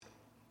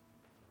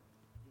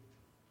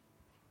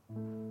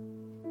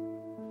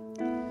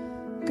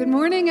Good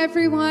morning,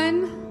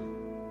 everyone.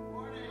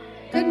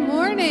 Good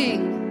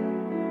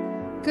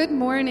morning. Good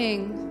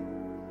morning.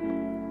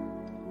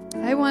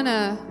 I want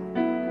to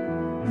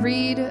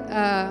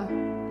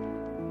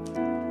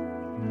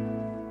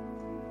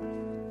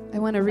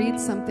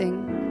read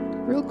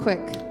something real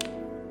quick.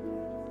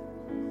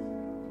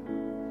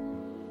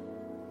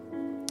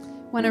 I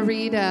want to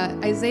read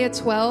Isaiah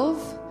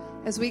 12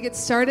 as we get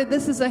started.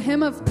 This is a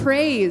hymn of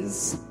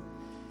praise.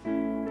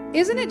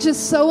 Isn't it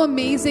just so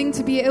amazing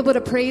to be able to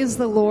praise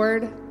the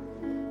Lord?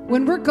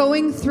 When we're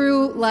going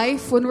through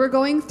life, when we're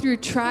going through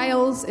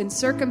trials and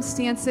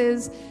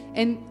circumstances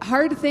and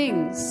hard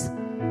things,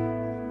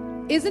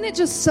 isn't it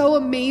just so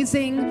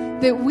amazing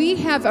that we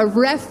have a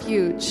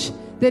refuge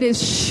that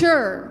is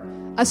sure,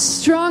 a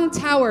strong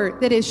tower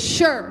that is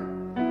sure?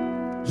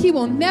 He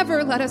will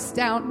never let us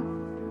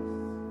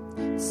down.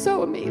 It's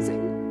so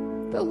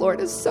amazing. The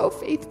Lord is so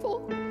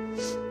faithful.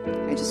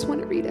 I just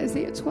want to read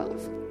Isaiah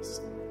 12.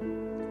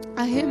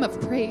 A hymn of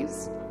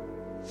praise.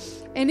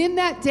 And in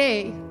that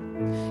day,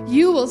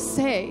 you will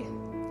say,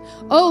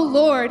 "Oh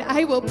Lord,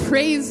 I will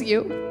praise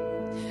you.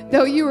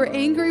 Though you were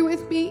angry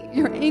with me,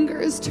 your anger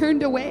is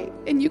turned away,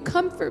 and you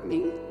comfort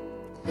me.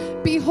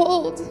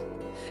 Behold,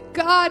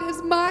 God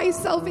is my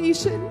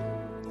salvation.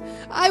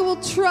 I will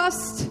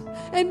trust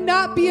and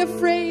not be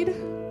afraid.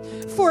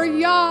 For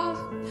Yah,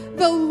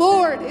 the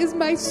Lord, is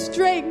my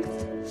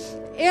strength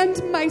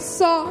and my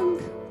song.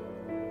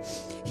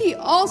 He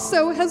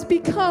also has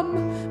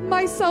become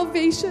my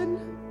salvation.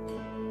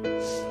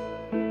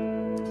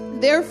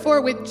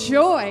 Therefore, with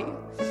joy,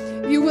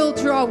 you will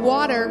draw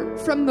water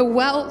from the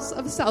wells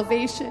of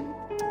salvation.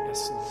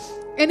 Yes.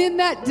 And in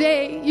that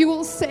day, you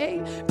will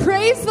say,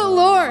 praise the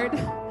Lord.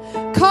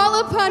 Call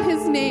upon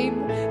his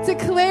name.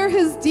 Declare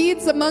his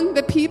deeds among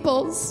the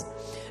peoples.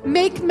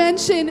 Make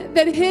mention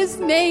that his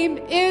name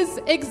is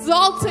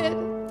exalted.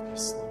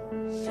 Yes.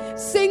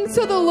 Sing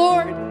to the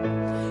Lord,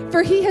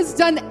 for he has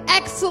done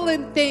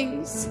excellent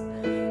things.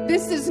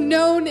 This is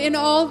known in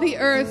all the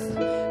earth.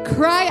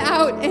 Cry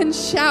out and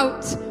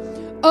shout,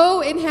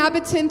 O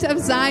inhabitant of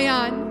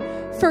Zion,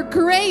 for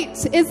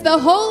great is the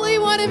Holy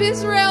One of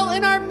Israel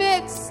in our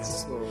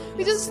midst.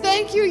 We just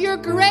thank you. You're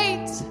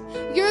great.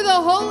 You're the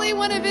Holy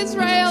One of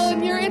Israel,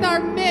 and you're in our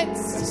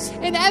midst.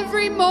 In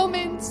every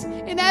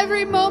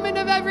moment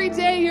of every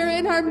day, you're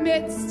in our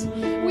midst.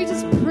 We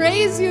just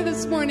praise you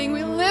this morning.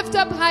 We lift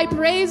up high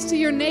praise to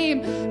your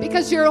name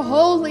because you're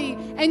holy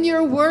and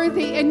you're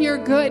worthy and you're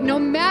good. No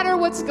matter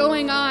what's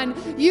going on,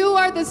 you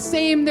are the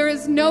same. There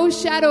is no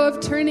shadow of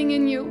turning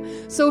in you.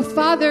 So,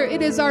 Father,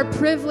 it is our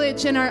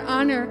privilege and our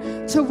honor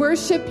to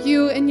worship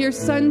you and your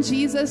Son,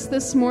 Jesus,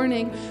 this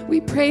morning.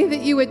 We pray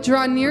that you would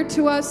draw near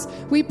to us.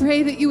 We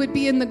pray that you would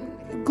be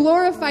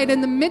glorified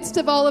in the midst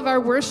of all of our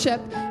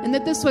worship, and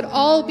that this would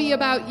all be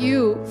about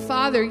you,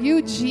 Father,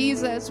 you,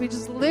 Jesus. We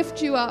just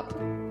lift you up.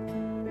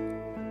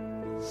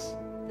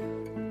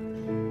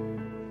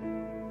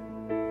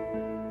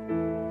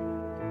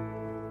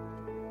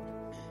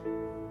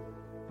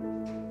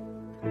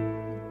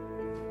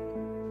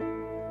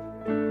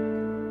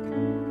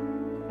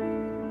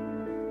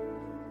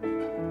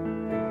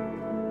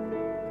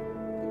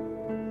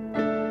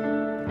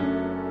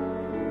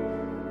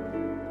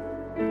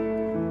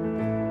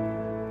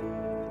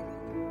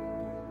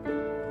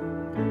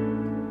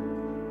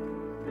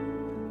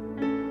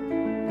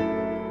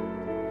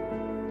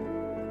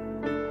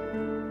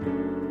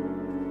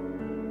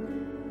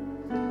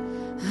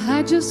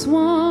 I just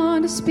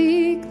want to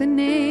speak the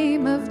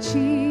name of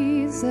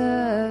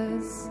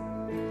Jesus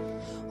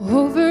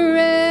over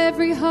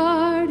every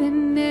heart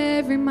and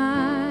every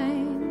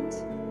mind,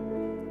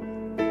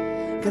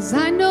 'cause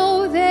I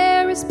know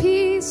there is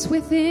peace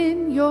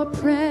within your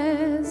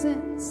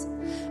presence.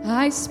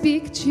 I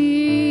speak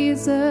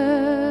Jesus.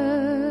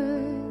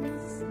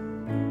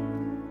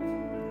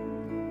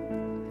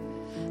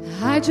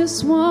 I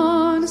just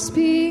want to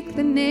speak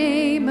the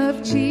name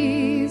of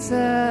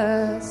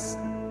Jesus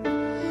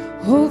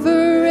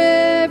over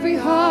every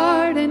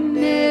heart and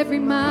every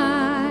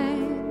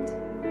mind,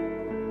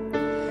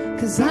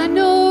 'cause I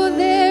know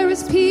there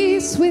is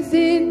peace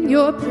within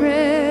your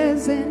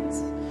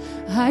presence.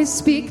 I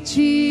speak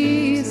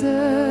Jesus.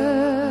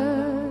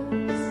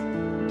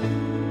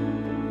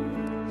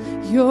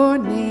 Your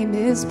name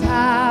is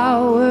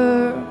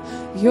power.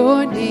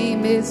 Your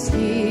name is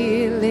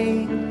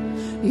healing.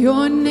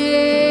 Your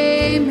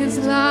name is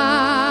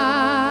life.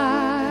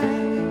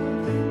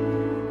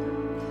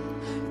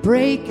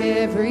 Break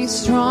every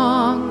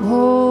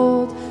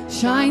stronghold,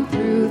 shine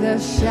through the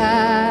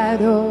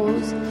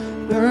shadows,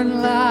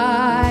 burn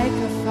like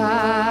a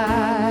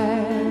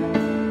fire.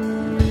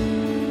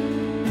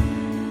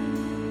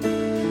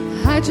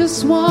 I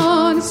just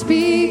want to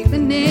speak the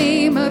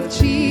name of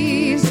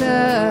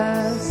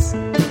Jesus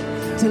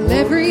till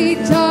every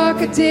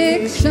dark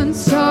addiction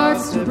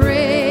starts to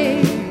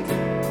break,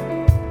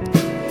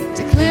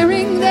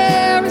 declaring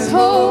there is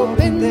hope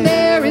and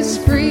there is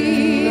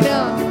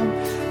freedom.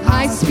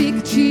 I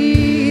speak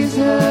Jesus.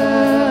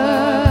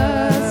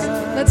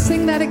 Let's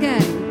sing that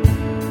again.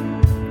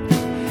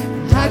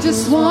 I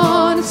just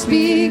want to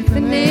speak the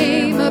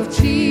name of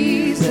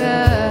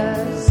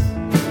Jesus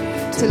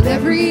till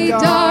every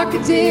dark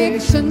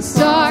addiction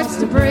starts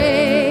to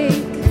break,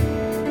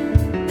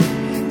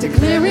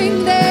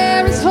 declaring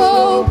there is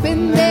hope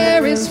and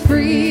there is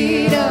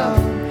freedom.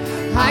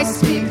 I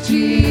speak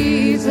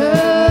Jesus.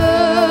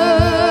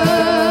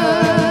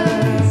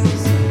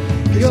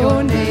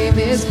 Your name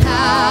is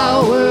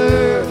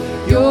power.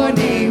 Your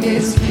name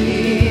is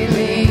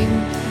healing.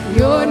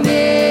 Your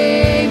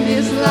name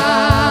is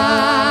light.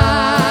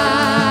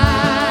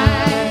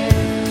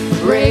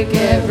 Break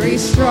every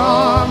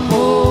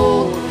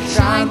stronghold.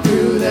 Shine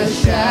through the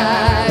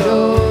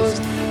shadows.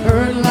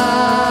 Burn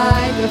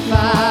like a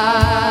fire.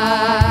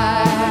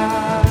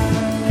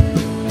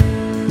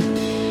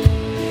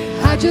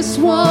 I just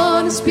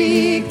want to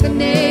speak the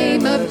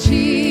name of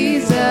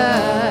Jesus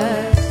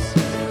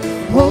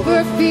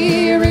over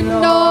fear and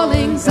all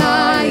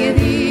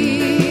anxiety,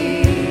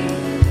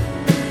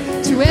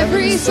 to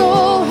every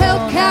soul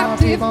held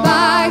captive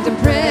by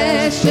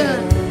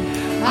depression.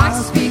 I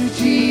speak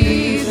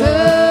Jesus.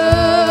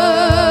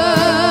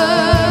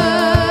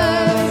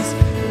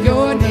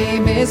 Your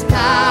name is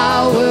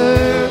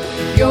power.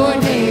 Your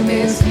name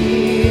is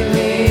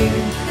healing.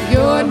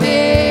 Your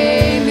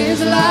name is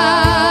light.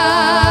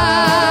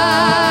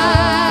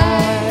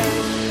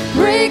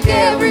 Break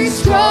every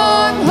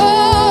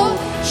stronghold.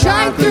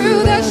 Shine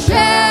through the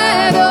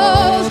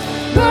shadows.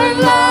 Burn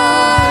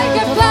like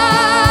a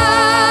fire.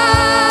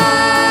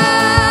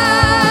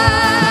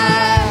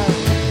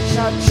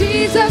 Shout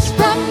Jesus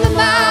from the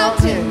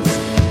mountains.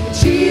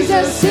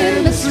 Jesus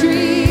in the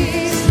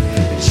streets.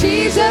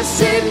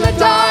 Jesus in the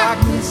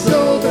darkness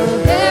over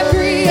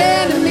every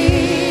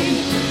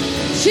enemy.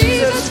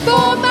 Jesus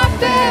for my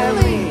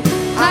family.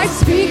 I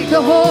speak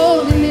the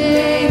holy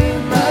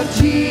name of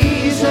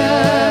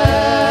Jesus.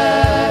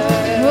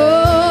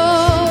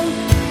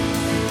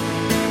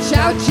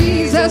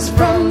 Jesus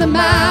from the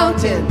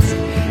mountains,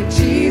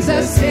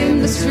 Jesus in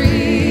the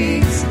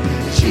streets,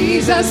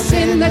 Jesus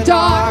in the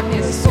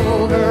darkness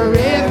over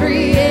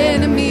every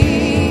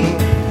enemy.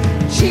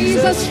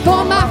 Jesus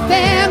for my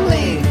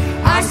family,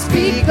 I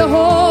speak the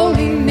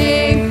holy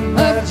name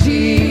of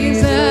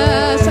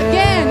Jesus.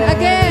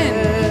 Again.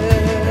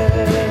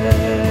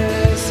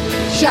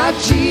 Shout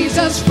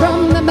Jesus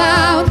from the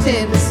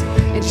mountains,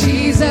 and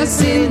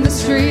Jesus in the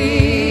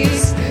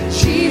streets,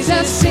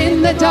 Jesus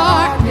in the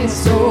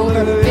darkness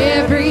over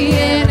every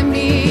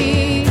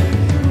enemy.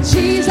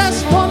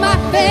 Jesus for my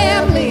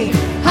family,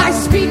 I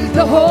speak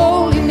the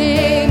holy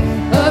name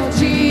of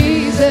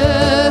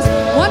Jesus.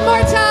 One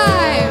more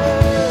time.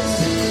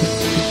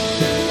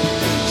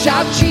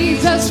 Shout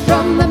Jesus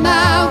from the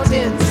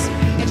mountains,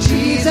 and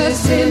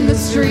Jesus in the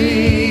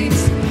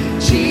streets,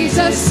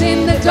 Jesus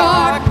in the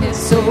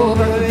darkness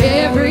over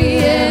every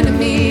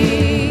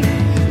enemy.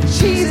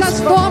 Jesus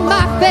for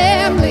my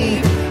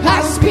family,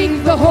 I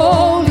speak the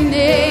holy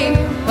name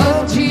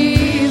of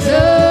Jesus.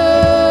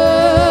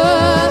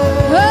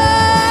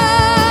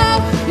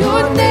 Oh,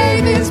 your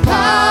name is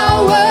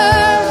power.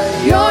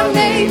 Your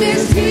name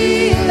is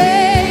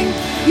healing.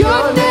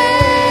 Your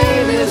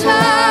name is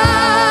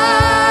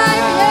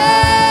light.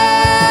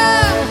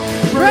 Yeah.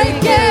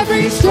 Break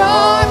every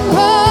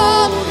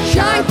stronghold.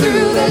 Shine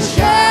through the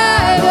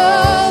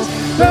shadows.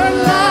 Burn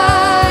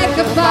like a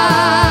fire.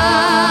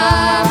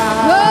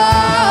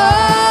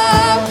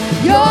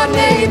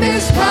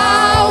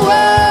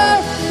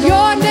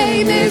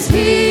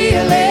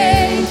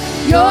 Healing,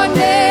 your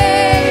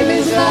name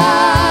is light.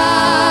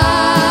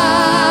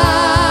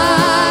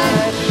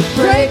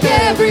 Break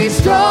every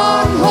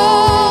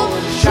stronghold,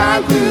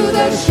 shine through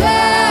the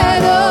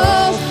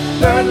shadows,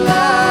 burn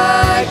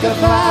like a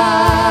fire.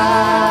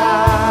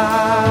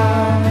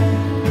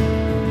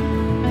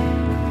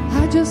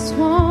 I just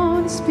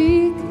want to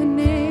speak the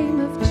name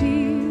of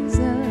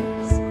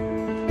Jesus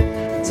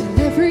till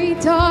every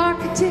dark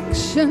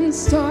addiction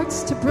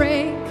starts to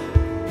break,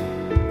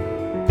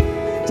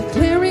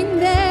 declaring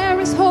there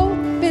is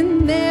hope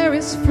and there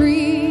is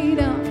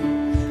freedom.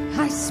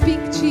 I speak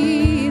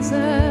Jesus.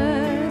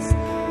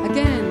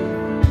 Again,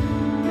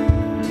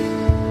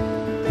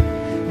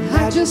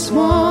 I just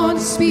want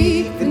to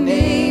speak the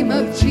name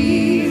of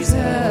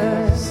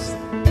Jesus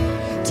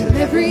till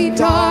every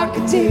dark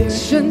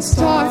addiction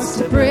starts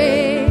to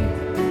break,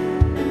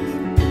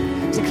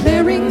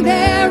 declaring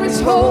there is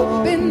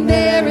hope and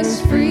there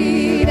is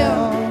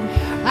freedom.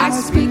 I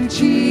speak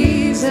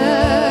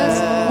Jesus.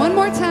 One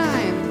more time.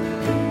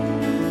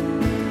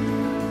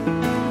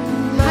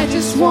 I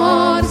just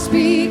want to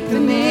speak the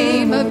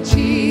name of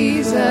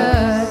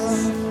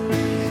Jesus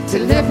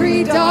till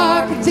every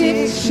dark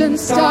addiction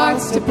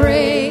starts to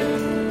break,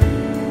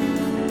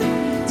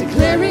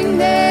 declaring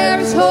there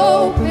is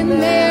hope and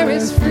there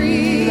is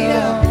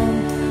freedom.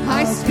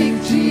 I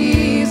speak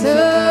Jesus.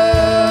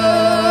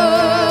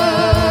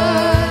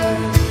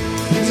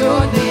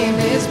 Your name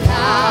is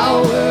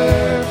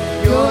power.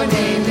 Your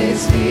name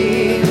is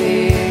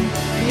healing.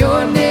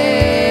 Your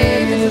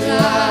name is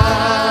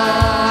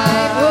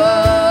life.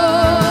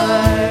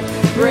 Oh,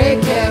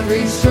 break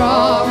every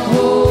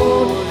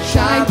stronghold.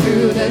 Shine through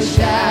through the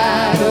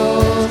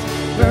shadows,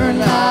 burn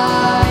like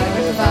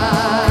a fire.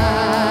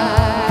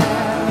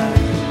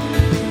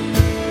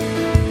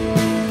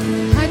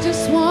 I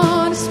just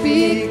want to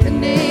speak the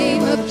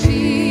name of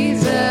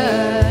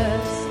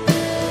Jesus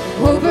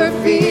over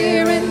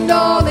fear and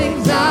all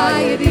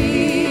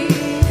anxiety.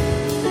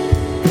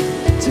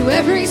 To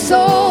every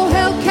soul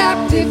held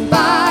captive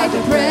by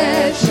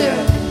depression,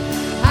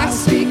 I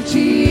speak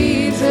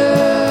Jesus.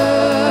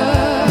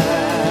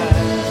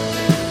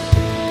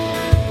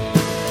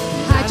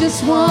 I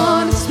just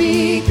want to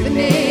speak the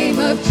name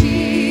of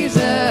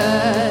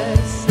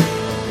Jesus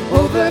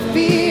over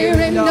fear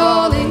and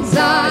all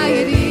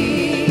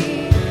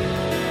anxiety.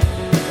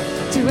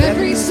 To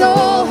every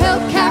soul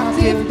held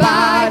captive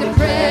by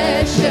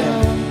depression,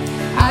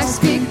 I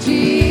speak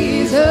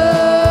Jesus.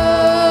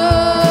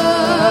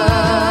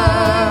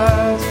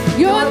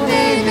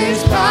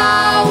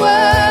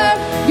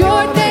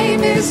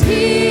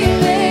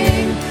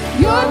 Healing,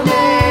 your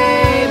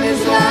name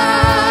is life.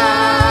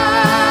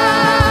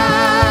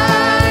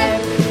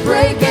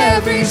 Break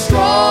every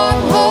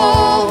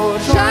stronghold,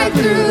 shine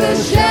through the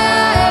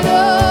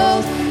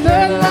shadows,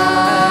 burn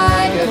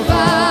like a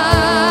fire.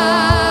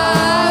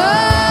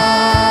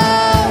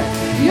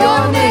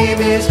 Your name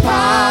is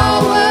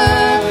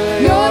power,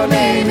 your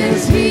name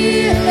is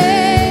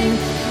healing,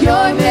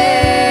 your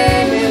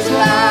name is life.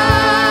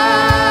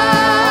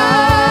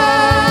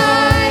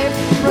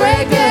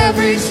 Break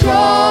every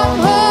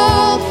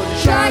stronghold,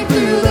 shine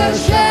through the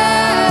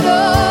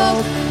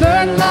shadows,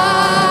 burn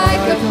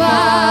like a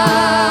fire.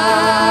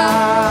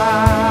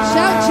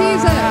 Shout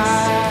Jesus,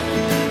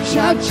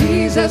 shout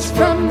Jesus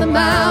from the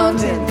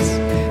mountains,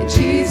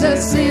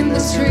 Jesus in the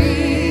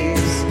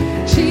streets,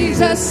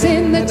 Jesus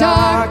in the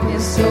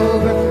darkness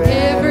over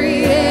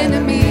every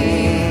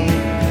enemy.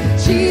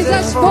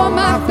 Jesus for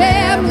my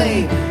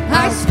family,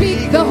 I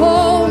speak the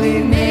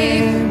holy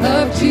name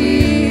of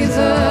Jesus.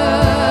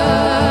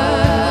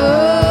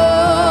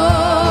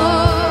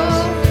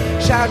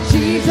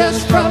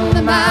 Jesus from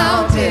the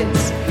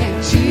mountains,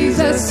 and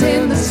Jesus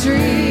in the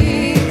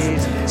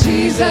streets,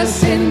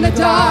 Jesus in the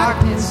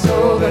darkness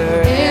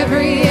over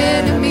every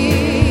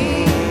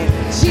enemy.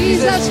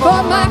 Jesus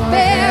for my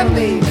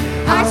family,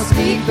 I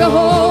speak the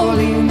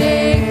holy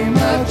name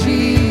of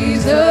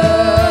Jesus.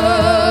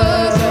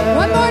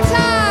 One more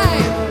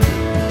time.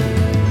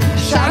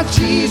 Shout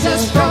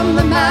Jesus from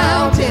the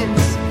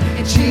mountains,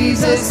 and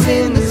Jesus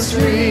in the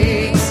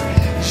streets,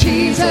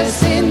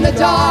 Jesus in the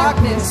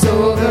darkness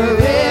over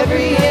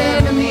every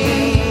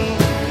enemy.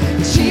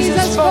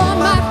 Jesus for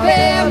my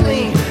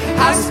family,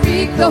 I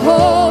speak the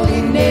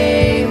holy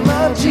name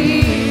of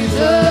Jesus.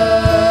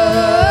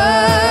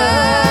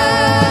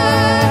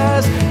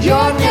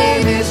 Your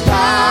name is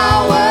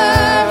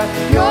power,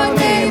 your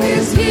name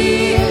is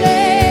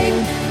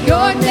healing,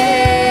 your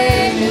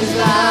name is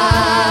life.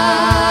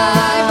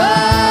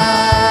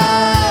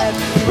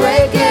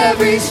 Break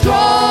every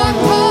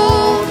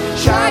stronghold,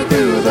 shine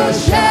through the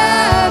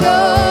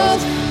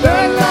shadows,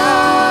 burn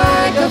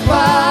like a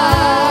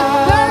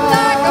fire, burn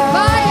like a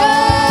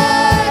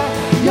fire.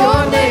 Your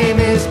name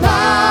is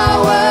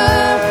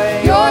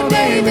power, your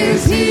name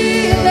is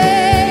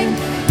healing,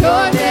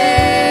 your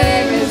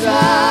name is life.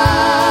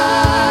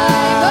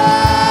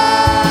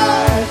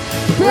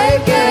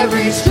 Break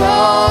every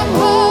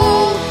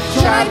stronghold,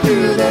 shine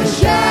through the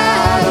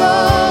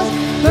shadows,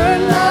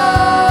 burn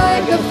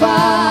like a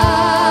fire.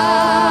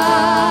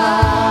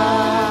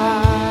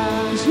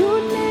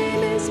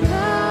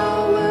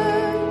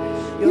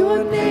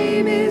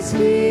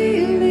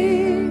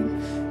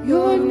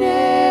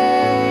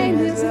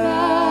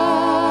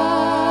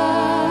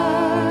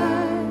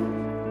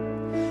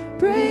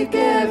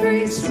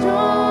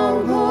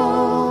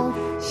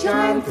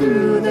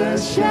 Through the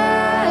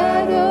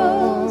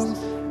shadows,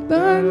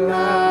 burn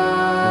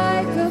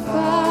like a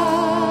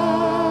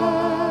fire,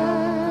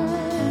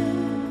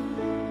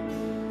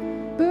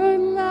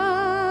 burn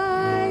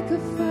like a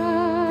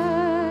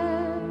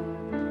fire,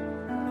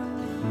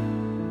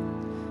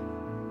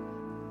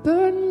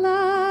 burn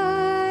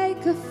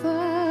like a fire.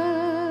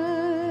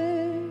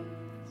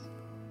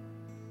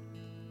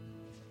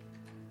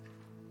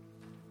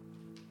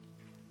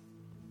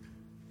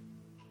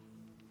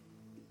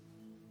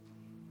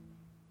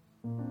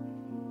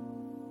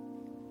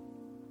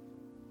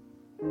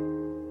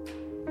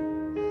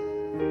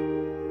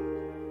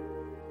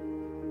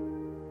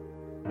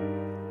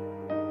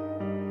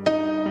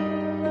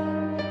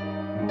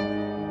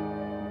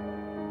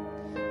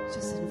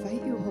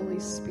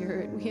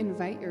 We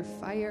invite your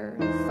fire,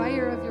 the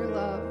fire of your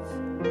love.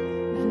 We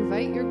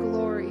invite your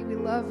glory. We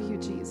love you,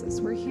 Jesus.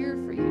 We're here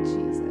for you,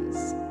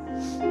 Jesus.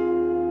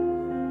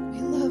 We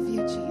love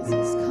you,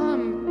 Jesus.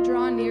 Come,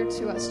 draw near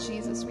to us,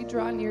 Jesus. We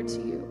draw near to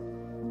you.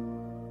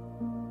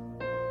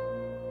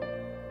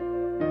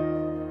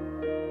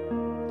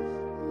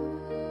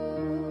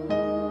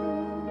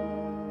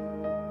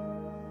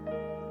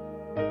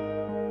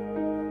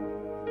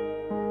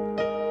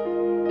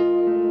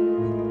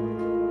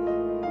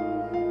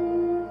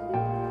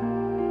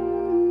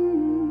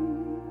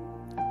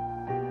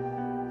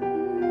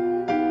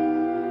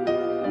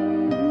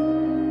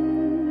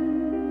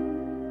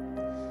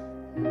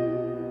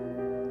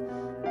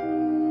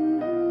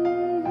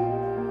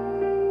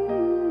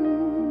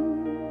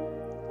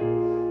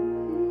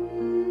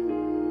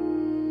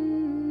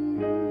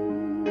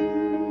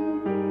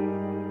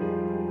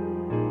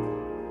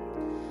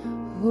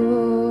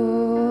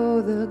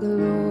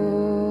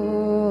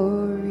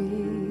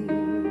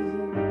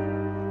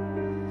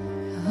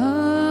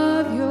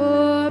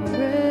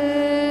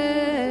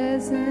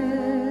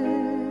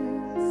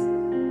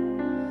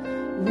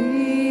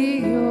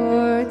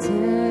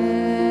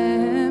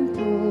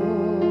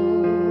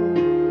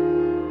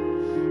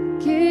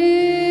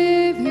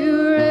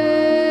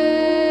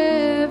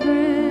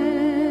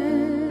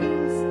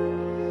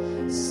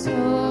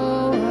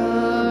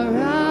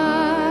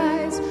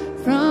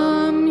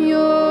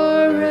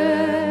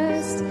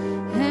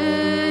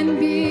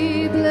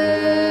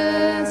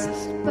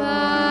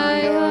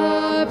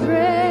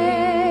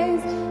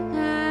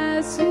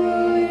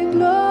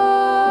 In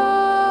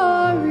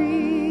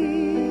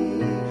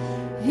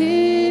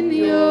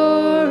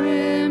your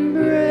embrace.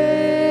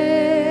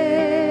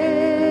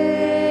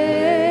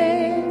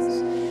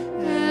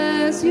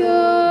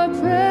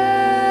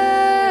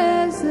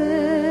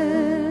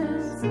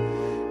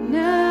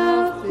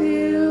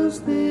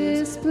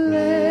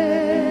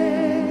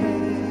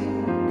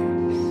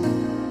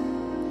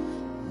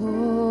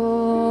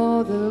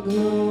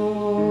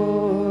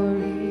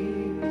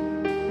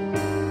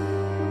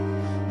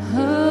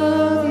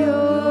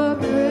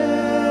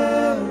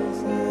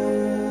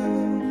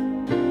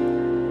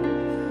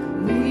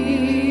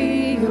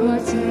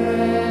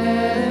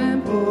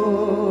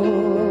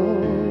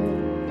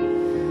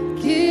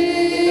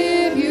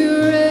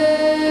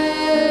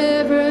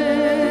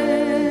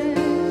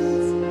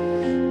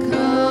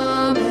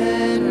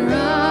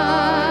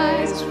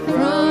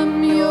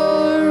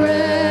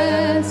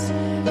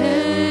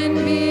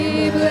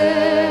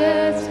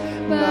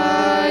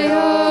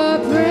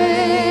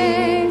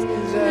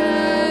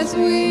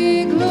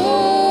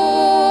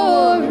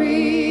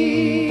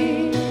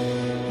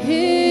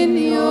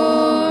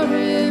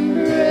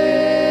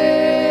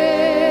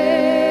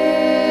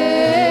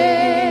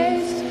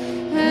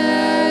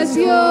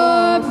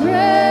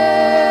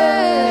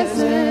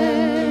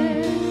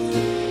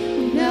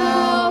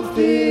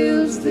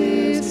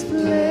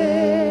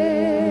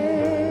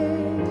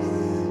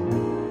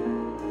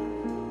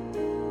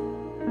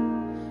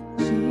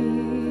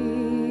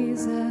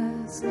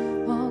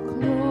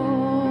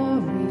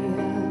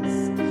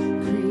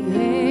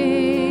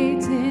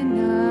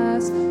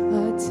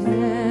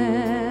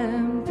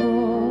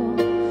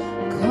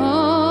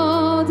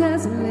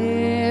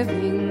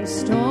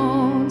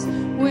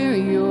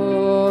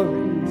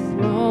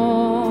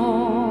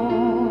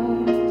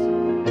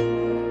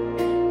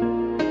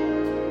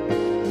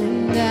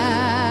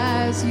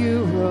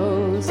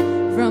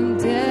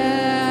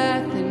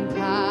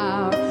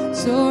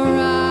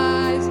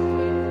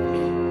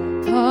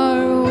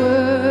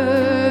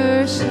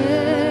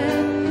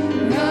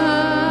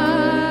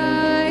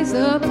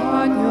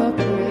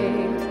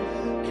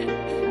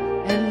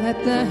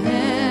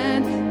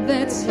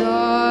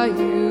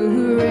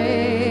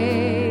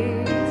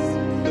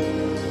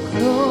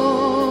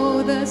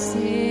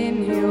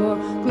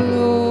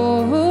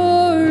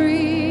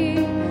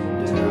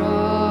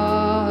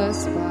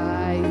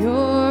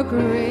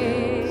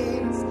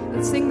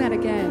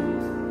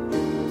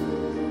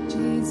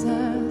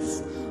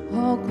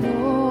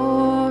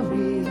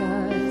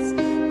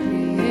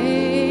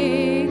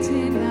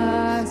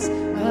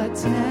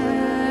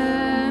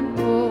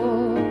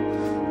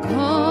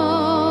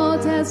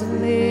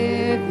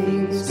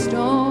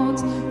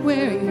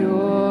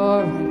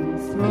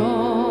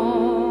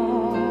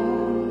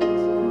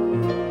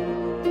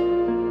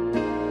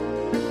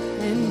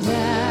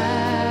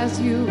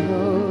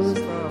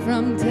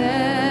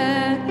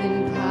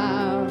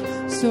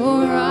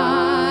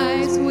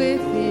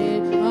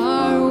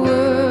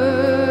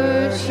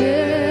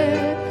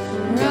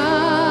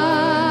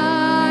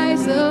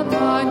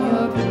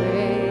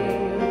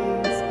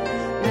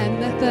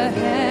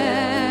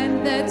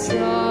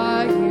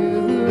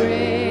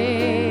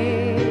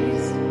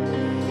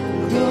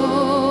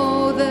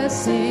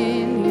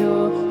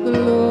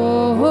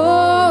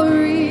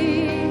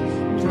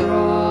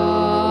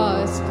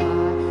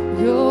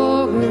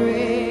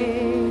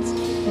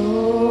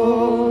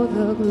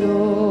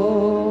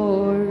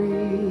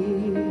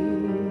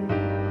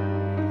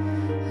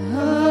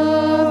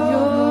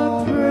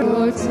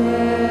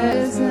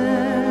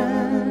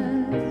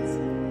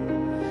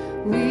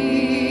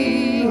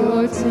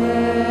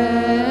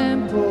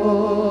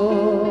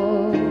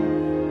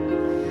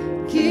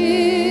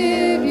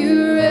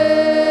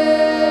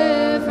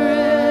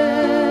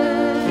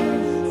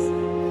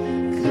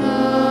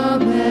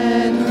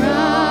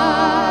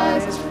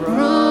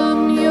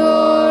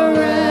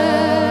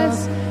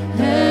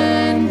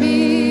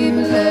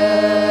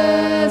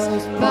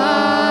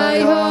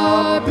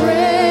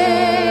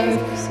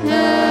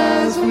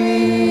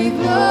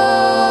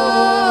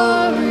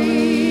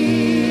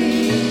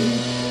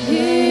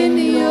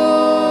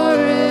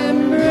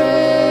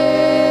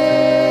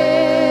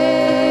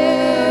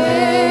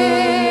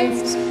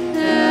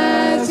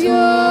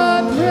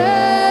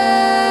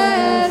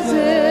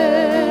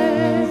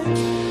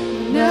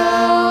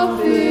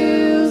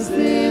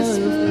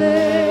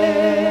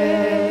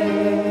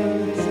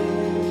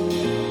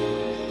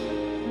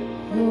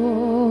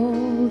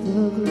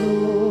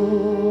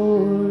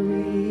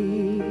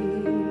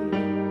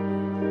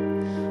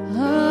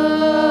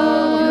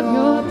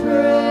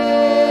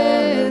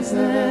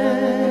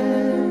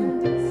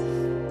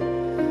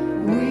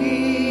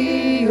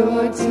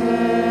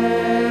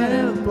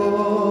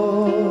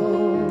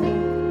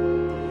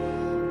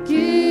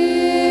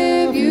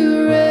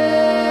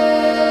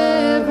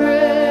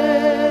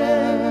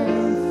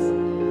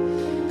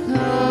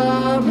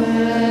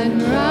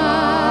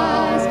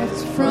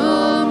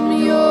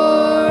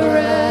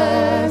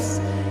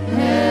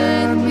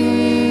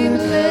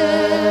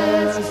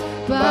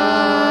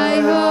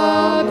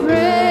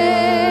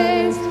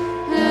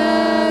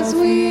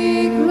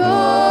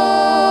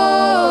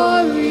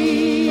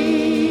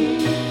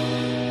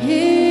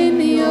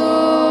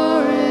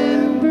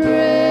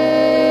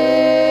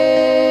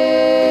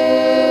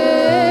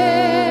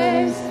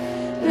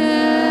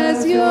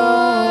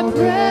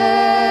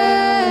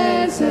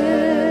 presence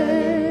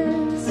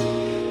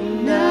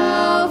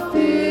now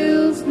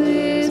fills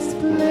this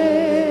place.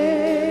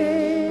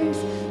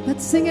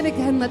 Let's sing it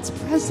again. Let's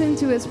press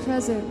into his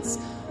presence.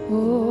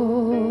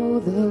 Oh,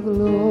 the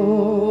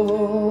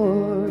glory.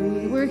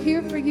 We're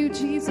here for you,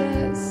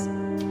 Jesus.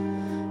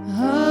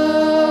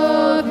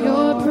 Of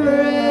your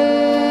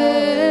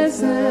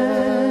presence,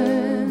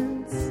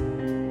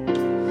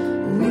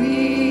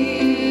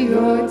 we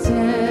your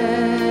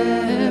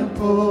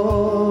temple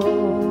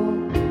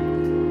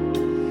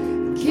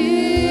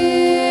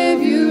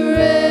give you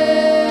reverence.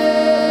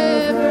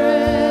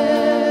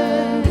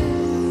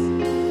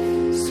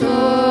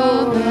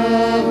 Song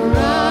that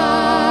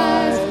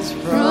rise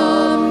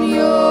from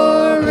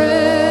your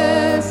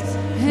rest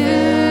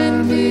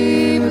and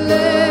be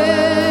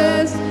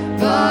blessed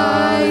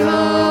by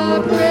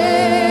your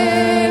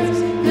praise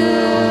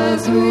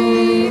as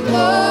we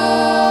glory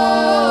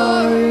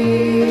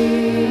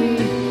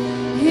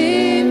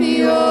in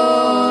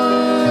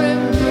your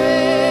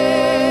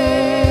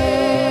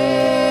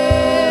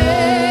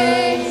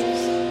embrace,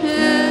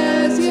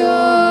 as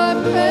your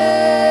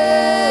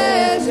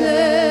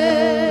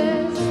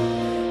presence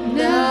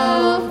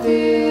now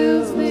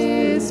fills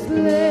this place.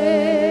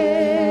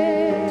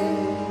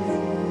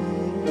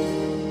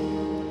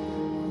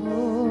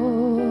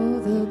 Oh,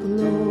 the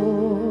glory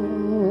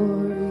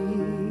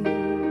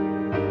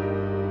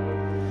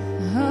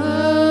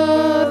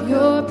of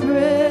your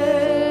presence.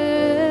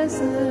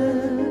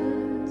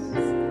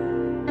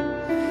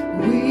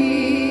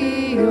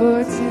 We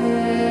your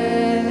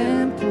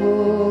temple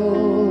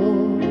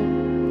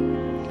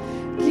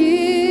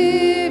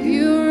give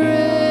you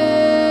reverence.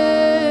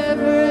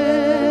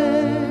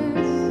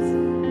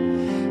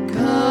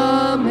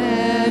 Come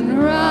and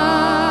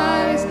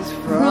rise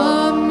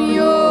from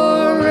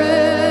your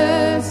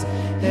rest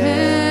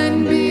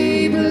and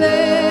be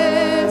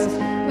blessed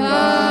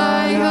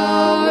by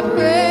our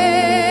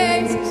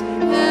praise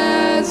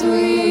as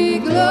we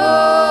glory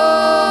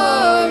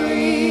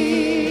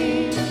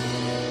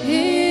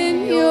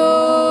in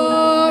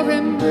your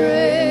embrace,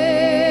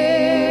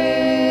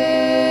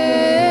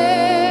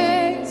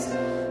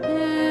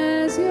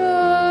 as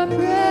your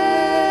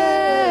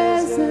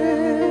presence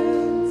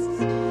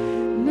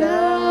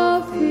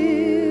now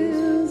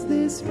fills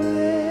this place.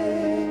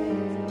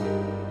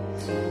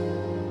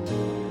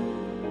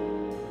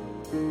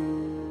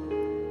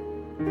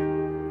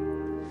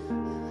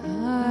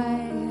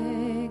 I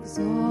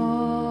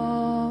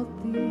exalt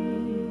thee.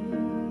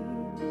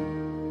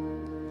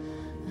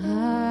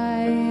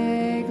 I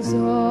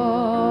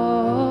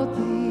exalt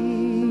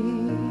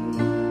thee.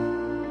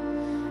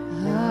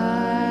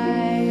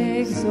 I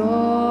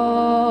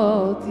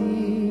exalt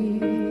thee.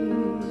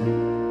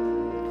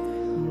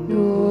 O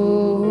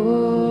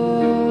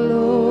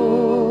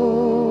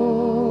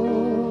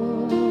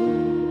Lord,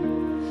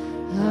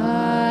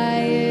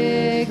 I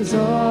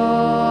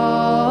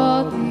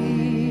exalt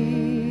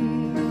thee.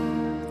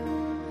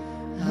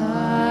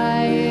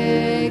 I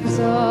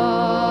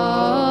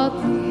exalt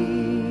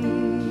thee.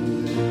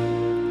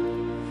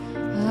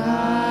 I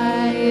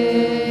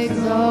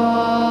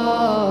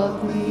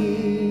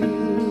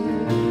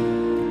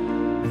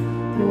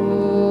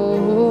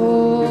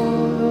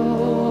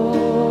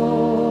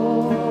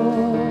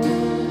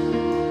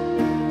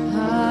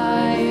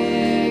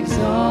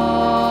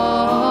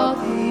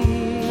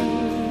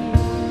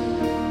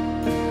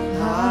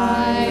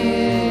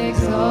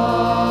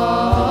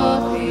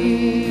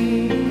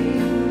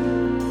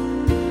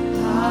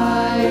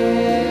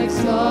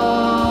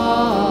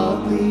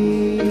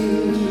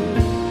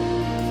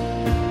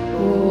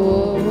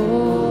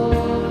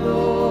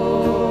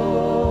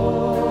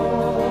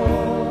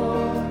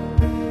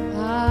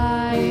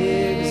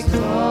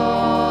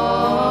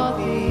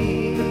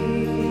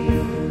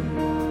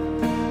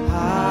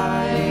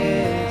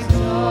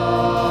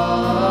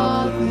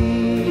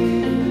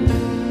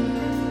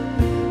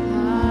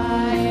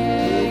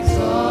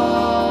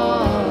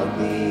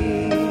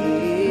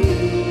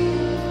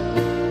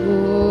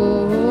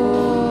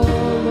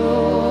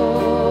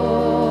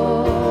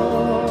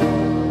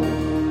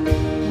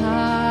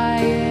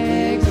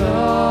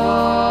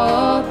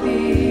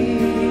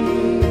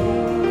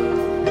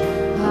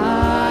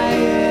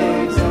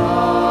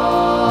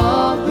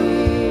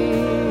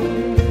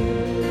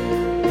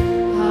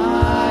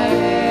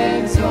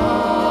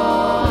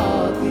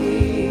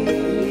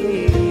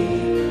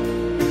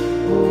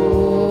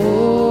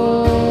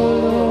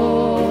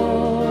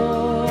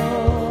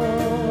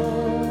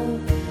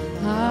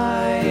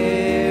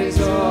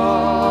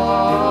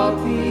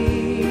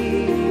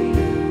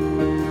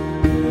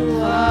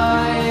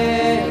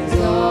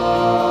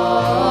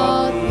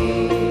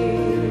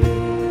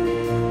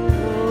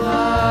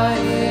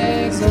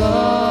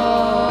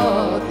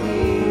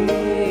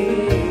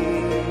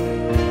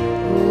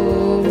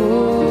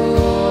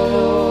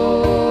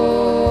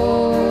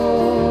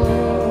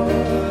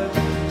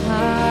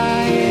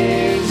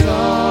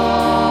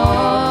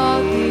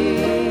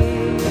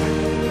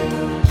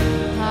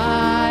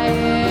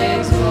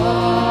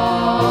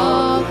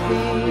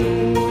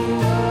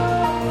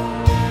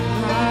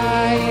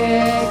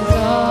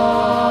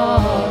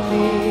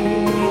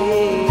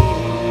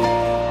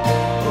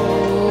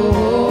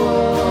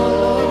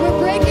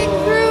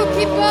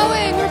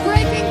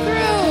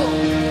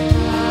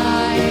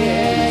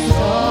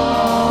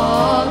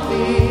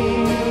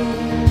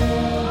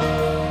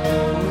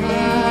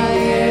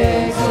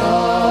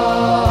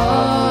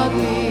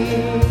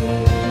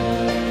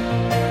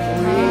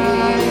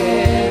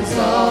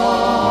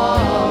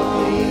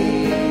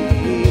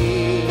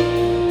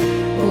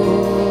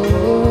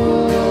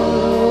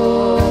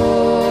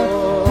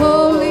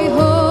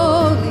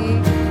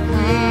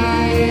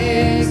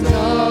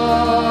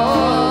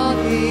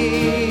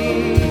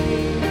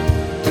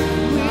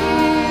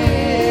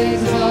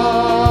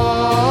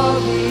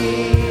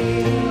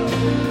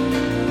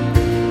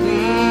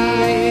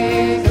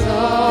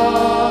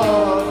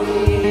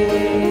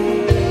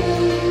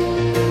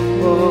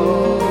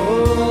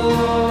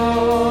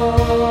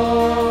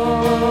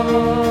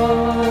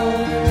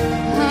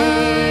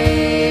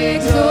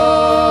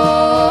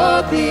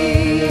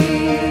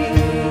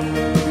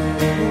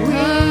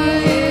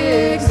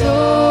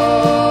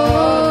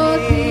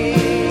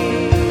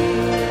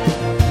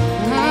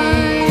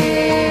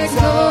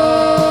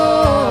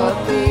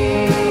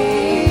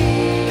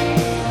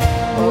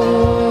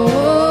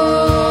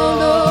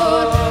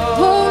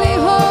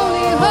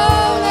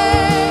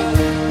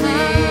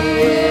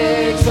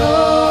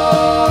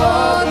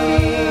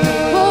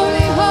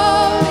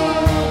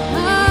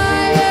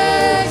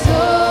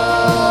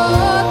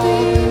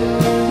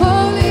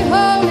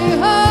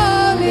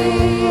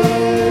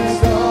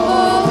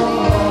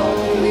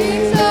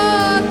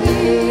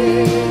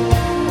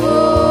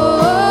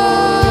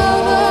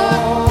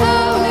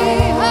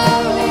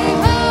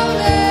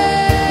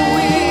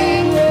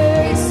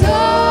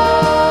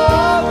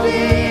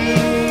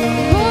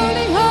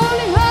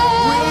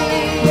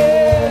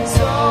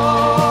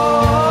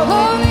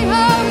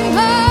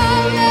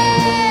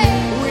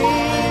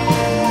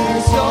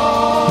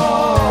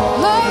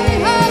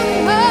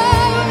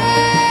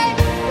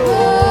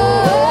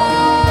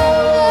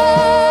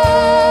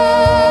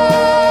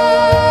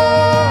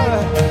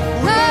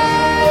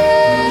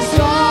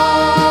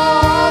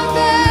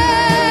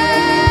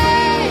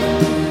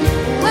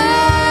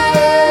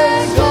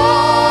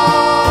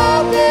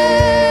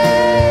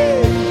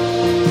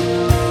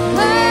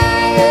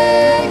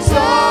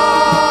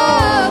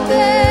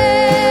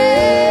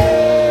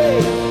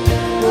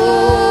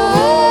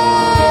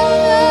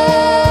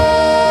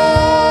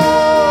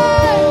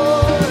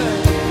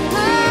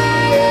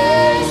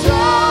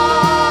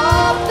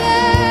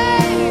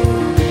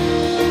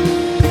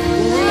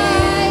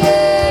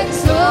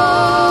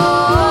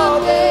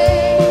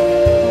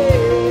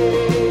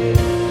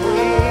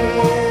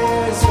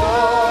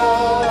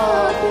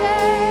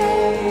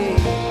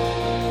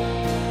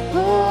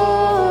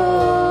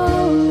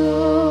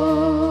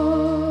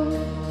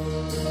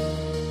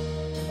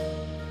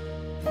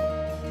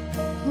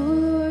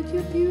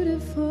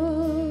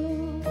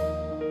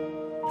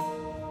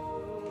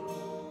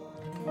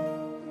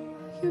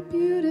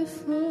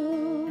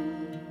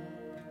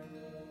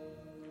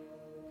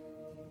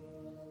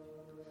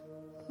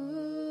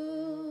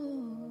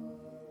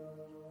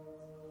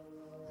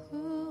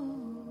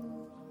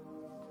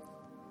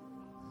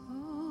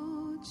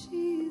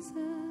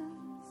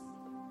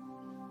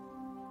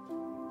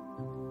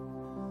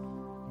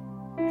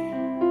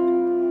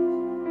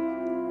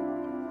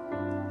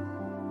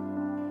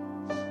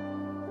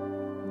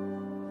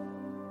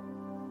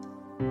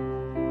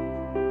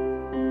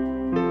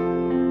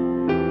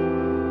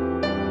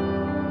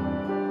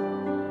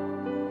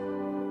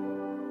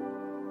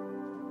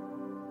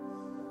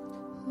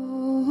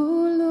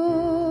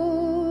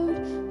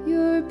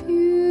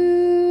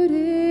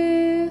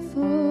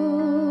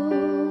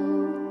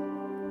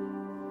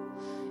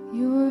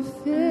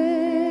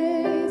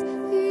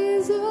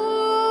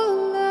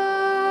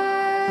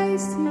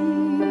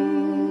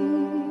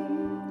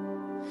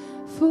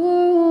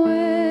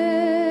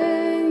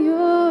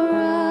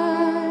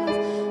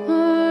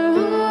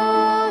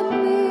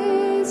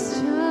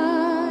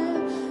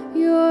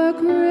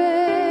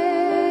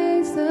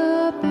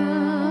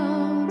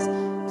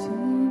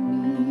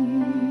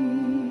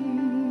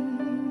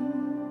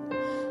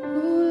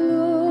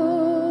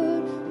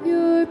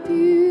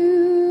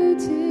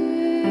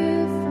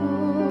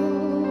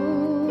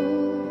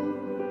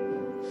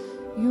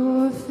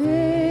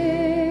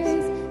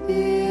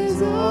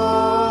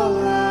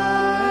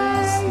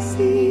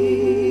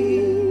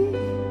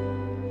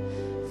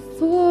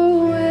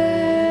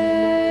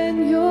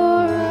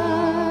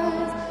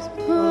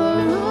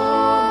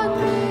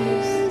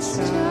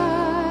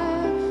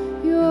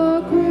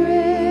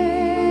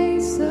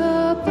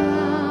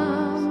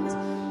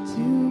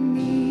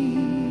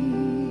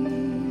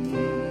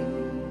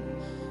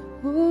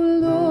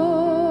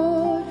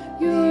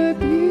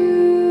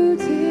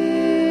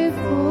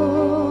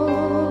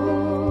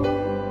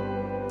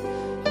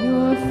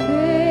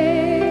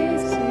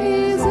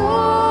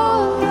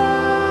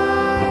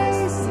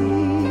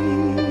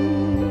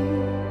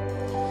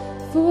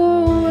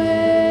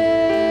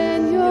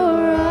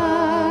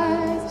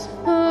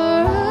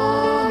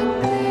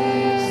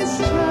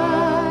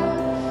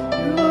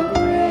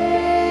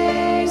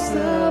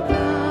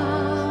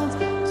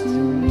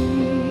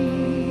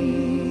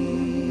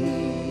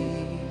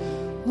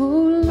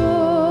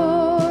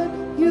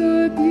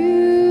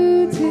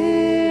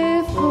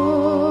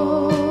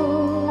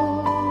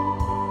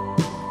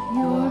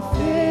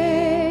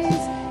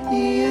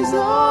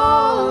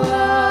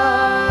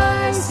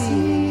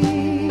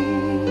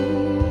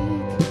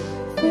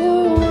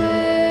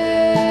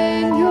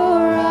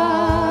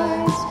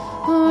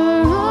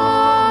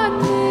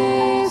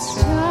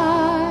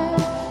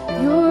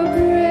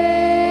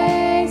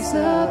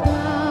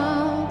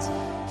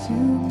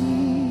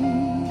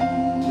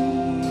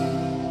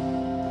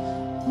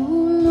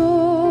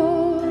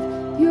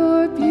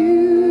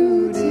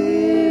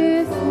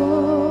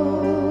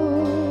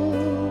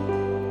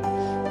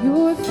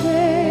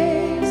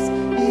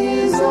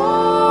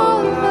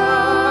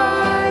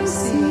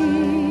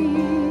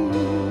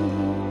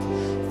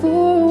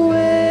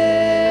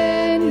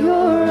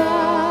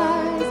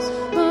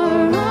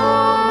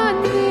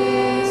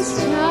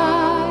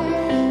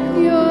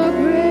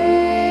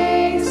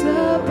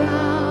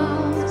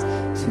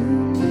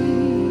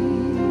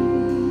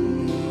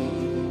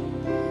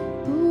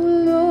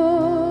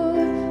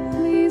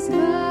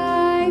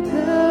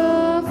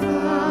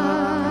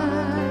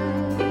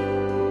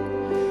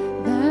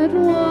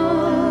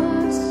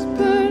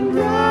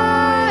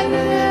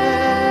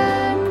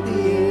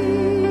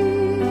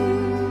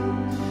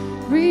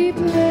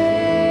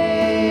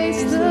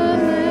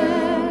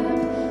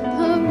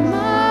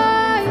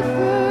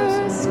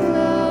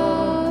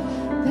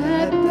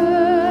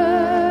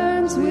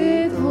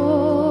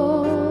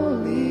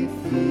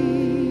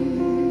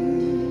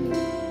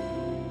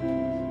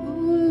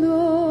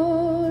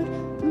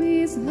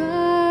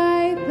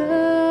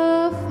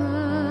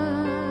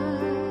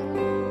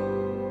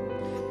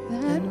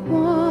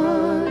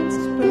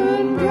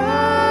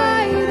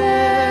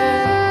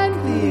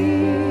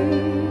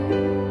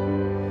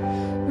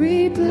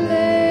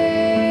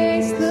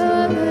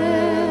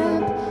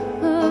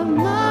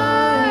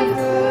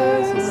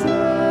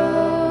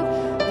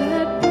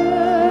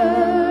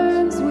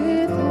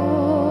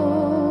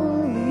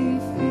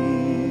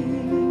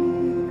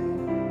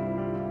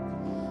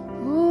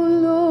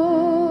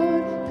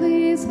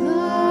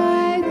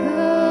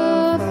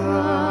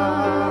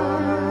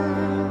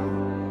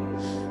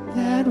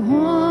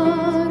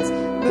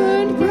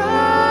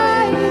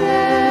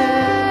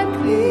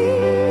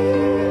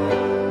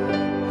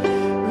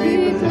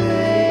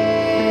Replace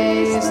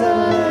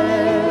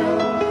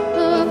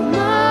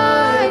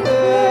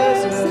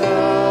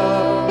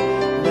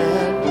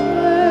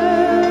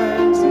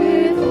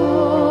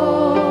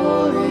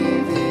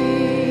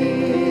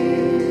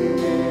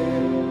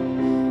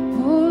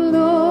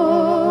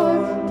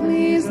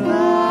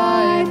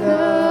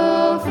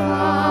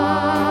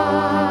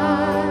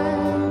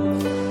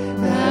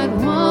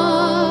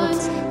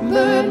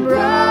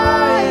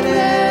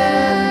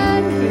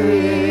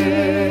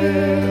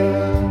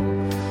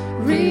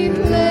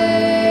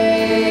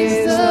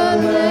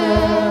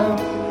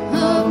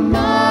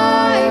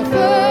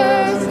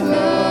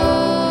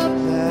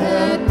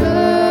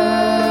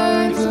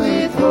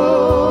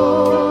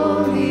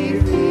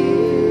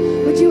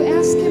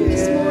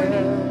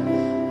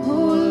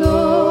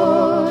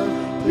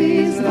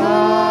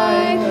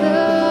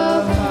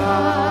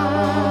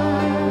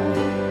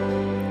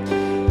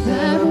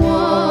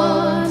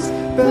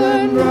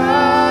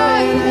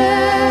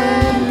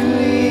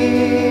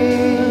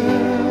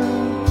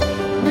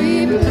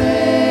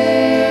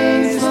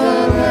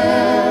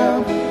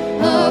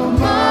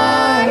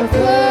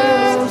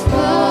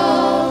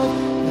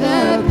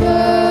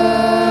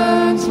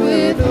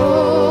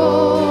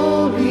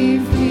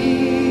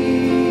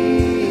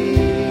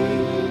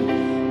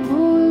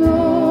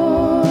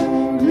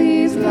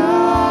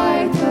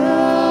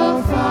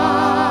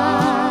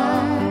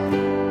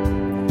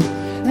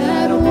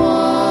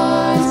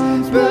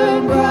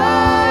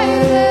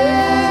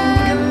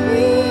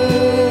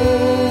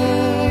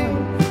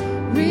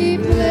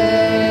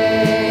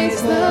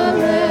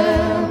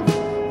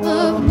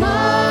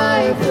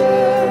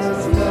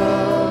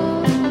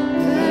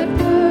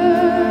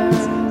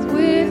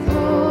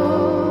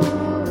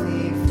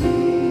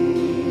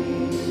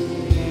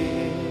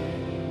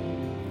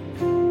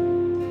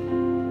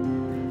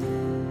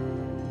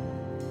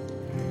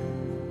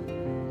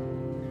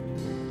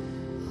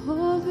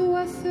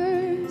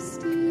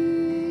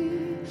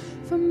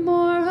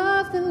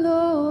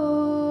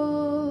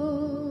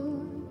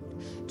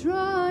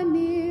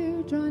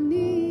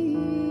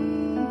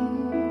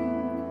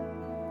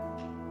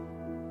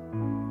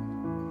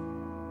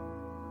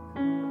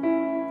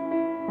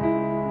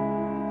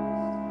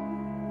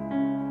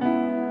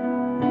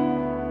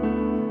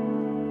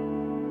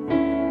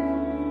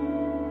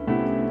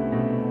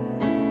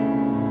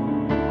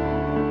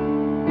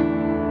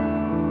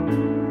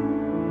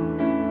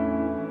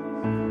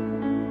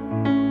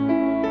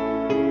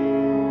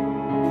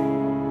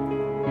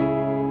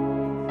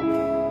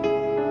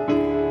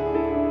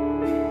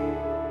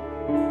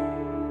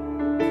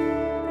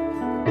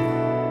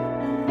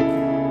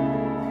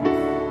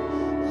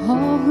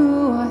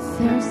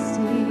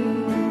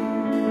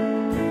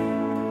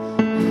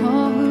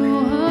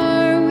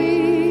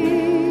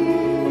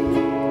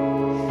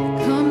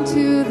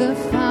to the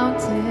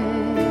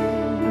fountain.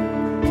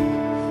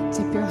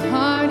 Dip your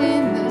heart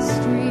in the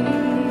stream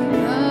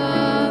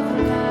of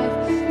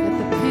life. Let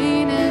the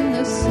pain and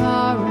the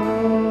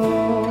sorrow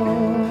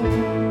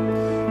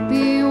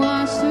be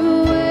washed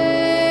away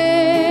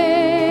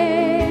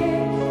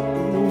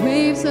in the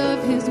waves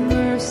of His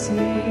mercy.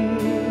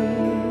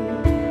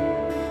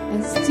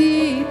 As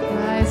deep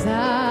cries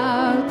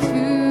out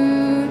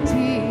to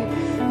deep,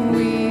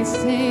 we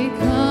say,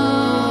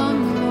 come,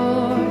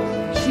 Lord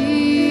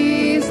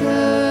Jesus,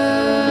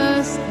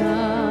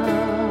 come.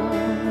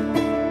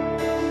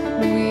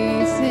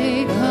 We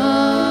say,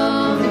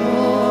 come,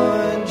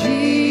 Lord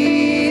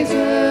Jesus,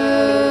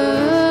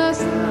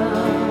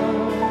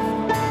 come.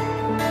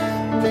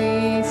 We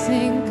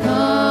sing,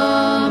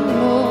 come,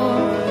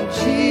 Lord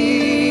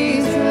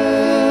Jesus,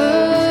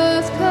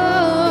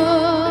 come.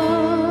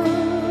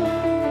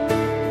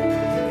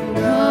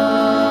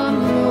 Come,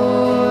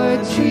 Lord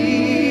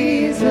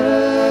Jesus,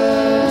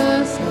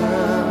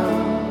 come.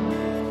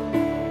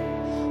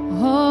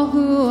 All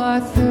who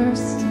are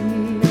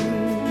thirsty,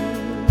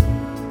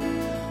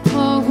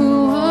 all who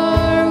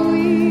are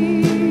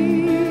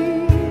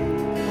weak,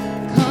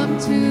 come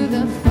to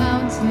the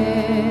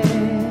fountain.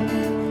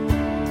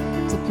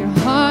 Dip your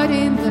heart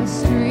in the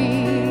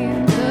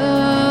streams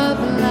of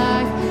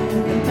life,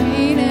 the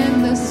pain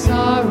and the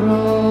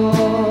sorrow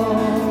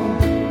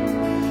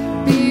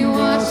be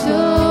washed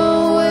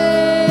away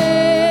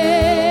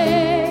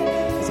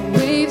as the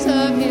waves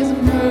of His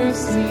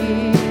mercy.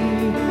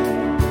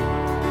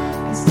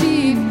 As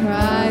deep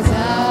cries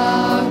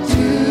out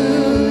to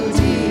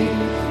deep,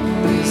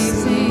 we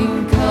sing,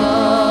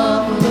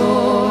 come,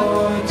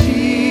 Lord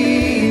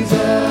Jesus,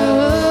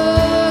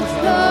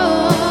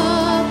 come.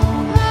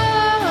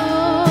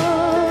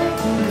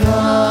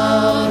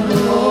 Come,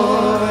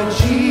 Lord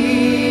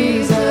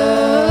Jesus,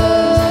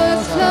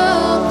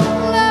 come,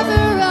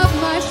 lover of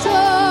my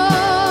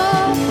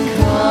soul.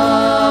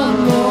 Come,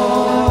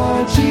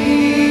 Lord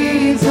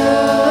Jesus,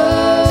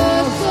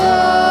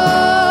 come.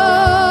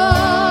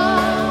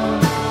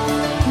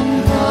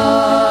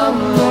 Come,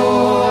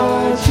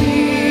 Lord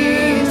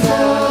Jesus,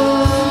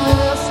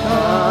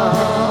 come.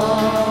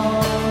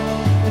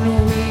 And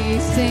we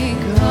sing,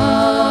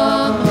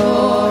 come,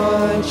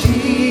 Lord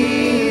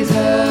Jesus,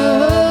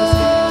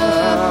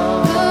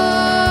 come.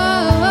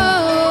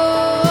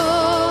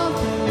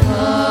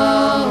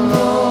 Come,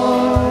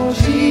 Lord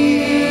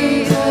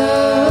Jesus,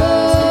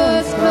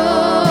 come.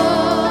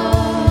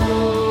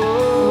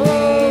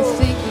 We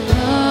sing,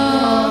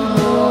 come,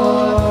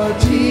 Lord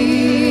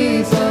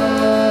Jesus,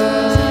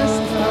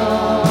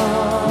 come.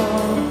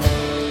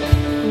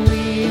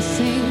 We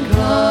sing,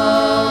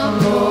 come,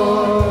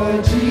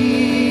 Lord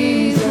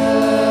Jesus,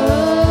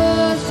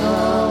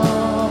 come.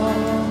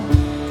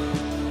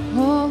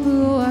 All who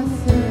are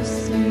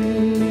thirsty,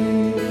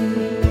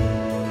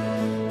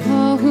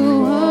 all who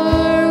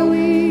are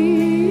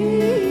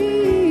weak,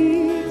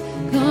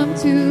 come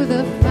to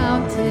the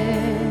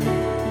fountain.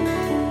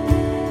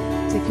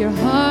 Dip your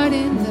heart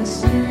in the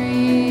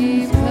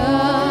stream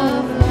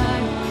of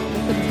life.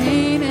 Let the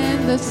pain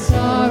and the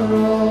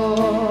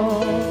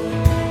sorrow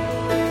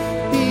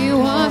be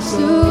washed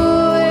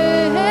away.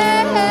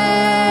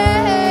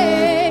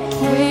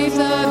 Waves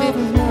of His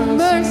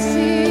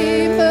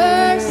mercy,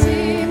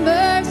 mercy,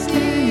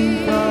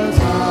 mercy.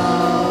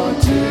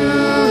 Out to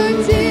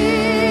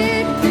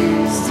deep,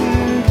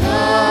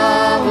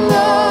 come,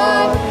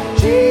 Lord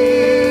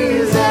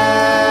Jesus,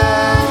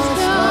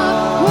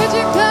 come. Would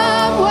you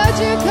come? Would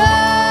you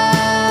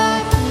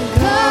come?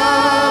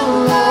 Come,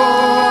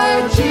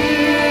 Lord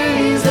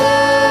Jesus,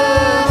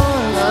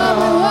 come.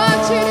 We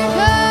want you to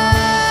come.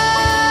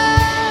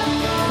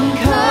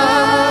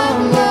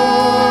 Come,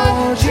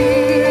 Lord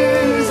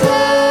Jesus,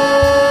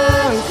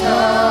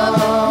 come.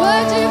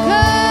 Would you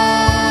come?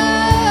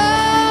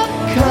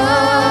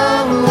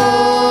 Come,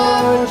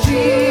 Lord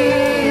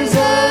Jesus,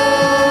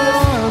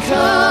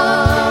 come.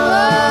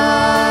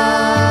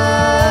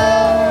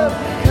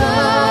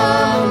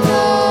 Come,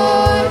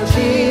 Lord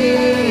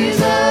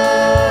Jesus, come.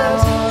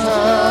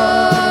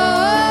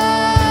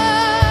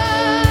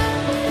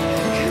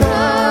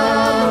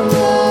 Come,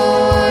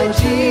 Lord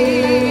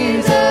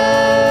Jesus,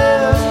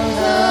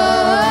 come.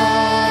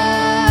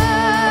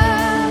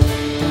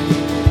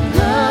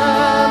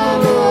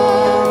 Come,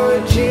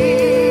 Lord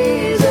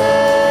Jesus,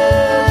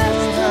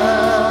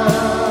 come.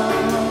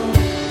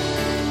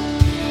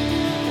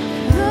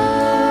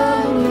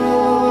 Come,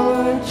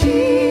 Lord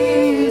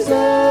Jesus,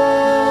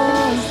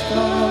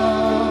 come.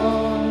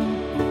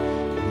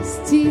 As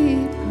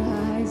deep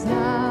cries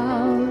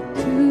out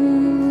to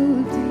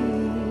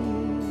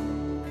deep,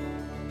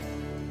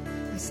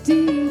 as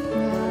deep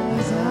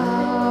cries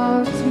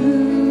out to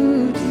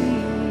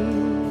deep,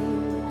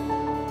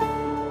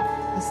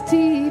 as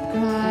deep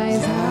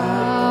cries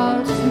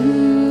out to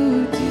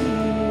deep,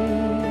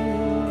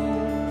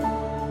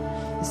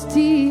 as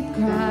deep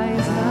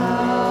cries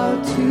out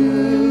to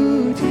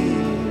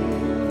deep,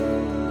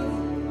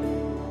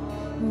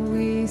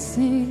 we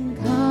sing,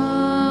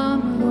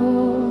 come,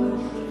 Lord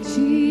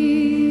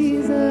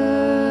Jesus,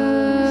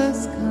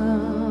 come.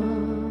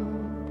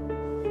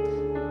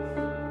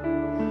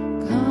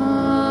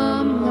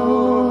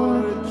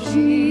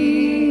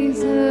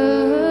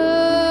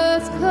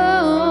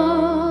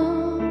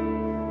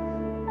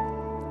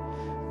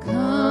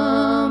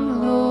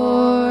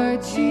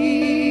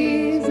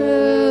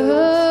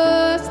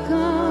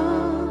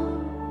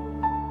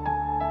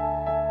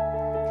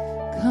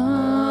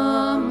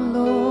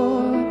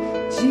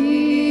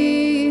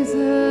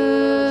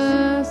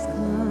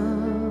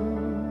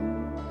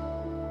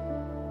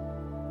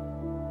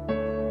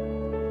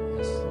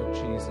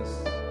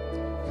 Jesus.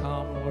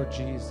 Come, Lord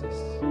Jesus.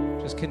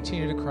 Just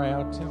continue to cry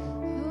out to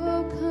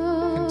him.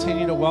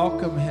 Continue to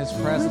welcome his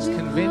presence.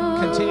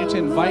 Continue to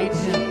invite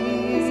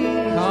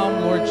him.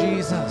 Come, Lord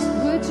Jesus.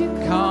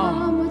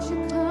 Come.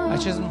 I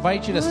just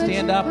invite you to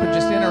stand up and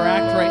just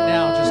interact right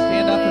now. Just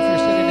stand up if you're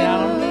sitting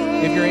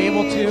down, if you're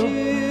able to,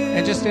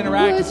 and just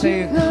interact and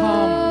say,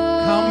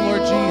 come,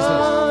 Lord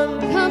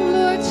Jesus. Come,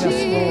 Lord Yes,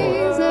 Jesus.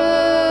 Lord.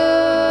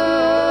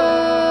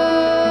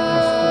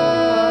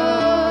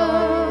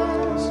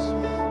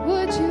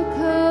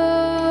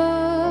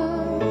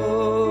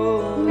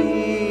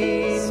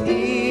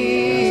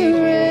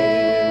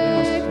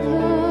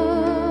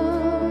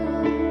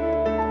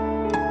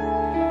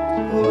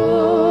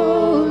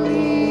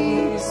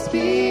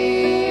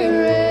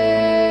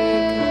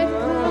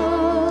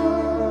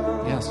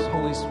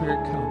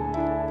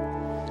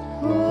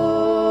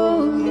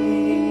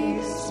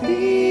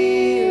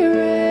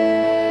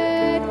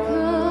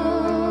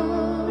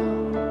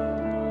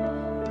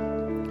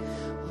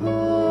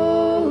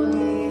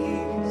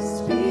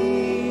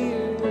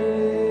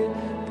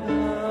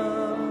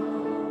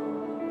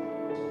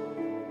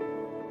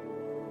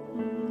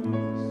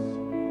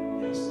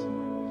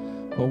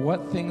 But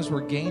what things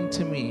were gained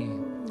to me,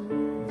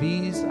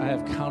 these I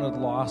have counted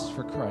loss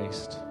for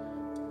Christ.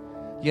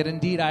 Yet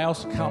indeed I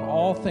also count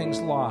all things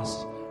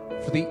lost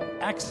for the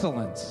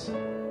excellence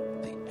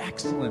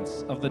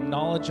of the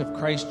knowledge of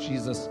Christ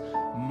Jesus,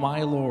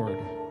 my Lord,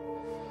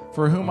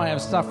 for whom I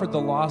have suffered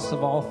the loss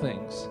of all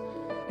things,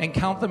 and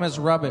count them as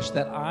rubbish,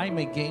 that I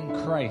may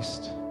gain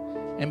Christ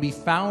and be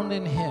found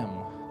in him,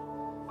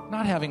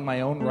 not having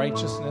my own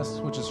righteousness,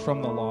 which is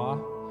from the law,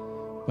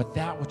 but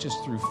that which is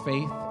through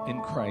faith in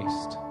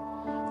Christ,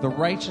 the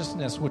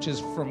righteousness which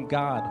is from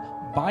God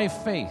by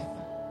faith,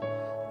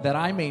 that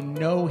I may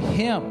know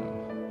him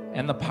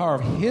and the power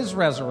of his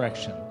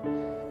resurrection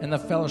and the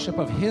fellowship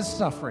of his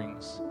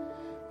sufferings,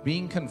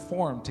 being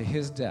conformed to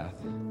his death,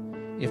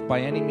 if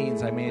by any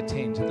means I may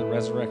attain to the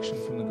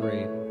resurrection from the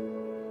grave.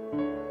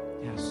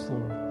 Yes,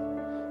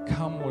 Lord.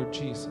 Come, Lord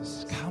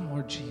Jesus. Come,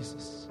 Lord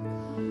Jesus.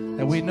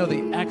 That we know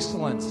the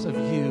excellence of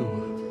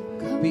you,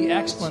 the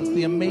excellence,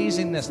 the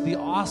amazingness, the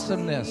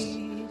awesomeness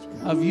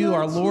of you,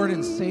 our Lord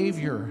and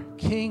Savior,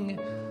 King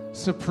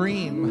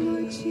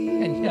supreme,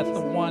 and yet the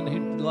one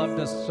who loved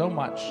us so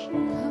much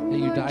that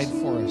you died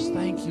for us.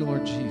 Thank you,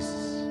 Lord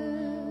Jesus.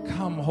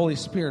 Come, Holy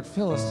Spirit,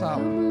 fill us up.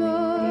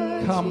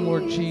 Come,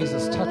 Lord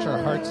Jesus, touch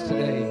our hearts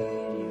today.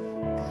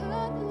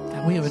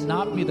 And we would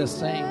not be the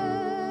same.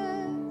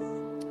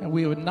 And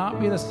we would not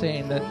be the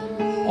same, that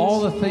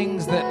all the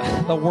things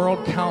that the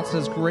world counts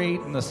as great,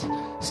 and the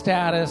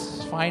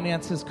status,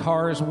 finances,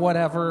 cars,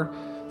 whatever,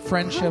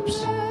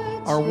 friendships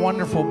are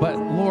wonderful, but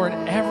Lord,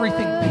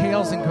 everything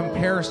pales in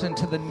comparison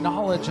to the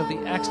knowledge of the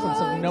excellence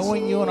of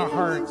knowing you in our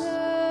hearts,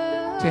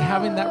 to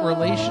having that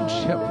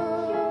relationship.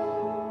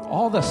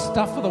 All the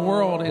stuff of the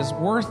world is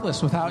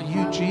worthless without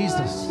you,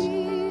 Jesus.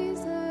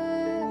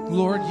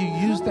 Lord, you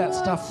use that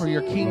stuff for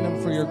your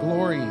kingdom, for your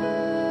glory,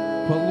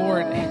 but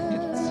Lord,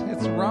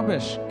 it's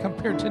rubbish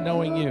compared to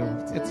knowing you.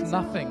 It's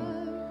nothing.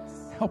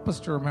 Help us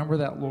to remember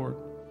that, Lord.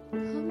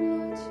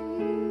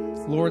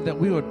 Lord, that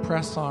we would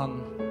press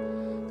on.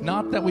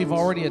 Not that we've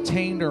already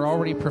attained or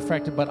already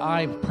perfected, but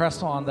I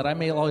press on that I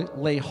may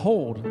lay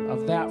hold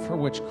of that for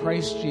which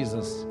Christ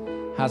Jesus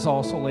has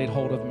also laid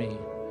hold of me.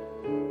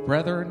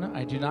 Brethren,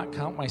 I do not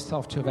count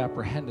myself to have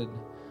apprehended,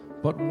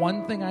 but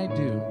one thing I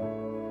do,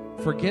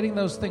 forgetting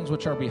those things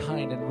which are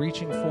behind and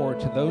reaching forward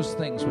to those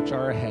things which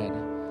are ahead,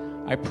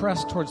 I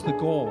press towards the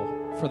goal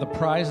for the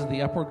prize of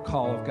the upward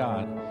call of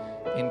God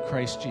in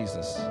Christ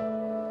Jesus.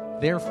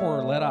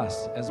 Therefore, let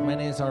us, as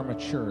many as are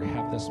mature,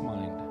 have this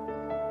mind.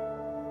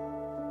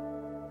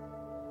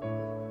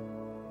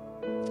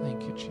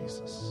 Thank you,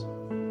 Jesus.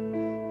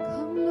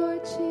 Come,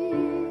 Lord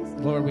Jesus.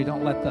 Lord, we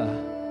don't let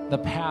the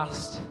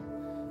past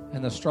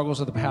and the struggles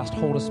of the past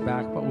hold us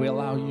back, but we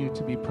allow you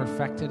to be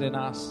perfected in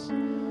us.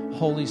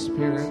 Holy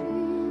Spirit,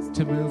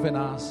 to move in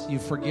us.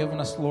 You've forgiven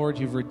us, Lord.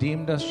 You've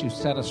redeemed us. You've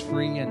set us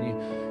free,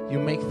 and you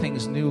make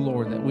things new,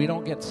 Lord, that we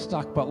don't get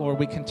stuck, but Lord,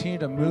 we continue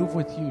to move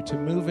with you, to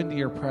move into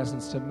your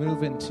presence, to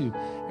move into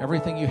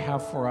everything you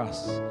have for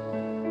us.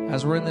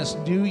 As we're in this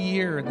new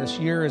year, and this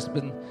year has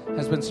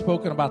been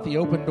spoken about the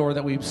open door,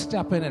 that we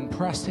step in and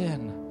press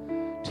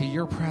in to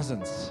your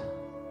presence.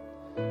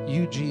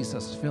 You,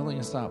 Jesus, filling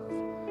us up.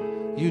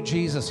 You,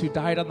 Jesus, who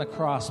died on the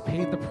cross,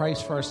 paid the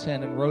price for our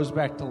sin, and rose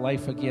back to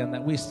life again,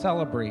 that we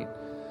celebrate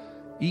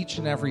each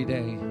and every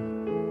day.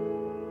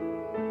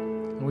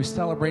 And we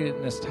celebrate it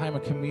in this time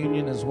of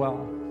communion as well,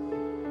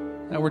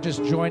 that we're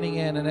just joining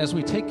in. And as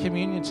we take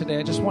communion today,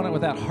 I just want it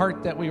with that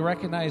heart that we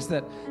recognize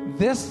that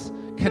this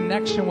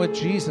connection with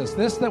Jesus,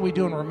 this that we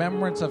do in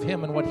remembrance of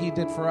him and what he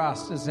did for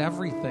us, is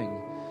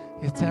everything.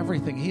 It's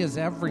everything. He is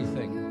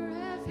everything.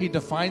 He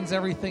defines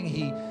everything.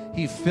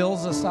 He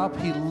fills us up.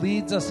 He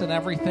leads us in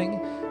everything.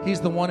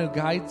 He's the one who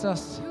guides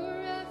us.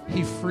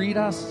 He freed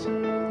us.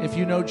 If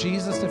you know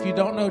Jesus, if you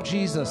don't know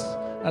Jesus,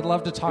 I'd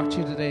love to talk to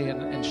you today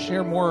and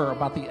share more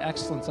about the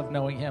excellence of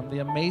knowing him, the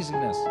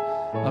amazingness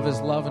of his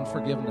love and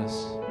forgiveness.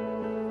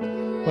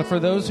 But for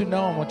those who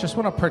know him, we just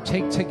want to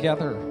partake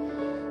together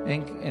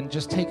and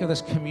just take of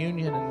this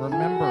communion and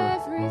remember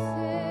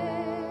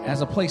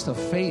as a place of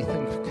faith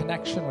and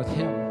connection with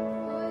him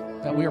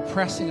that we are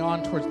pressing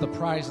on towards the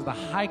prize of the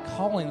high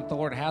calling that the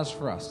Lord has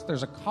for us.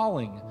 There's a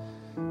calling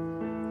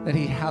that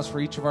he has for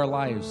each of our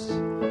lives.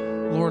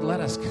 Lord, let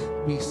us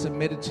be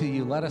submitted to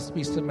you. Let us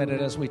be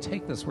submitted as we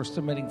take this. We're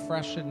submitting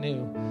fresh and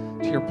new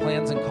to your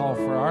plans and call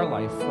for our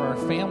life, for our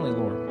family,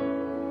 Lord.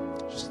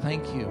 Just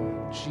thank you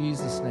in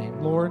Jesus'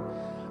 name. Lord,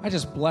 I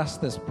just bless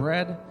this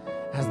bread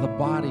as the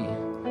body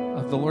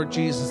of the Lord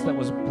Jesus that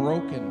was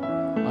broken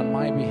on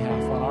my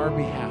behalf, on our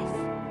behalf.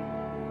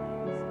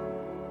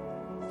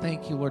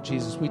 Thank you, Lord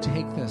Jesus. We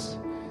take this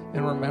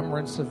in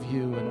remembrance of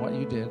you and what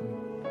you did.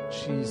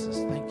 Jesus,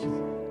 thank you,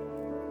 Lord.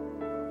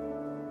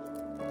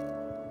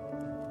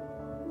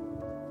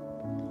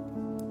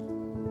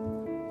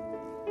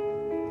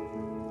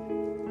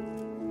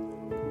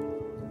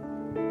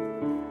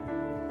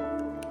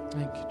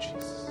 Thank you,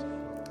 Jesus.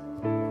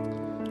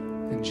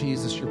 And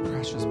Jesus, your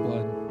precious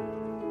blood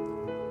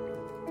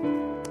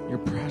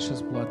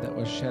that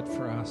was shed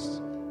for us,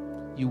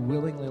 you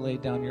willingly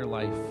laid down your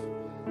life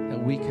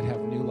that we could have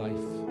new life.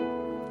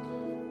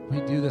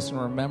 We do this in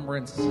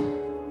remembrance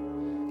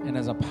and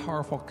as a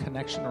powerful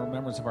connection and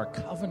remembrance of our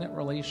covenant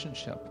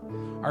relationship,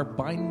 our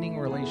binding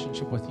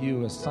relationship with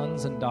you as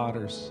sons and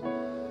daughters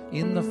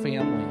in the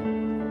family.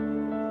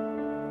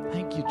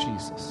 Thank you,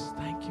 Jesus.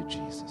 Thank you,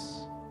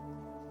 Jesus.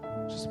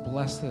 Just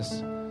bless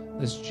this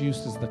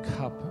juice as the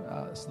cup,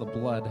 as the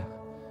blood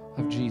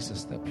of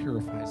Jesus that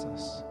purifies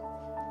us,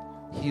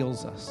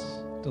 heals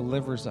us,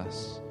 delivers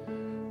us,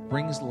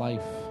 brings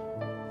life.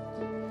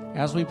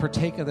 As we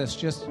partake of this,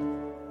 just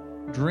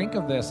drink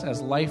of this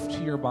as life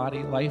to your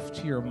body, life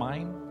to your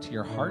mind, to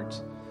your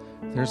heart.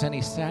 If there's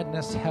any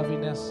sadness,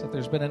 heaviness, if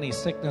there's been any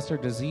sickness or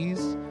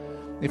disease,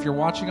 if you're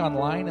watching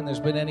online and there's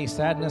been any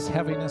sadness,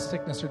 heaviness,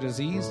 sickness, or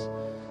disease,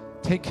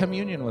 take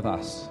communion with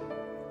us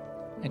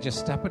and just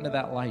step into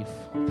that life.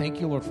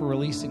 Thank you, Lord, for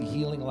releasing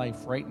healing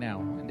life right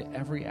now into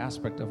every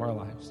aspect of our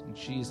lives. In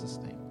Jesus'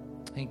 name,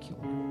 thank you,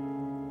 Lord.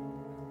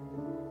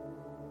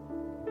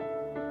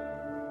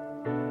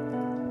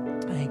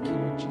 Thank you,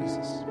 Lord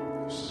Jesus.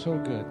 So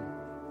good.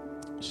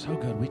 So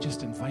good. We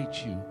just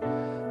invite you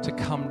to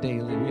come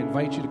daily. We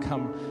invite you to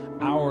come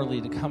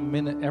hourly, to come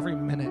every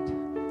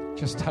minute.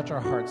 Just touch our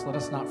hearts. Let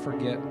us not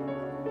forget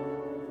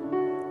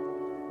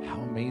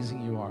how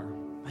amazing you are.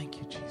 Thank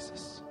you,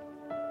 Jesus.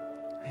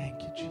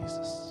 Thank you,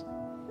 Jesus.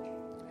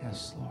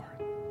 Yes,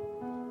 Lord.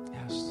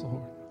 Yes,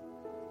 Lord.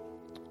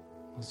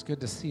 Well, it's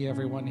good to see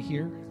everyone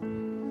here,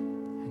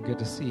 and good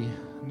to see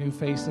new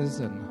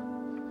faces and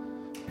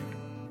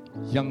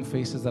young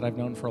faces that I've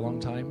known for a long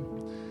time,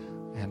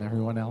 and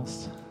everyone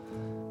else.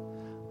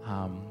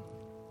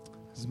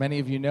 As many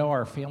of you know,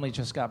 our family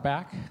just got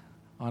back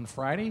on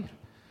Friday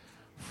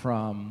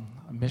from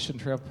a mission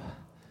trip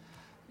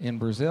in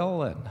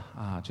Brazil, and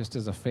just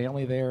as a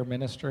family there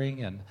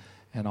ministering,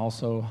 and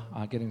also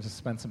getting to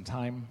spend some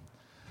time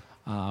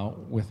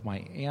with my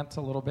aunt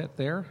a little bit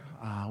there.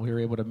 We were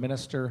able to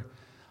minister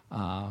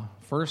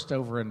first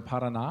over in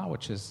Paraná,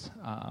 which is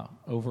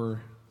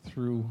over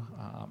through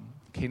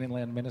Canaan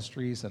Land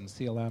Ministries and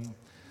CLM,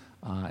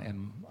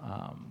 and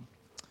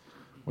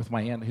with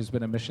my aunt who's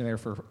been a missionary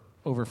for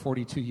over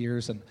 42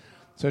 years. And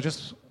so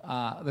just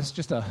this is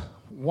just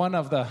one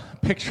of the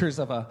pictures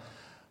of a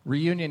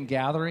reunion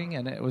gathering,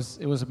 and it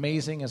was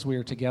amazing as we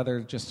were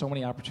together. Just so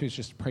many opportunities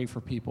just to pray for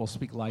people,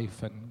 speak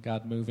life, and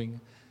God moving.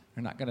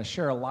 We're not going to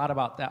share a lot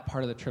about that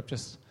part of the trip.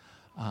 Just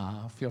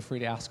feel free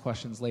to ask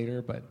questions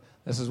later. But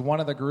this is one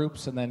of the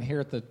groups, and then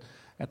here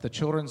at the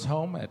children's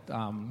home at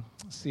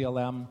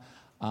CLM,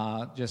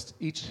 just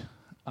each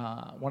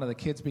one of the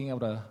kids being able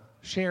to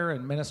share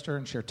and minister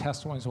and share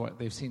testimonies of what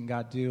they've seen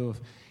God do, of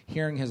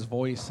hearing his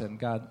voice and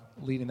God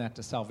leading that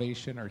to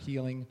salvation or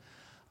healing.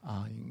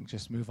 You can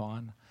just move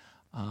on.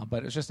 But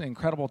it was just an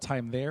incredible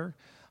time there,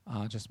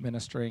 just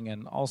ministering,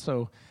 and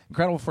also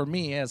incredible for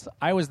me as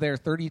I was there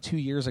 32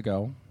 years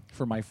ago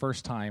for my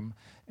first time,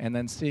 and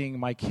then seeing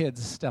my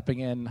kids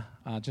stepping in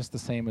just the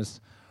same as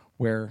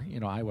where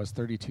I was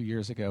 32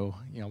 years ago,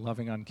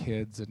 loving on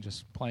kids and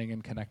just playing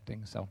and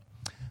connecting. So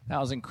that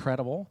was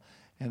incredible.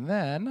 And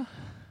then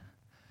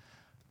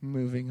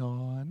moving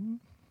on,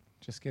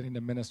 just getting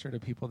to minister to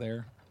people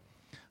there.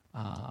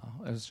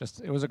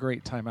 It was a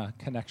great time, a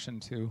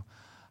connection to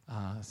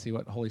see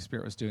what Holy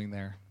Spirit was doing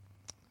there.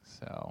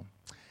 So,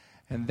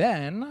 and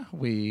then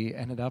we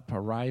ended up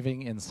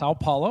arriving in Sao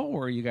Paulo,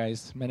 where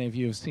many of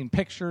you have seen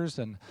pictures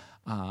and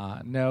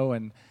know.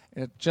 And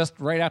just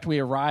right after we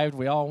arrived,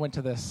 we all went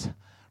to this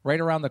right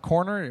around the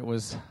corner. It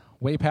was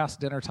way past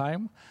dinner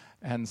time.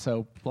 And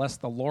so, bless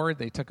the Lord,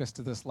 they took us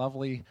to this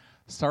lovely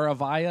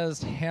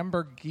Saravaya's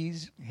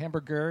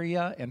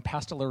Hamburgeria and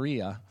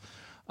Pasteleria.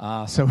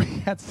 So we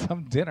had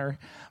some dinner.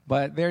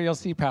 But there you'll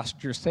see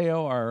Pastor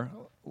Jerseo,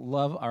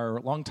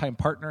 our longtime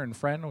partner and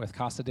friend with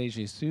Casa de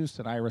Jesus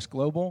and Iris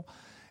Global.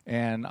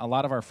 And a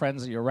lot of our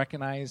friends that you'll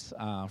recognize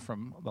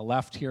from the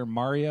left here,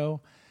 Mario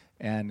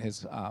and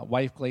his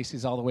wife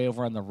Glacey's all the way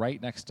over on the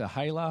right next to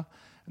Hyla,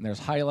 and there's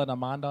Hyla and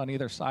Amanda on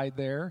either side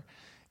there,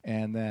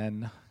 and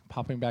then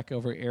popping back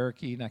over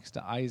Ericy next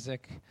to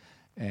Isaac,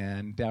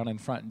 and down in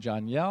front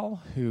John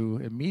Yell, who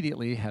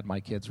immediately had my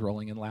kids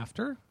rolling in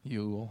laughter,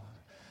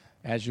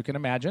 as you can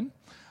imagine.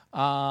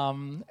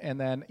 And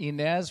then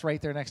Inez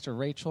right there next to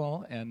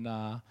Rachel,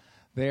 and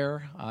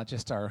there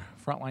just our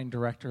frontline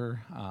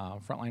director,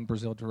 frontline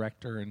Brazil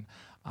director, and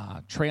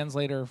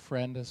translator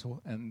friend,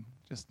 and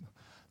just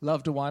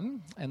loved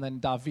one. And then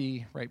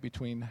Davi right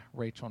between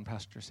Rachel and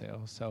Pastor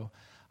Seo. So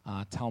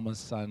Telma's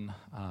son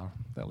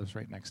that lives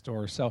right next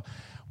door. So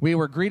we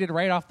were greeted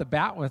right off the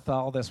bat with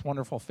all this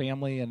wonderful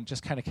family, and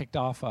just kind of kicked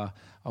off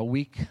a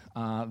week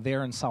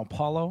there in Sao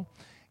Paulo.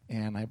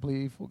 And I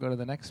believe we'll go to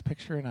the next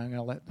picture, and I'm going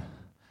to let...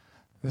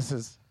 This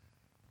is...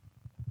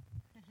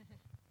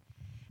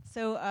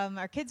 So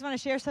our kids want to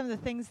share some of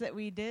the things that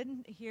we did.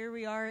 Here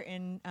we are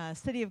in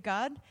City of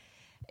God.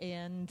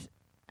 And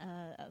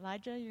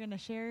Elijah, you're going to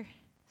share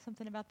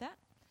something about that?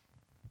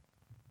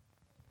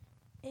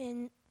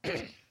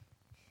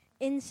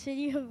 In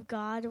City of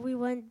God, we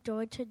went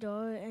door to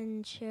door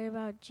and shared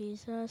about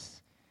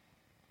Jesus,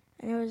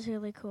 and it was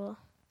really cool.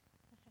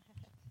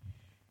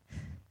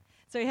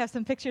 So we have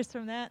some pictures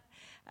from that.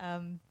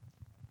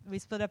 We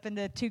split up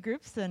into two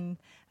groups, and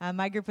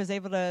my group was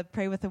able to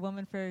pray with a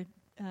woman for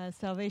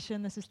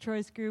salvation. This is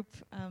Troy's group,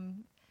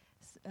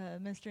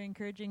 ministry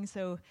encouraging.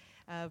 So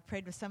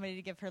prayed with somebody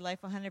to give her life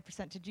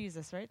 100% to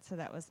Jesus, right? So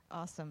that was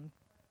awesome.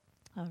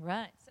 All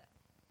right.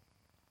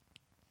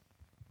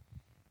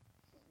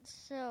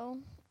 So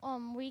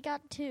we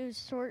got to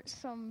sort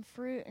some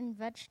fruit and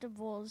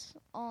vegetables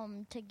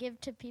to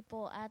give to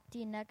people at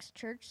the next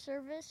church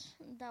service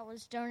that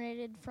was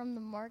donated from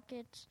the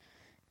markets.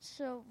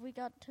 So we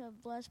got to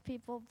bless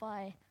people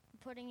by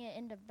putting it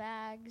into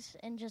bags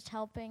and just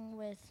helping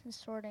with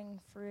sorting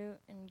fruit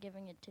and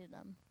giving it to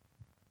them.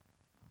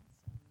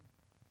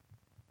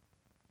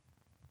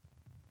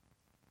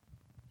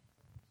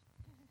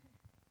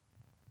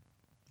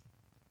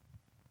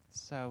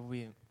 So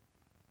we...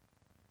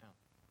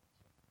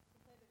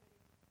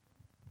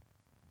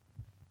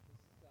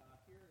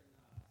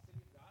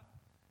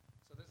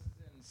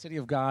 City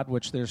of God,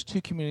 which there's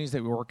two communities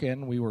that we work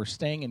in. We were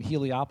staying in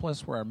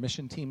Heliopolis, where our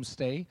mission teams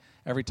stay.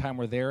 Every time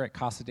we're there at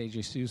Casa de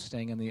Jesus,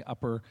 staying in the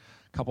upper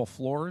couple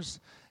floors.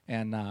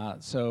 And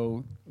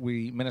so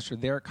we ministered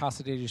there at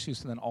Casa de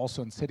Jesus, and then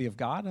also in City of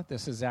God.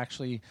 This is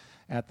actually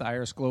at the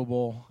Iris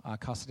Global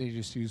Casa de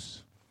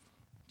Jesus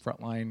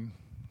frontline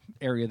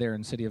area there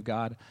in City of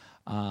God.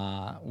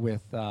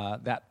 With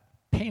that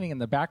painting in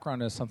the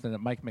background is something that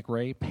Mike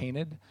McRae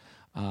painted.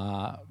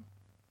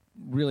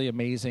 Really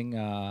amazing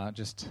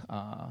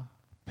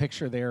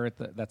picture there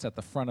that's at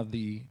the front of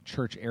the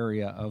church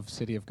area of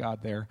City of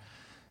God there.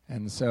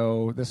 And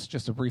so this is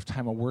just a brief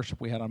time of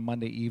worship we had on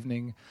Monday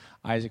evening.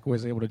 Isaac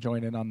was able to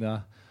join in on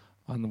the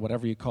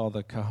whatever you call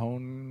the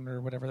cajon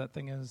or whatever that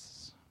thing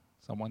is.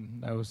 Someone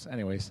knows.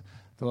 Anyways,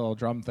 the little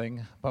drum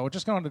thing. But we're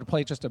just going to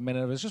play just a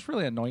minute. It was just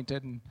really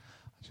anointed, and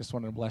I just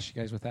wanted to bless you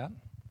guys with that.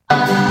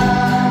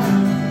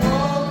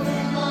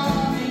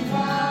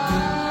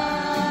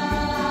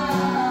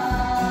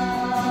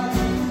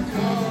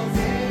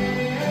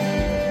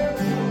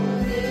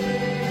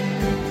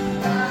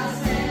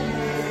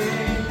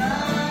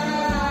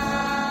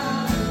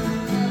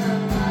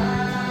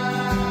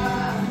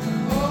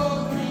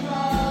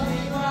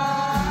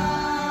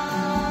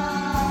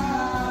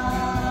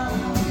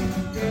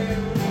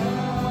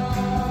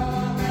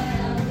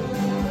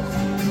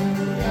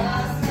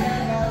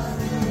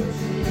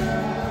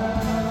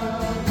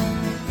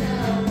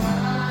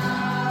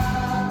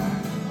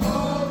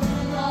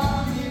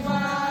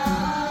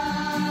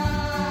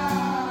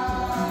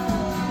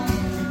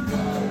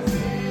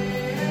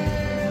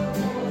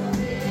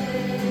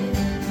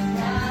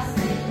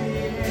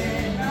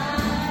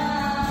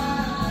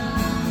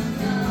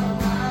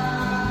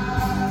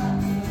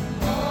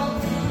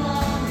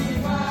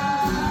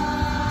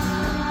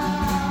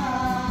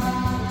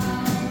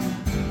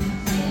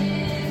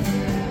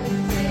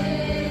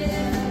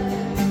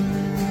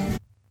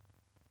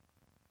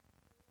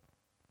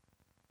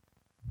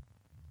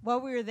 While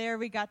we were there,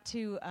 we got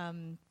to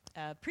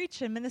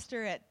preach and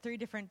minister at 3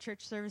 different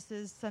church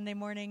services: Sunday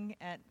morning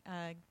at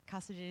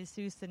Casa de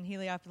Jesus in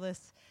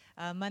Heliopolis,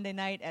 Monday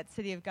night at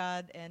City of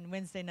God, and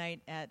Wednesday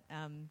night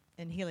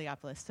in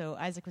Heliopolis. So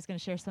Isaac was going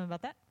to share some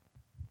about that.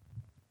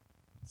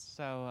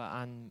 So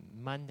on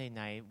Monday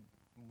night,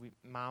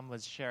 Mom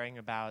was sharing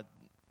about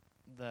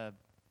the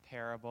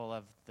parable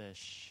of the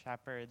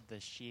shepherd, the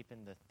sheep,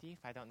 and the thief.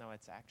 I don't know what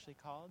it's actually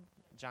called.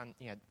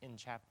 In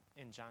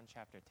John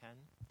chapter 10.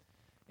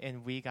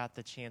 And we got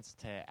the chance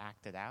to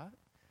act it out.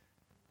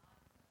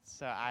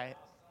 So I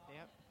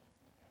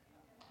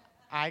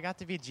got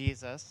to be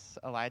Jesus.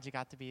 Elijah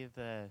got to be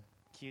the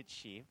cute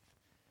sheep.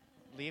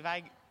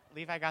 Levi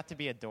got to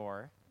be a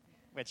door,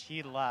 which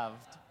he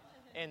loved.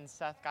 And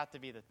Seth got to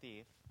be the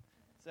thief.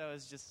 So it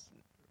was just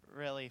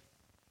really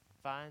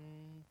fun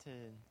to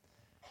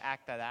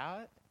act that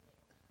out.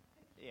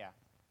 Yeah.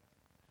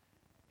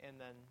 And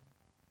then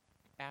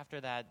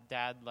after that,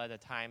 Dad led a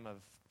time of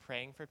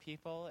praying for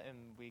people, and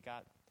we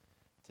got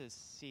to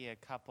see a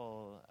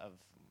couple of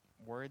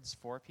words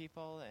for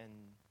people, and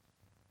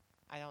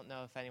I don't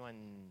know if anyone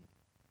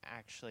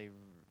actually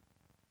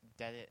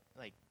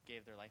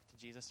gave their life to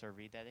Jesus or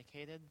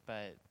rededicated,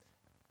 but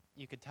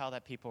you could tell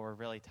that people were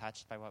really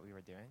touched by what we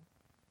were doing.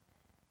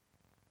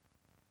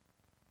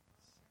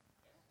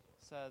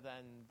 So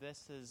then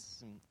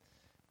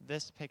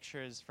this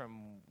picture is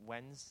from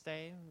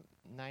Wednesday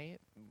night,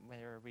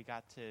 where we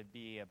got to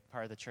be a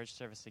part of the church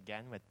service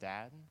again with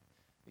Dad,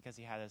 because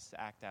he had us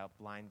act out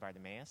blind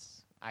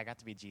Bartimaeus. I got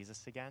to be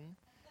Jesus again.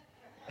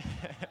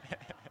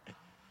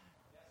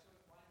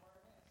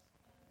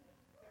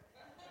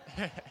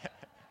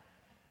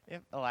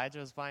 Yep, Elijah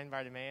was blind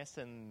Bartimaeus,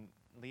 and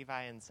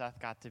Levi and Seth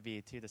got to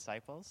be 2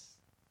 disciples.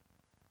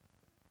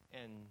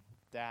 And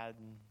Dad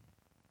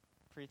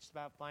preached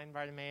about blind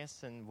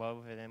Bartimaeus and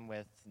wove it in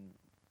with,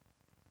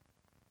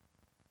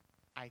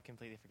 I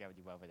completely forget what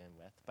you wove it in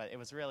with, but it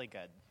was really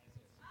good.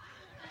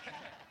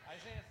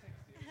 Isaiah 60,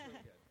 it was really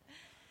good.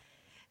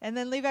 And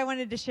then Levi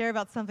wanted to share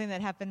about something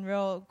that happened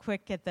real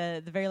quick at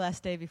the very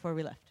last day before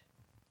we left.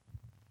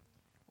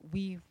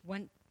 We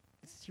went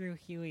through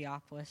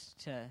Heliopolis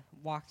to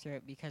walk through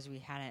it because we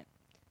hadn't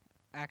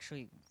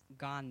actually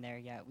gone there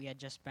yet. We had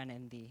just been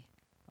in the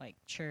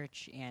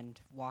church and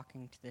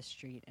walking to the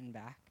street and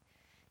back.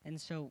 And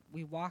so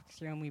we walked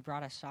through and we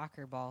brought a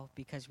soccer ball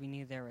because we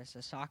knew there was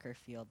a soccer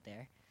field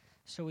there.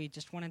 So we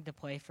just wanted to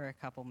play for a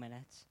couple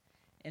minutes.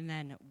 And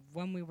then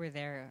when we were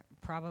there,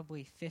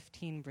 probably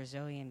 15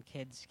 Brazilian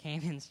kids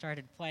came and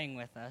started playing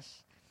with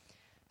us.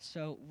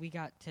 So we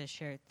got to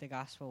share the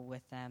gospel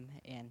with them,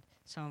 and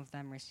some of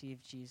them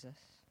received Jesus.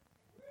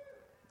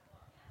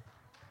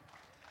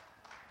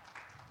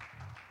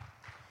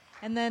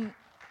 And then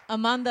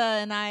Amanda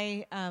and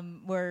I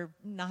were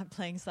not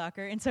playing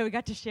soccer, and so we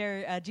got to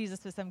share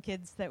Jesus with some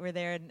kids that were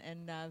there,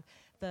 and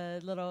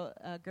the little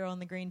girl in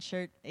the green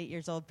shirt, 8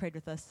 years old, prayed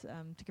with us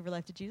to give her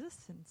life to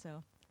Jesus, and so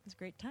it was a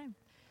great time.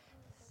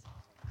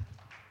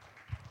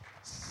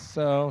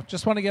 So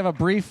just want to give a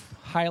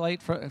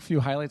few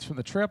highlights from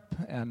the trip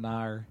and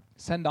our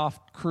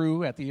send-off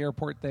crew at the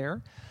airport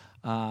there.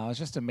 It was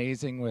just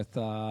amazing with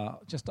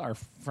just our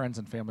friends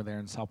and family there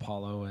in Sao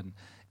Paulo.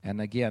 And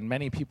again,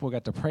 many people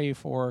got to pray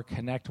for,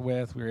 connect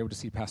with. We were able to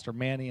see Pastor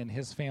Manny and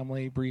his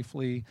family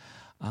briefly.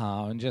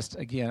 And just,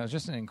 again, it was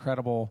just an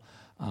incredible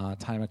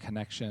time of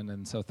connection.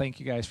 And so thank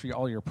you guys for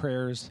all your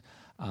prayers.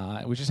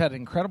 We just had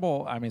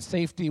incredible,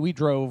 safety. We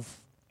drove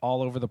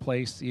all over the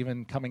place.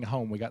 Even coming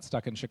home, we got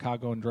stuck in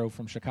Chicago and drove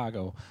from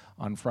Chicago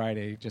on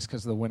Friday just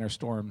because of the winter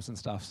storms and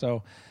stuff.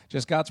 So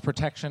just God's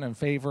protection and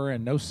favor,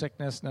 and no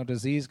sickness, no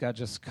disease. God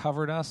just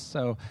covered us.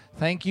 So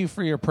thank you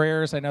for your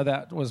prayers. I know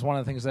that was one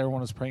of the things that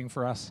everyone was praying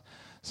for us.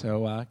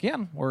 So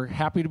again, we're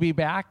happy to be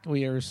back.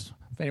 If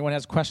anyone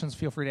has questions,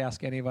 feel free to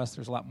ask any of us.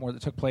 There's a lot more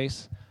that took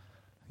place.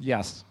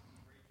 Yes.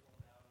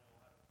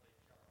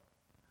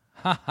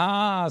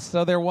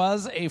 So there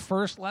was a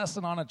first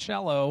lesson on a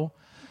cello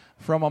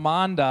from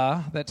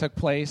Amanda that took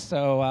place.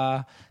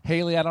 So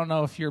Haley, I don't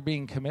know if you're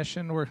being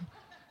commissioned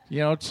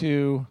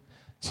to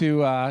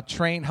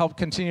help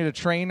continue to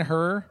train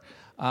her.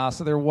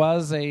 So there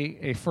was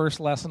a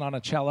first lesson on a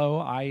cello.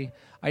 I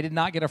did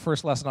not get a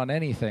first lesson on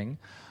anything.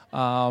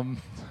 They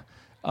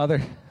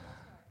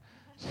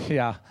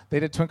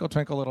did Twinkle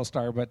Twinkle Little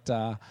Star, but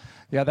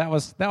that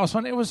was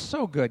fun. It was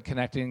so good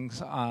connecting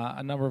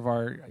a number of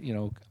our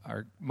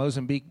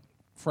Mozambique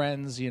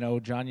friends,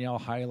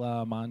 Janiel,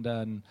 Hyla,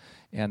 Amanda,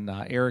 and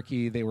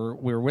Ericy. We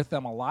were with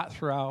them a lot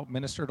throughout,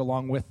 ministered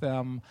along with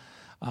them.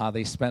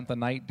 They spent the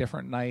night,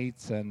 different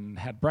nights, and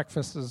had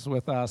breakfasts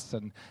with us.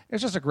 And it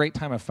was just a great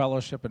time of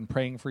fellowship and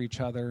praying for each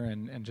other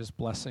and just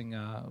blessing.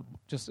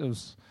 It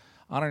was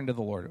honoring to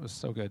the Lord. It was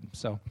so good.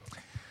 So,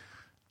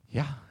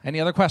 yeah.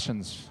 Any other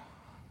questions?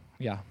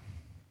 Yeah.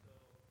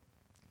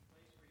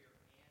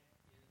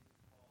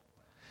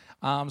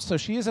 So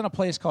she is in a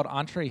place called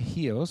Entre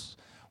Rios,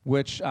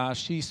 which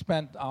she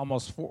spent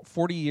almost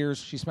 40 years.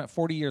 She spent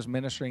 40 years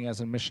ministering as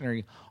a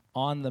missionary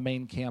on the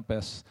main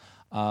campus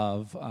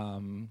of,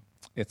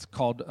 it's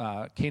called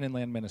Canaan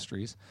Land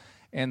Ministries.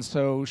 And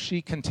so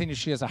she continues,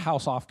 she has a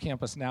house off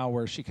campus now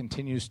where she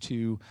continues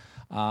to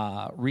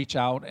reach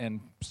out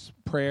and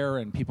prayer,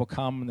 and people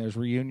come, and there's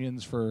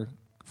reunions for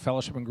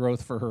fellowship and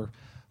growth for her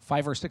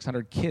 500 or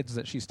 600 kids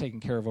that she's taken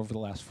care of over the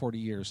last 40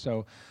 years.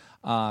 So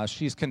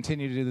she's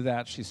continued to do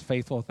that. She's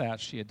faithful with that.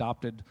 She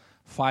adopted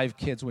 5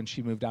 kids when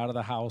she moved out of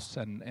the house,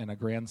 and a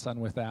grandson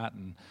with that.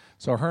 And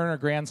so her and her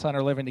grandson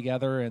are living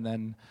together, and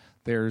then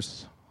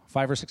there's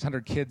 500 or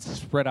 600 kids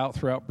spread out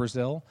throughout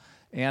Brazil.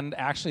 And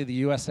actually the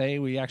USA,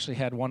 we actually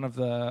had one of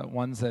the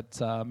ones that's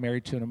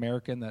married to an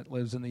American that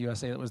lives in the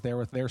USA that was there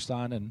with their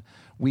son, and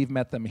we've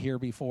met them here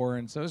before.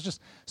 And so it's just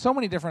so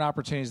many different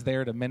opportunities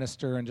there to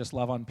minister and just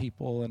love on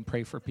people and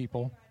pray for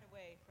people. It's a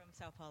plane ride away from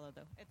Sao Paulo,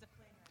 though.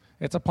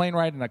 It's a plane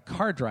ride and a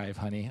car drive,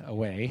 honey,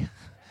 away.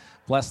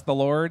 Bless the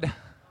Lord.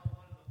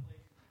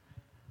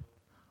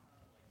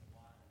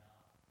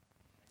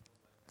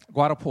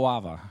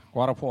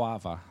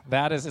 Guarapuava.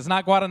 That is, it's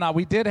not Guaraná.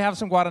 We did have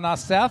some Guaraná.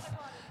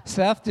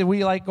 Seth, did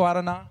we like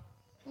Guaraná?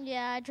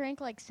 Yeah, I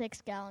drank like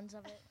 6 gallons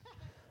of it.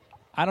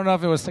 I don't know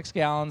if it was 6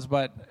 gallons,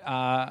 but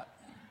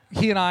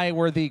he and I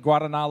were the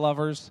Guaraná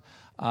lovers.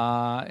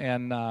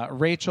 And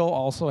Rachel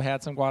also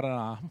had some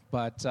Guaraná,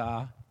 but...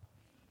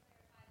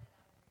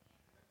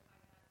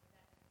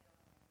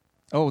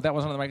 Oh, that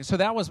wasn't on the mic. So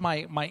that was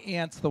my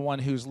aunt, the one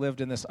who's lived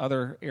in this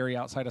other area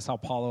outside of Sao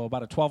Paulo,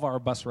 about a 12-hour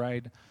bus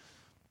ride,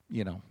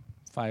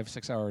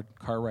 5-6 hour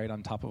car ride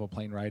on top of a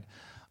plane ride.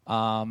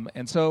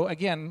 And so,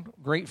 again,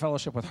 great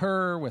fellowship with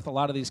her, with a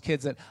lot of these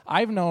kids that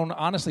I've known.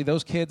 Honestly,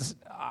 those kids,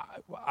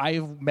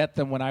 I've met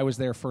them when I was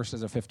there first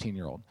as a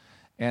 15-year-old.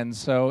 And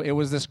so it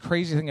was this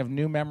crazy thing of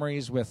new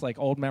memories with, like,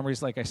 old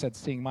memories, like I said,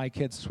 seeing my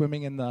kids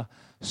swimming in the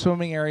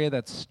swimming area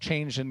that's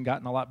changed and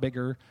gotten a lot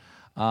bigger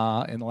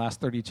in the last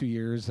 32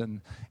 years,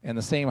 and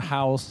the same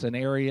house and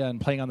area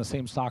and playing on the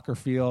same soccer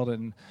field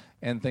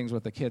and things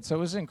with the kids. So it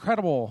was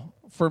incredible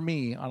for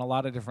me on a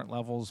lot of different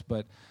levels,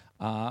 but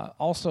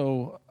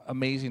also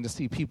amazing to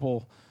see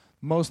people.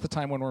 Most of the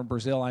time when we're in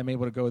Brazil, I'm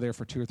able to go there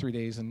for 2 or 3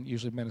 days and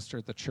usually minister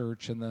at the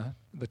church and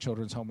the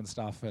children's home and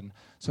stuff, and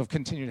so I've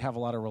continued to have a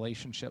lot of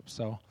relationships.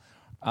 So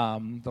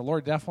the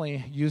Lord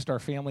definitely used our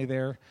family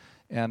there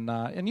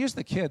and used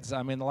the kids.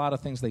 I mean, a lot of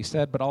things they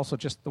said, but also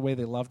just the way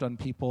they loved on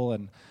people.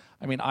 And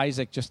I mean,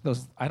 Isaac, just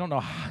those, I don't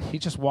know, he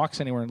just walks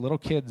anywhere, and little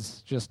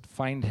kids just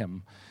find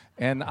him.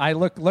 And I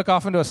look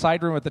off into a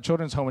side room at the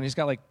children's home, and he's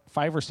got like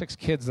 5 or 6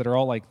 kids that are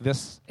all like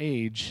this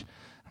age.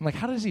 I'm like,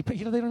 how does he, they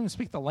don't even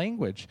speak the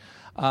language.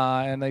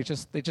 And they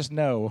just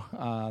know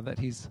that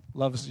he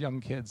loves young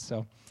kids.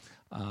 So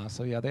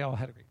yeah, they all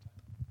had a great time.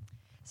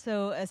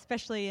 So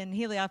especially in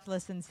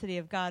Heliopolis and City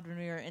of God, when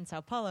we were in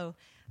Sao Paulo,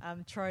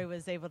 Troy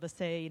was able to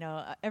say,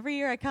 every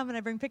year I come and I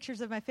bring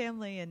pictures of my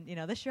family, and,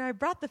 this year I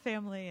brought the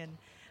family, and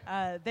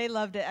they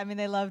loved it. I mean,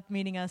 they loved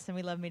meeting us, and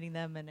we loved meeting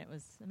them, and it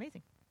was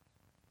amazing.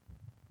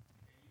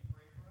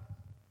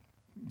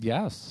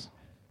 Yes.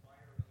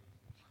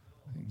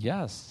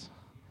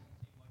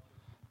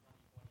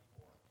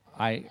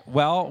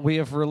 We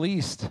have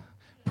released,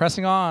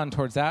 pressing on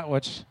towards that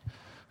which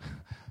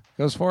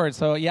goes forward.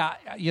 So, yeah,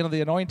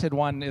 the anointed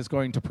one is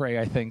going to pray,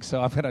 I think.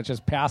 So I'm going to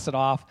just pass it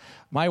off.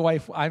 My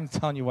wife, I'm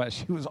telling you what,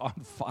 she was on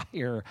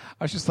fire.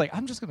 I was just like,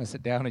 I'm just going to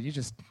sit down and you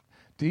just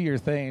do your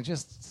thing. It's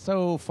just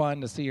so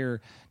fun to see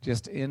her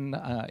just in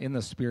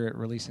the spirit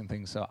releasing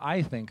things. So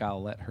I think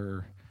I'll let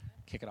her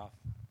kick it off.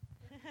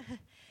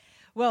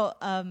 Well,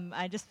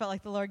 I just felt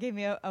like the Lord gave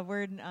me a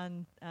word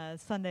on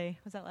Sunday.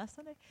 Was that last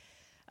Sunday?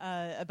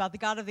 About the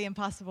God of the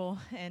impossible,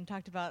 and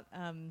talked about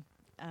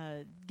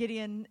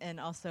Gideon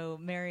and also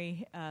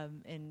Mary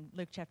in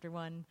Luke chapter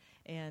 1,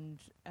 and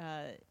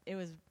it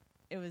was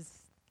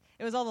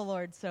all the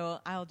Lord. So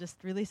I'll just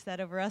release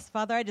that over us.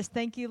 Father, I just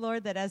thank you,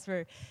 Lord, that as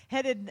we're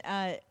headed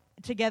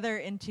together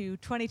into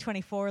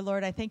 2024,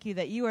 Lord, I thank you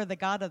that you are the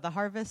God of the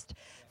harvest.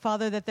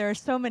 Father, that there are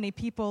so many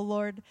people,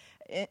 Lord,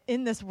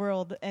 in this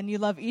world, and you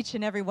love each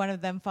and every one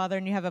of them, Father,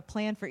 and you have a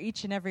plan for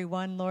each and every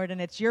one, Lord, and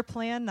it's your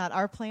plan, not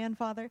our plan,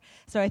 Father.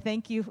 So I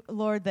thank you,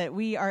 Lord, that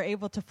we are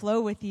able to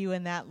flow with you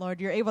in that,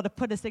 Lord. You're able to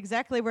put us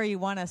exactly where you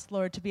want us,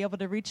 Lord, to be able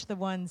to reach the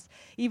ones,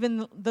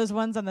 even those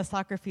ones on the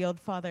soccer field,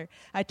 Father.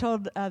 I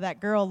told that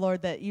girl,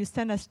 Lord, that you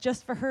sent us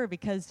just for her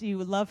because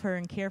you love her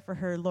and care for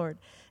her, Lord.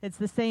 It's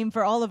the same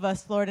for all of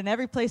us, Lord, in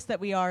every place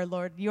that we are,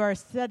 Lord. You are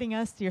setting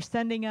us, you're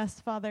sending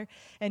us, Father,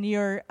 and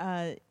you're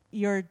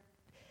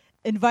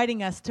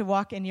inviting us to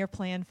walk in your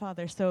plan,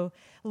 Father. So,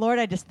 Lord,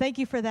 I just thank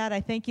you for that.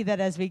 I thank you that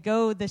as we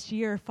go this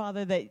year,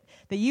 Father, that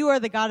you are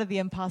the God of the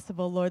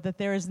impossible, Lord, that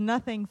there is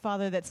nothing,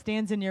 Father, that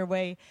stands in your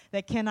way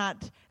that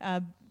cannot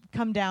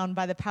come down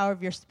by the power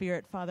of your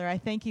Spirit, Father. I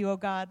thank you, oh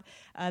God,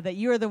 that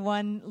you are the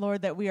one,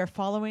 Lord, that we are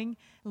following.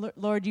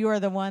 Lord, you are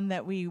the one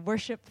that we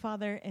worship,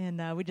 Father,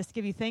 and we just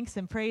give you thanks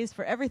and praise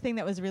for everything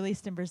that was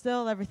released in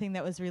Brazil, everything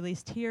that was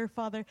released here,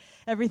 Father,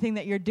 everything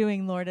that you're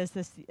doing, Lord, as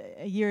this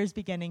year is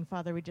beginning,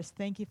 Father. We just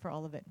thank you for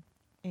all of it.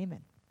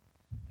 Amen.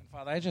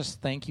 Father, I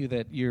just thank you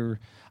that you're,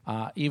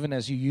 even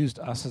as you used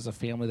us as a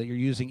family, that you're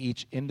using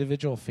each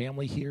individual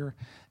family here.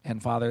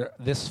 And Father,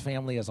 this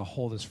family as a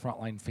whole, this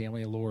frontline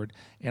family, Lord,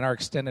 and our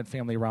extended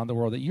family around the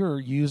world, that you're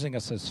using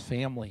us as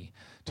family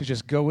to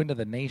just go into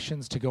the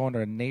nations, to go into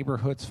our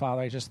neighborhoods,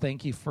 Father. I just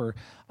thank you for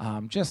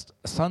just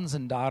sons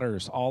and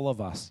daughters, all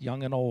of us,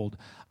 young and old,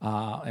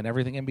 and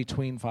everything in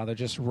between, Father,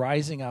 just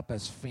rising up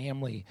as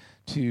family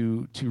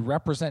to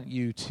represent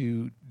you,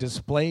 to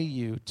display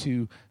you,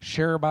 to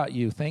share about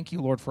you. Thank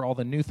you, Lord, for all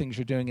the new things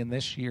you're doing in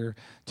this year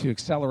to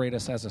accelerate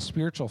us as a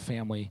spiritual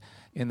family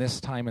in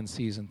this time and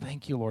season.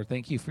 Thank you, Lord.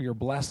 Thank you for your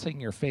blessing,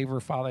 your favor,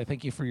 Father. I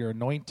thank you for your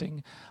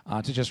anointing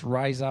to just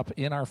rise up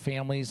in our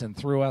families and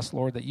through us,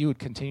 Lord, that you would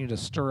continue to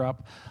stir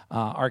up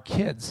our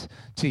kids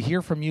to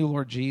hear from you,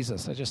 Lord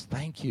Jesus. I just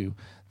thank you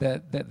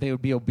that they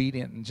would be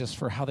obedient, and just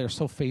for how they're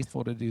so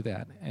faithful to do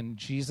that. In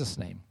Jesus'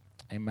 name,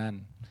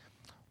 amen.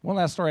 One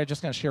last story I'm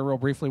just going to share real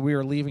briefly. We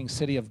were leaving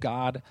City of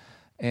God,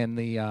 And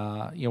we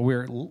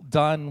were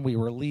done. We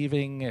were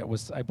leaving. It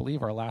was, I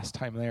believe, our last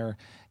time there.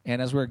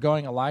 And as we were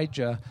going,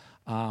 Elijah,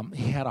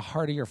 he had a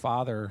Heart of Your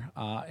Father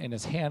in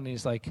his hand. And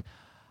he's like,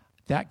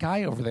 that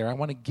guy over there, I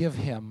want to give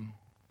him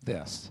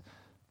this.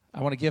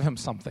 I want to give him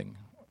something.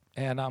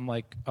 And I'm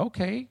like,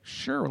 okay,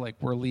 sure. Like,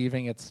 we're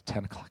leaving. It's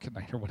 10 o'clock at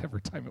night or whatever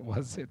time it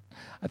was.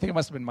 I think it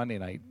must have been Monday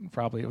night,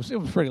 probably. It was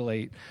pretty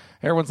late.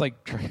 Everyone's like,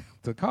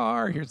 the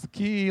car, here's the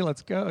key,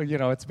 let's go.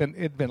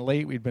 It'd been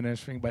late. We'd been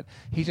interesting. But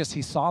he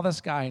saw this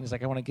guy, and he's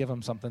like, I want to give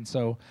him something.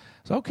 So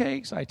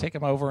okay. So I take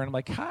him over, and I'm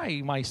like,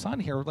 hi, my son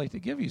here would like to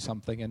give you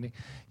something. And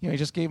he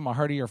just gave him a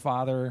Heart of Your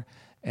Father,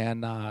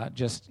 and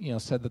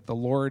said that the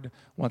Lord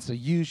wants to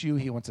use you.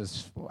 He wants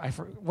his,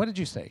 what did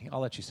you say? I'll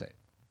let you say it.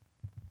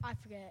 I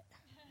forget.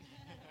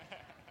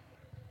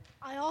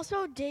 I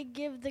also did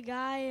give the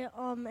guy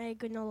a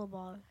granola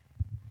bar.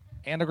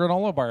 And a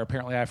granola bar,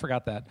 apparently. I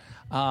forgot that.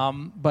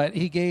 But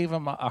he gave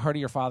him a Heart of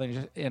Your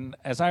Father. And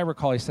as I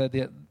recall, he said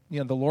that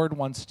the Lord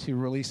wants to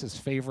release his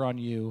favor on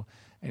you,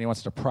 and he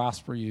wants to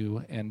prosper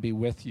you and be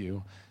with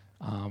you.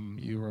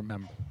 You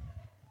remember.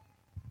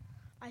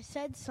 I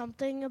said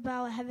something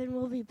about heaven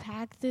will be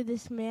packed through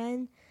this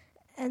man,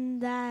 and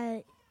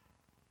that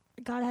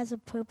God has a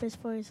purpose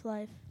for his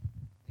life.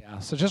 Yeah,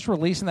 so just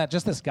releasing that,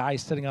 just this guy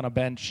sitting on a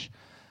bench,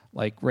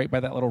 like right by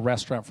that little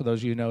restaurant, for those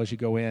of you who know as you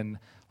go in,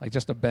 like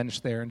just a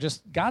bench there. And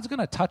just God's going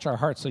to touch our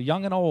hearts. So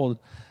young and old,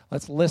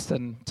 let's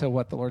listen to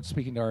what the Lord's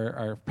speaking to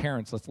our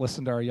parents. Let's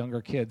listen to our younger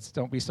kids.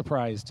 Don't be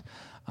surprised.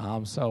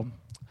 So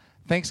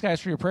thanks,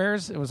 guys, for your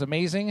prayers. It was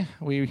amazing.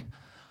 We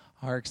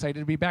are excited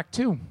to be back,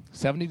 too.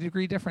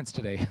 70-degree difference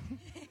today.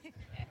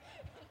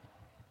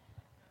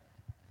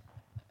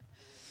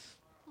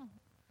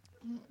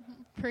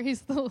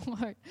 Praise the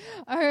Lord.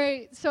 All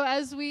right, so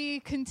as we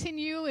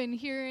continue in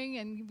hearing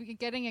and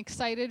getting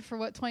excited for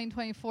what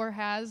 2024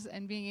 has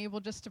and being able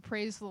just to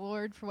praise the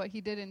Lord for what he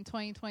did in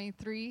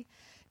 2023,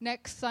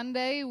 next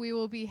Sunday we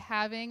will be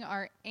having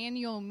our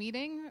annual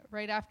meeting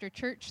right after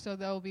church, so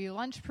there will be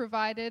lunch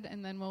provided,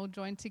 and then we'll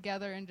join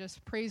together and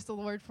just praise the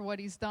Lord for what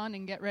he's done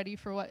and get ready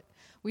for what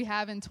we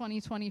have in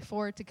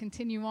 2024 to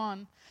continue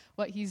on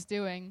what he's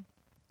doing.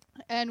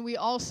 And we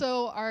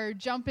also are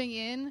jumping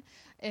in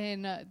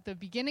the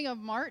beginning of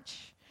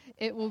March.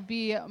 It will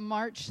be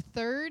March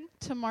 3rd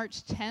to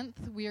March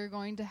 10th. We are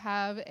going to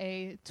have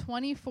a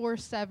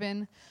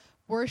 24/7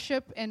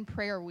 worship and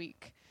prayer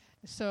week.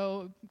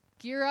 So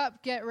gear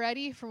up, get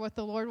ready for what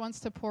the Lord wants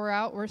to pour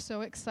out. We're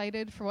so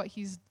excited for what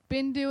he's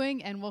been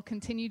doing and will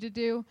continue to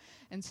do.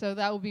 And so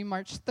that will be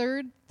March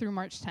 3rd through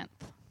March 10th.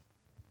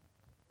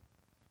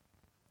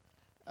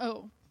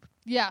 Oh,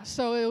 yeah,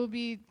 so it will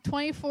be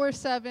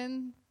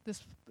 24/7.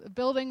 This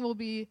building will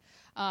be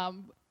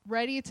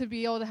ready to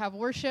be able to have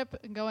worship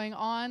going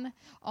on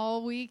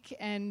all week,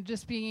 and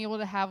just being able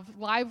to have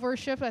live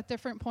worship at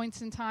different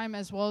points in time,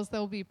 as well as there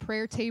will be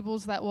prayer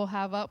tables that we'll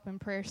have up and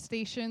prayer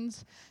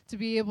stations to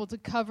be able to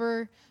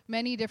cover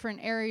many different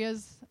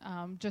areas,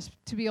 just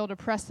to be able to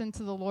press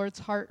into the Lord's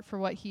heart for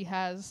what he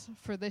has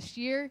for this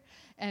year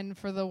and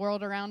for the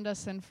world around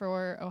us and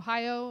for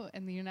Ohio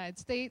and the United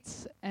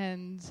States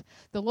and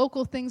the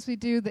local things we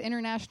do, the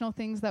international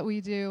things that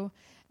we do,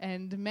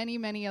 and many,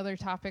 many other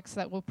topics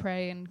that we'll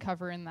pray and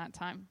cover in that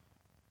time.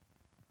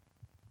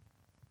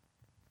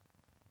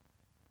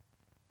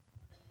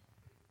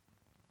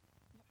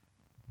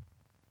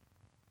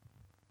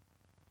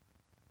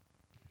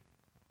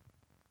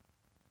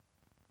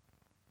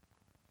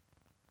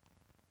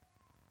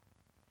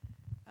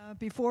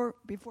 Before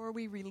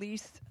we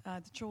release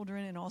the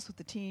children and also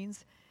the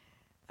teens,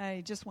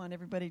 I just want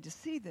everybody to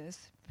see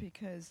this,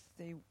 because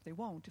they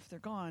won't if they're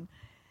gone.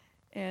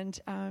 And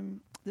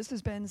this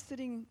has been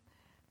sitting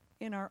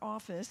in our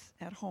office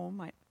at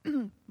home,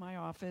 my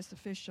office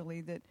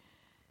officially, that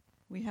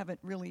we haven't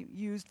really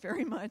used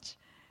very much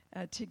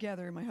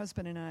together, my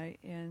husband and I,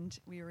 and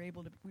we were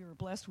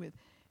blessed with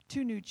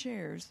 2 new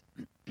chairs,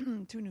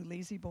 2 new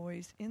lazy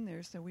boys in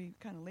there, so we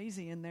kind of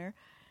lazy in there.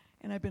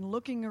 And I've been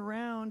looking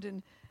around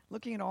and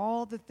looking at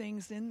all the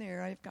things in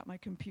there. I've got my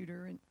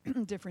computer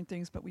and different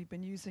things, but we've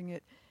been using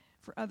it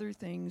for other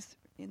things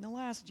in the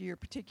last year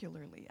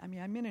particularly. I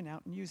mean, I'm in and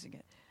out and using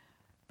it.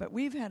 But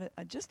we've had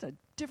just a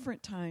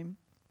different time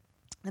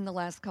in the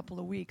last couple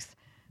of weeks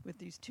with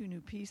these 2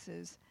 new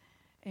pieces.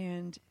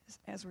 And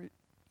as we're,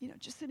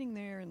 just sitting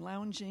there and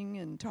lounging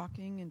and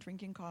talking and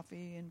drinking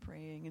coffee and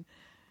praying, and,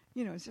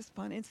 it's just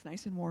fun. It's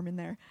nice and warm in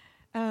there.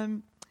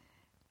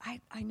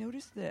 I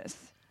noticed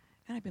this,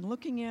 and I've been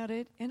looking at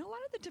it, and a lot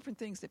of the different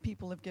things that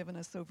people have given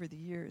us over the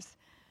years.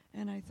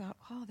 And I thought,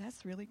 oh,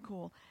 that's really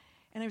cool.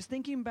 And I was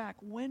thinking back,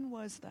 when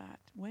was that?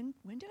 When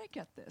did I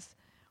get this?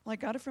 Well, I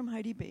got it from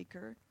Heidi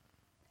Baker,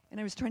 and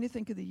I was trying to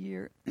think of the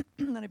year,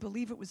 and I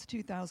believe it was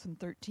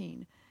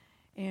 2013.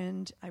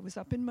 And I was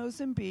up in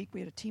Mozambique.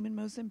 We had a team in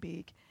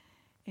Mozambique,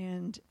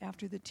 and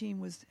after the team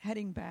was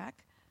heading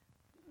back,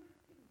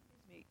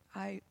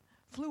 I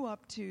flew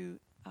up to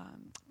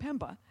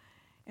Pemba,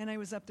 and I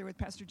was up there with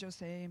Pastor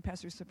Jose and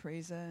Pastor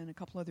Sorpresa and a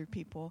couple other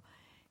people,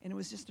 and it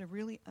was just a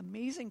really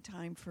amazing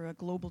time for a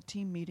global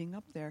team meeting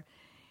up there.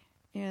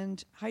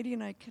 And Heidi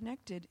and I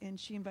connected, and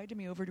she invited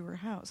me over to her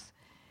house.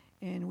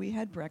 And we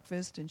had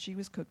breakfast, and she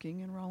was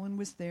cooking, and Roland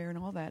was there and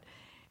all that.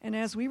 And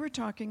as we were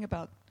talking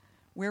about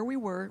where we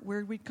were,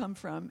 where we'd come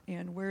from,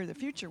 and where the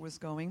future was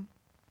going,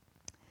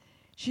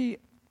 she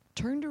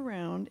turned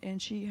around,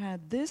 and she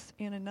had this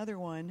and another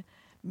one,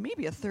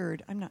 maybe a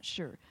third, I'm not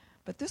sure,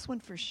 but this one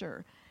for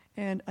sure,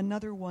 and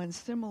another one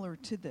similar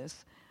to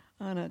this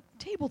on a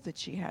table that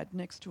she had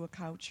next to a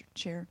couch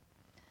chair.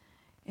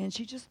 And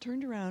she just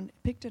turned around,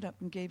 picked it up,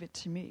 and gave it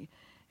to me.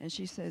 And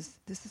she says,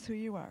 this is who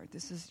you are.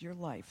 This is your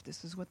life.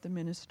 This is what the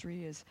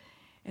ministry is.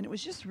 And it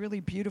was just really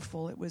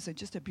beautiful. It was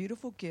just a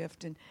beautiful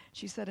gift. And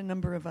she said a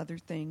number of other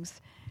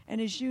things.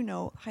 And as you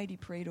know, Heidi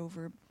prayed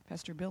over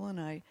Pastor Bill and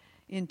I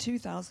in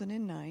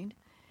 2009.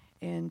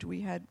 And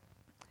we had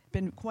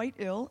been quite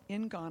ill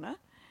in Ghana.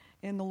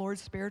 And the Lord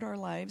spared our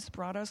lives,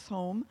 brought us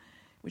home,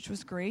 which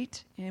was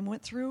great, and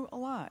went through a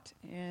lot.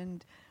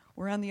 And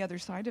we're on the other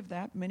side of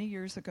that many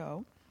years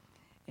ago.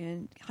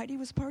 And Heidi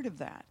was part of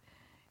that.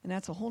 And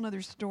that's a whole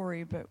other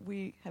story, but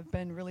we have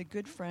been really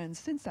good friends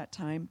since that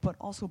time, but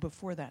also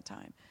before that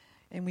time.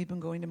 And we've been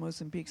going to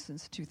Mozambique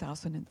since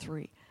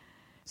 2003.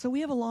 So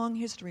we have a long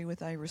history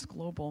with Iris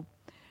Global.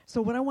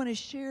 So what I want to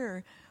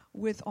share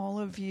with all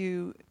of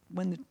you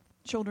when the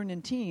children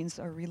and teens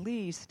are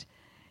released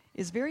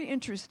is very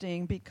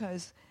interesting,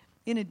 because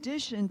in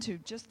addition to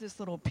just this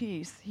little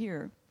piece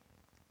here,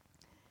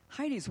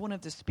 Heidi's one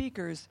of the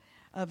speakers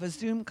of a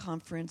Zoom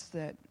conference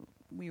that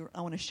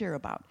I want to share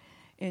about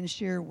and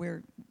share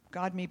where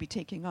God may be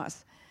taking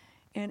us.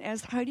 And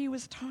as Heidi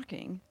was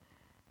talking,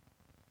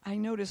 I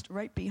noticed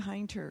right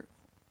behind her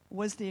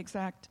was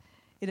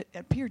it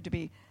appeared to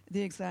be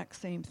the exact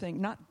same thing.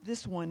 Not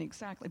this one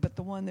exactly, but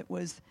the one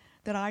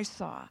that I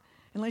saw.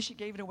 Unless she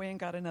gave it away and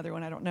got another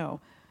one, I don't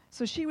know.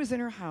 So she was in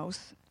her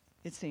house,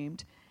 it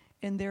seemed,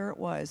 and there it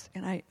was.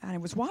 And I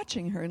was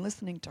watching her and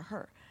listening to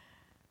her.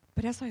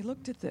 But as I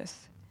looked at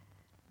this,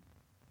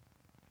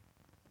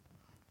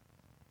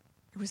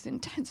 it was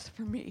intense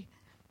for me,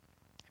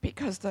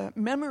 because the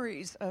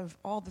memories of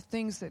all the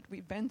things that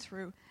we've been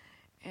through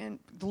and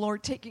the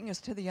Lord taking us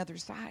to the other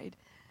side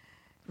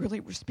really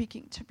were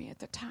speaking to me at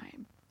the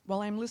time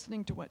while I'm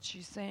listening to what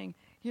she's saying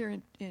here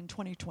in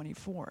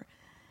 2024.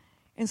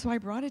 And so I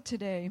brought it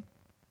today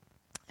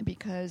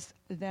because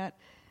that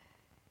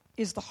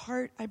is the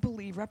heart, I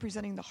believe,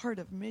 representing the heart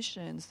of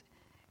missions.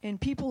 And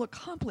people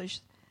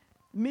accomplish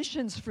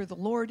missions for the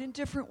Lord in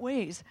different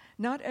ways.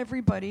 Not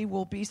everybody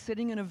will be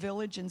sitting in a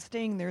village and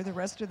staying there the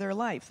rest of their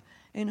life,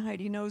 and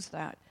Heidi knows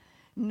that.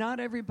 Not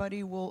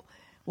everybody will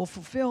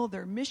fulfill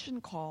their mission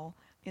call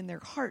in their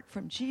heart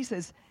from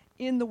Jesus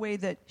in the way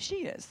that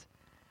she is,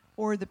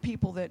 or the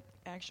people that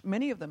actually,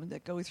 many of them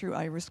that go through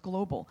Iris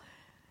Global.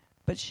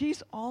 But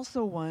she's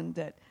also one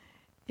that,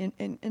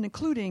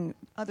 including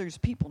others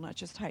people, not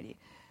just Heidi,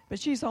 but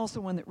she's also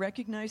one that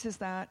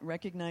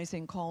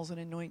recognizing calls and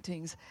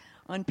anointings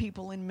on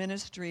people in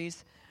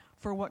ministries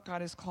for what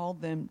God has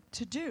called them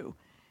to do.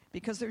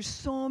 Because there's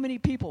so many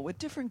people with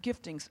different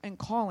giftings and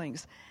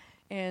callings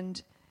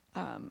and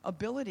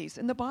abilities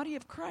in the body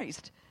of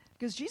Christ.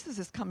 Because Jesus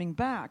is coming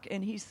back,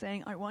 and he's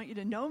saying, I want you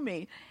to know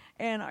me,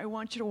 and I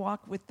want you to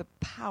walk with the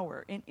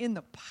power and in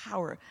the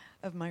power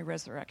of my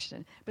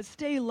resurrection. But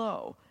stay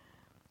low,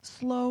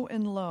 slow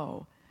and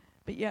low.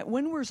 But yet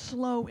when we're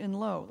slow and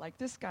low, like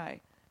this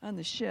guy on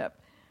the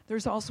ship,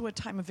 there's also a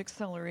time of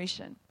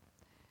acceleration.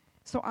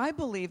 So I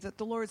believe that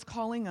the Lord's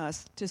calling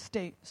us to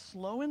stay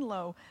slow and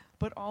low,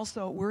 but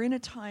also we're in a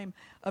time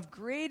of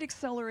great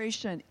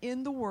acceleration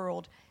in the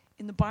world,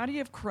 in the body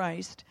of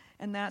Christ,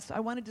 and I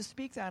wanted to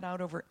speak that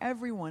out over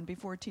everyone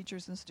before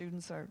teachers and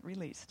students are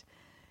released.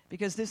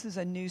 Because this is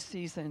a new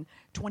season.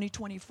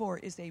 2024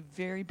 is a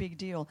very big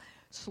deal.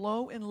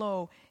 Slow and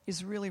low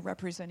is really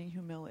representing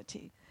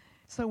humility.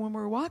 So when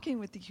we're walking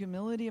with the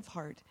humility of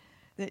heart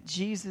that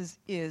Jesus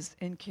is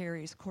and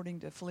carries,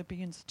 according to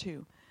Philippians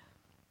 2,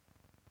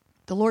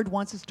 the Lord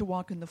wants us to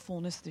walk in the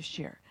fullness this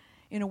year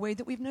in a way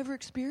that we've never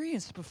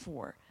experienced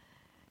before.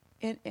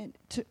 And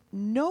to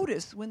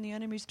notice when the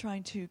enemy's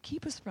trying to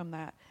keep us from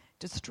that,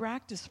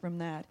 distract us from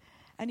that,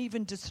 and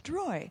even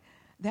destroy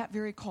that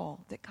very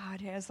call that God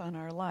has on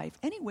our life,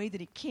 any way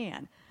that he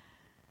can.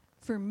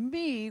 For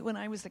me, when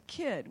I was a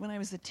kid, when I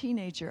was a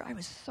teenager, I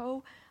was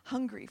so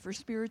hungry for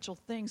spiritual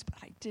things, but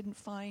I didn't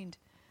find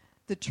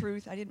the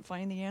truth. I didn't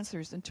find the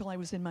answers until I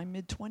was in my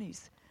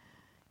mid-20s.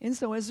 And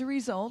so as a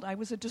result, I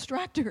was a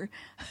distractor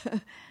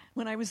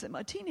when I was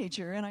a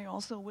teenager, and I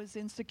also was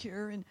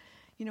insecure and,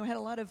 had a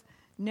lot of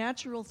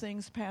natural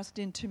things passed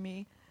into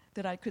me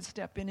that I could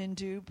step in and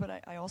do,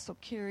 but I also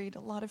carried a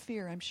lot of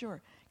fear, I'm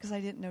sure, because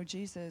I didn't know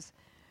Jesus.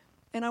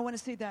 And I want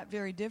to see that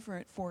very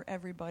different for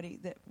everybody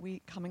that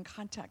we come in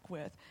contact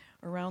with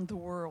around the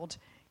world,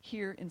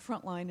 here in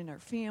Frontline in our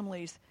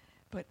families,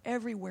 but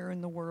everywhere in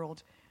the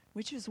world,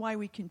 which is why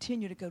we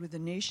continue to go to the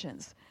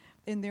nations.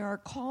 And there are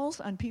calls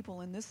on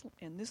people in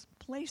this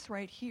place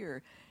right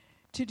here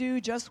to do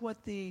just what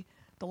the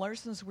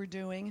Larsons were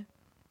doing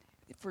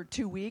for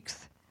 2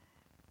 weeks.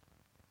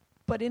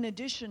 But in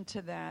addition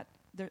to that,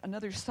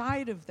 another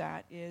side of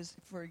that is,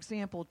 for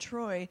example,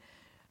 Troy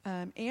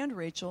and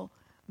Rachel,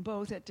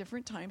 both at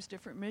different times,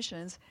 different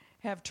missions,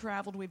 have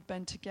traveled. We've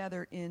been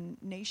together in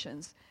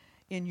nations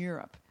in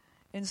Europe.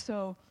 And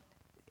so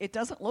it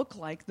doesn't look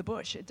like the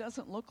bush. It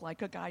doesn't look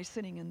like a guy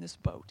sitting in this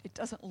boat. It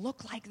doesn't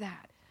look like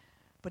that.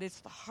 But it's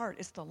the heart,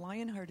 it's the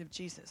lion heart of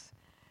Jesus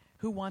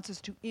who wants us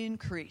to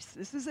increase.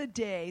 This is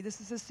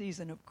a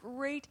season of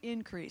great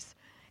increase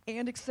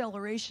and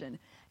acceleration.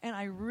 And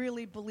I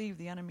really believe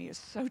the enemy is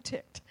so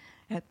ticked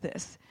at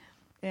this.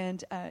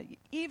 And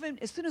even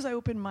as soon as I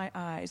opened my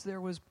eyes,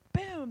 there was,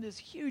 boom, this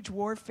huge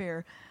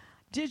warfare,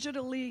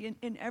 digitally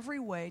in every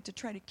way, to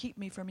try to keep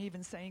me from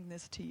even saying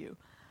this to you.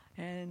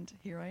 And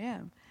here I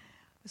am.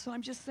 So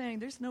I'm just saying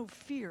there's no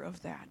fear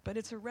of that, but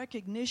it's a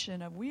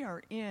recognition of we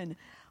are in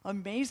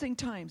amazing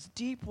times,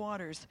 deep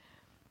waters.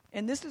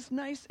 And this is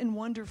nice and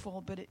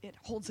wonderful, but it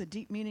holds a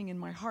deep meaning in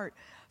my heart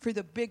for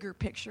the bigger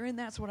picture. And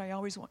that's what I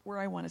always want, where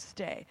I want to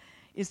stay,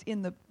 is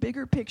in the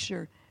bigger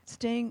picture,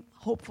 staying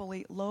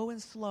hopefully low and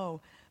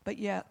slow, but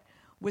yet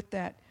with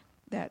that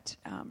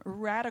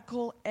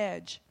radical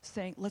edge,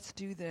 saying, let's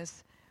do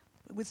this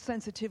with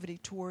sensitivity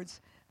towards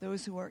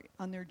those who are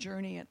on their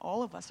journey, and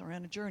all of us are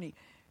on a journey,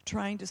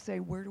 trying to say,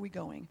 where are we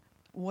going?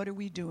 What are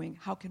we doing?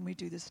 How can we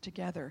do this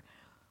together?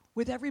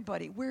 With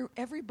everybody, where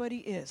everybody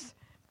is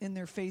in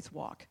their faith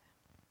walk.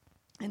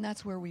 And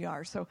that's where we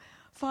are. So,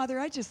 Father,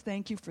 I just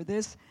thank you for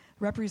this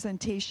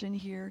representation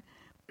here,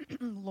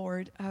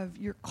 Lord, of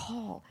your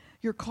call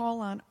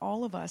on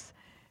all of us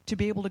to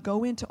be able to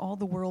go into all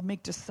the world,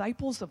 make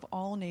disciples of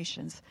all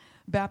nations,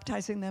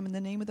 baptizing them in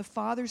the name of the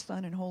Father,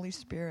 Son, and Holy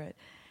Spirit.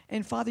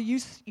 And Father, you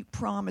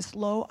promised,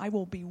 lo, I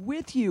will be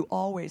with you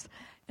always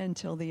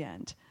until the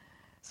end.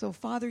 So,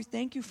 Father,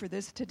 thank you for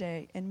this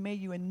today, and may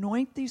you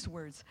anoint these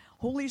words.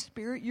 Holy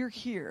Spirit, you're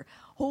here.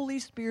 Holy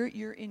Spirit,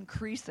 you're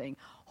increasing.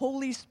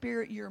 Holy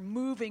Spirit, you're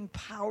moving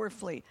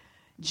powerfully.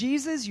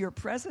 Jesus, your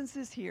presence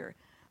is here.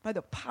 By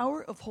the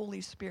power of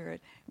Holy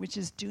Spirit, which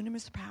is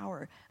dunamis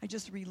power, I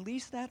just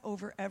release that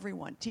over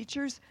everyone,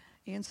 teachers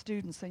and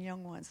students and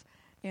young ones,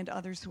 and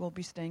others who will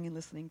be staying and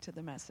listening to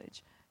the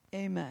message.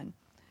 Amen.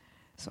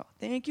 So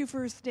thank you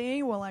for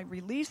staying while I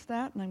release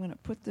that, and I'm going to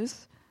put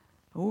this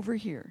over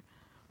here.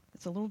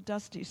 It's a little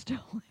dusty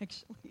still,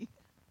 actually.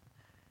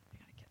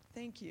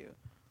 Thank you.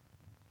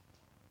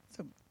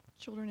 So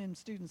children and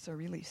students are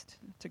released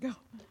to go.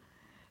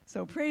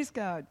 So praise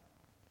God.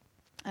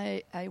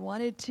 I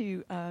wanted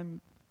to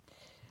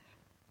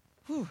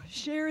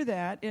share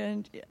that,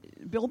 and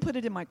Bill put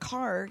it in my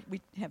car.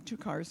 We have 2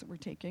 cars that we're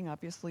taking,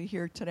 obviously,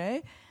 here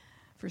today.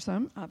 For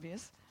some,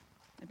 obvious.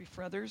 Maybe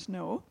for others,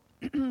 no.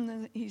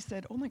 He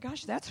said, oh my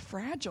gosh, that's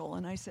fragile.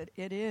 And I said,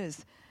 it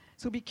is.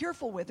 So be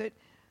careful with it.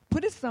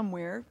 Put it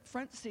somewhere,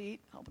 front seat.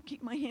 I'll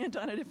keep my hand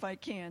on it if I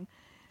can.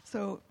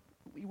 So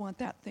we want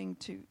that thing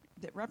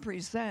that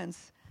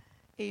represents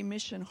a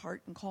mission,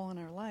 heart, and call in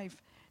our life,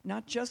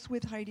 not just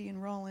with Heidi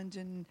and Roland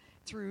and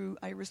through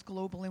Iris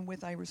Global and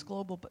with Iris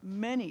Global, but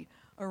many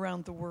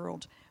around the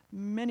world,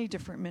 many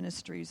different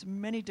ministries,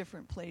 many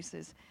different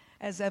places,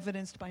 as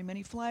evidenced by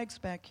many flags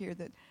back here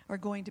that are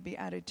going to be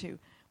added to,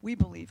 we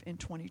believe, in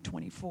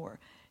 2024,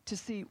 to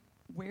see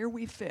where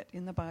we fit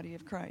in the body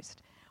of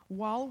Christ,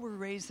 while we're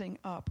raising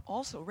up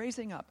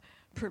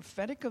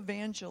prophetic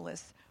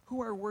evangelists who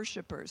are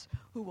worshipers,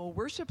 who will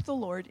worship the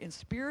Lord in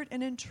spirit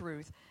and in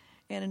truth.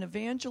 And an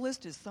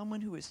evangelist is someone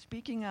who is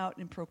speaking out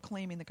and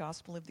proclaiming the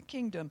gospel of the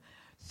kingdom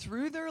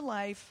through their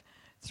life,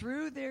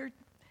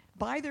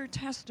 by their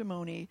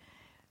testimony,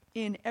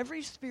 in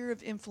every sphere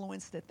of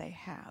influence that they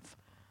have.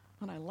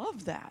 And I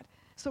love that.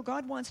 So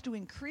God wants to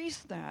increase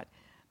that,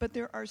 but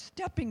there are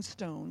stepping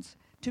stones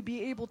to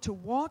be able to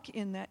walk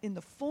in that, in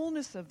the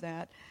fullness of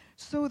that,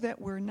 so that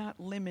we're not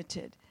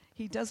limited.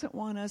 He doesn't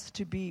want us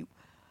to be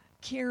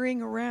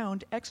carrying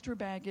around extra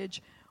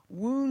baggage,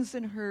 wounds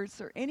and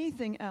hurts, or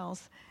anything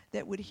else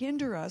that would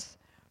hinder us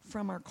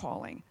from our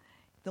calling.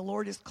 The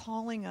Lord is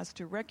calling us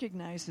to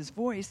recognize his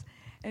voice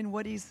and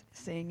what he's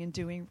saying and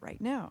doing right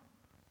now.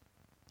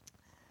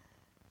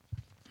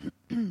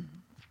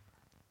 I'm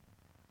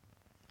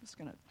just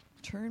going to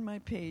turn my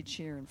page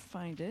here and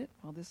find it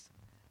while this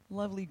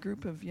lovely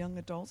group of young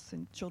adults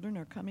and children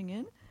are coming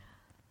in.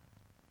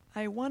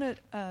 I want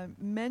to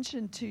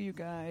mention to you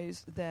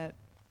guys that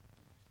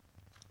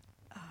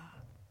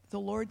the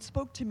Lord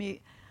spoke to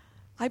me,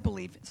 I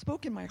believe,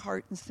 spoke in my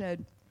heart and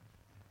said,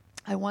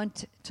 I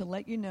want to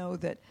let you know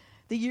that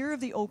the year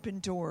of the open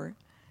door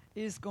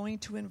is going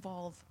to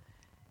involve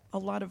a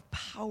lot of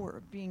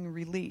power being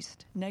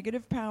released.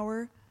 Negative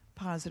power,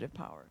 positive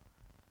power.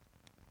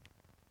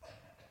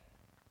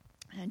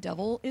 And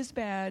devil is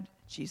bad,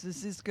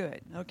 Jesus is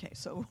good. Okay,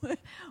 so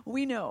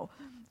we know.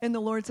 And the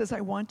Lord says,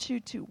 I want you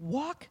to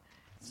walk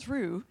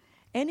through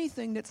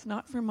anything that's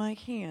not from my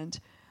hand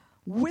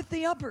with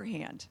the upper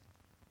hand.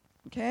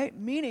 Okay,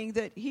 meaning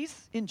that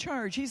he's in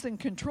charge, he's in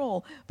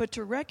control, but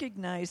to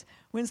recognize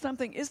when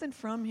something isn't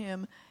from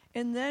him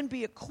and then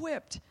be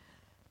equipped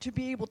to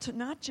be able to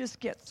not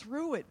just get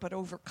through it, but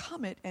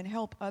overcome it and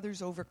help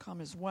others overcome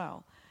as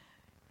well.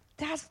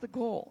 That's the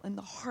goal and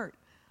the heart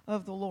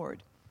of the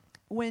Lord.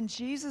 When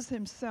Jesus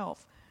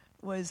himself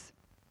was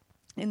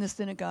in the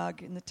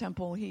synagogue, in the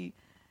temple, he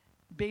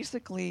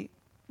basically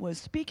was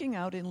speaking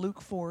out in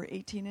Luke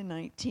 4:18 and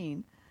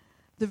 19,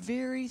 the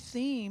very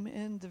theme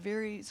and the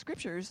very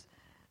scriptures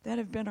that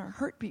have been our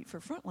heartbeat for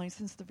Frontline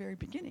since the very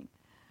beginning.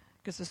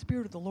 Because the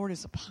Spirit of the Lord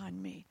is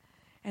upon me.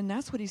 And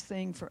that's what he's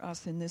saying for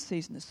us in this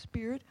season. The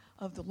Spirit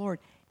of the Lord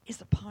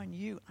is upon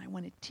you. I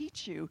want to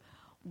teach you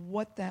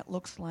what that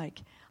looks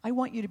like. I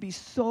want you to be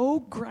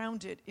so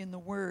grounded in the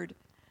Word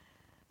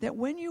that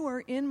when you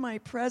are in my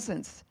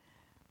presence,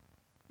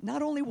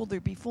 not only will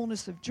there be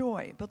fullness of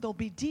joy, but there'll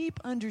be deep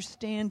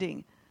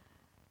understanding.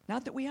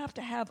 Not that we have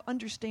to have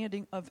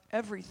understanding of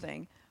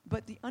everything,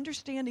 but the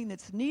understanding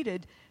that's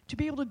needed to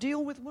be able to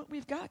deal with what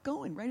we've got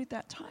going right at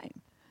that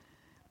time.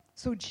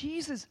 So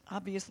Jesus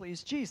obviously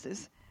is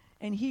Jesus,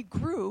 and he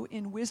grew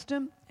in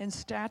wisdom and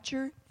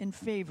stature and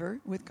favor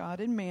with God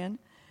and man.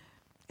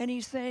 And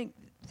he's saying,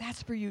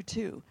 that's for you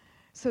too.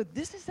 So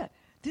this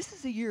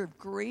is a year of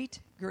great,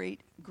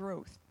 great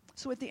growth.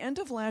 So at the end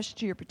of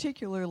last year,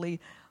 particularly,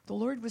 the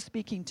Lord was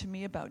speaking to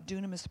me about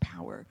dunamis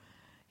power.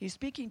 He's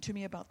speaking to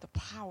me about the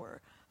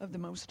power of the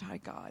Most High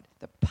God,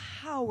 the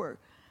power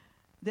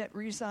that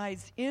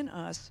resides in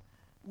us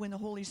when the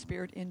Holy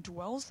Spirit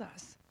indwells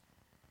us.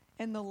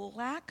 And the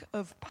lack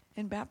of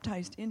and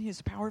baptized in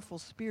his powerful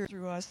Spirit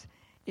through us,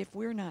 if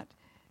we're not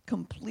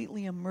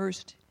completely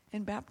immersed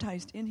and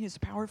baptized in his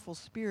powerful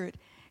Spirit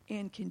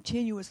and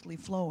continuously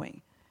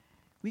flowing,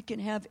 we can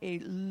have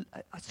a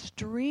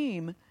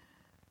stream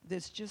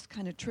that's just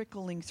kind of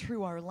trickling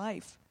through our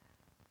life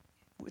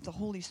with the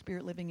Holy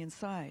Spirit living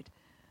inside.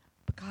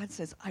 But God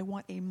says, I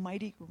want a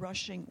mighty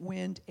rushing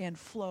wind and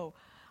flow,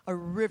 a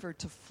river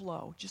to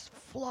flow, just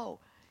flow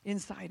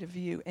inside of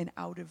you and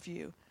out of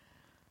you.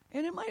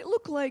 And it might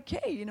look like,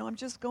 hey, I'm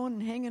just going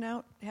and hanging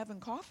out,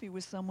 having coffee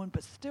with someone,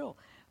 but still,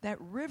 that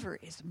river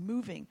is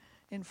moving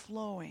and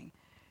flowing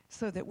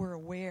so that we're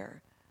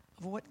aware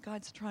of what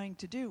God's trying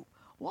to do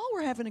while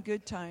we're having a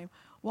good time,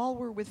 while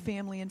we're with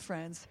family and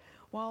friends,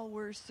 while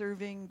we're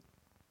serving,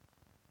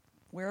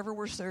 wherever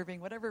we're serving,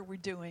 whatever we're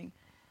doing,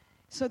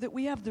 so that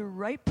we have the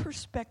right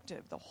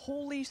perspective, the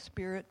Holy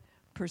Spirit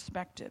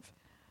perspective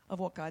of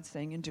what God's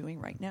saying and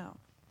doing right now.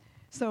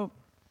 So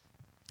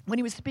when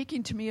he was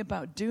speaking to me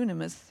about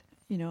dunamis,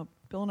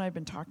 Bill and I have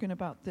been talking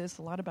about this,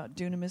 a lot about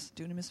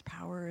dunamis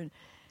power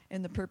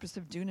and the purpose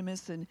of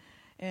dunamis.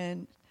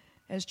 And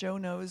as Joe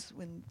knows,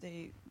 when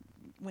they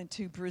went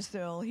to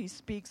Brazil, he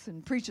speaks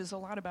and preaches a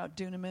lot about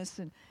dunamis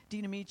and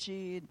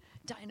dinamici and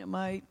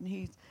dynamite.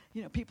 And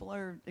people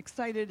are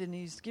excited and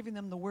he's giving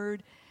them the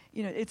word.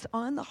 It's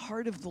on the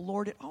heart of the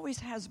Lord. It always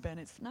has been.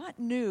 It's not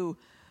new,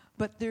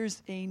 but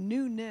there's a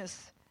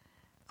newness,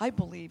 I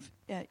believe,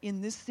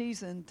 in this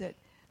season that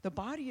the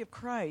body of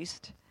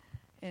Christ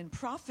and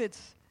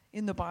prophets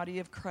in the body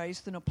of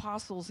Christ and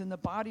apostles in the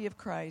body of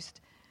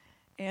Christ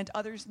and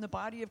others in the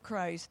body of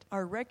Christ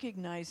are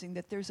recognizing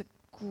that there's a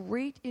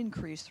great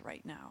increase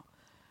right now.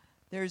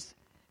 There's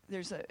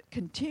a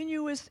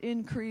continuous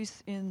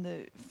increase in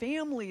the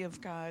family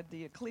of God,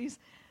 the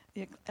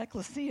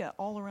ecclesia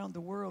all around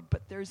the world,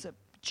 but there's a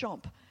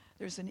jump.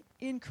 There's an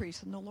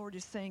increase, and the Lord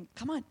is saying,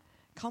 come on,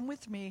 come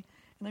with me,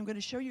 and I'm going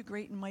to show you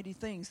great and mighty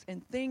things.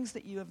 And things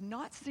that you have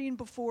not seen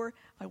before,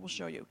 I will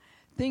show you.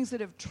 Things that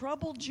have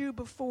troubled you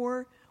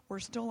before, or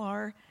still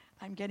are,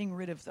 I'm getting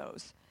rid of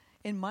those.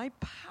 And my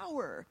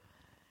power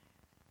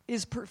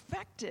is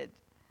perfected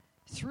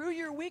through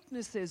your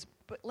weaknesses,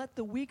 but let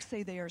the weak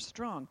say they are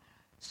strong.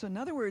 So in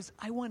other words,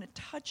 I want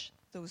to touch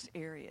those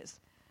areas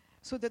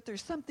so that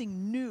there's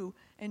something new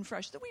and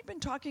fresh that we've been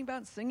talking about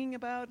and singing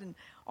about and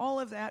all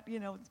of that,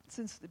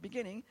 since the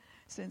beginning,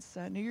 since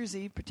New Year's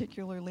Eve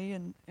particularly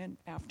and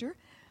after.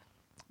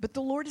 But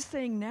the Lord is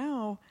saying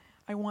now,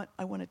 I want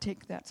to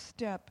take that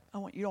step. I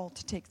want you all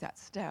to take that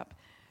step.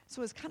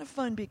 So it's kind of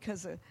fun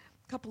because a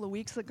couple of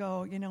weeks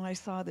ago, I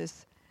saw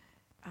this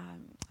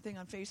thing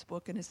on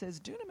Facebook, and it says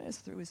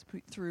Dunamis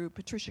through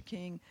Patricia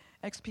King,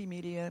 XP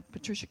Media,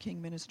 Patricia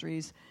King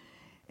Ministries.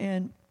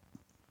 And,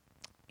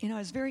 I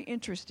was very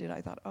interested.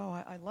 I thought,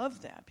 I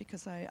love that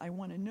because I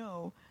want to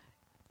know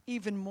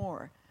even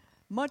more,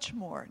 much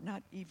more,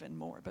 not even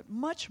more, but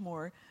much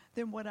more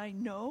than what I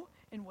know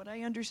and what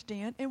I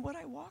understand and what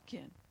I walk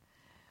in.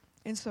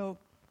 And so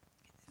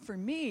for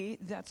me,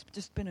 that's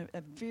just been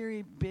a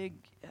very big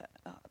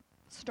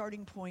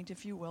starting point,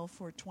 if you will,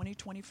 for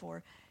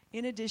 2024,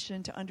 in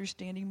addition to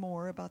understanding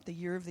more about the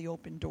year of the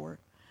open door,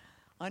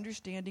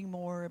 understanding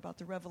more about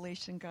the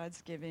revelation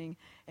God's giving,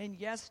 and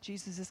yes,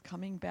 Jesus is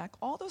coming back,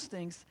 all those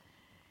things,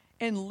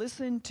 and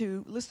listen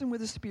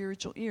with a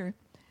spiritual ear.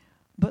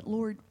 But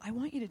Lord, I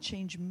want you to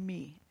change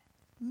me,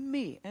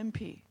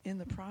 MP, in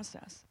the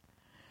process.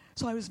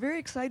 So I was very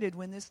excited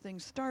when this thing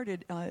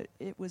started.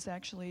 It was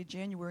actually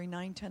January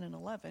 9, 10, and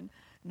 11,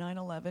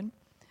 9/11.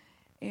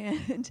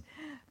 And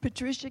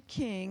Patricia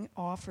King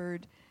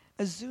offered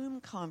a Zoom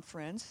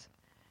conference,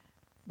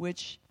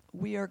 which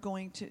we are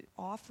going to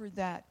offer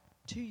that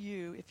to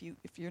you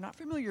if you're not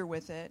familiar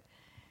with it.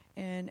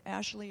 And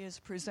Ashley has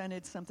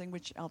presented something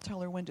which I'll tell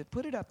her when to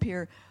put it up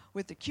here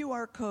with the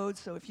QR code.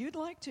 So if you'd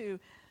like to,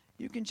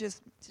 you can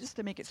just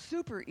to make it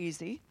super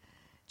easy,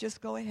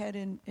 just go ahead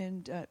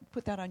and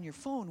put that on your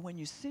phone when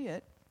you see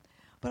it.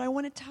 But I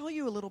want to tell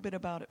you a little bit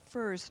about it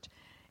first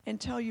and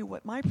tell you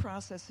what my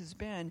process has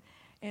been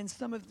and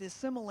some of the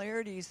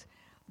similarities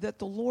that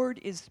the Lord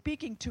is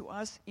speaking to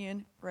us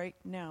in right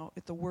now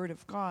at the Word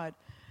of God.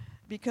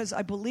 Because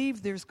I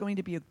believe there's going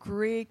to be a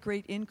great,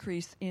 great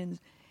increase in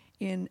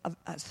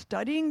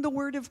studying the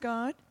Word of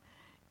God,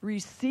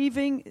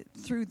 receiving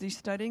through the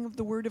studying of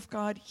the Word of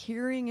God,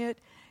 hearing it,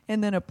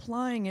 and then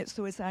applying it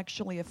so it's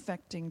actually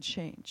affecting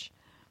change.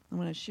 I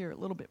want to share a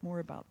little bit more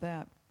about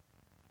that.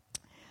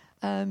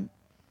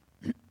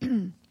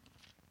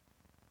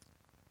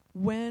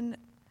 When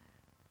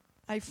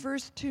I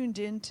first tuned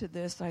into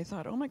this, I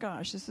thought, oh my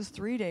gosh, this is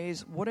 3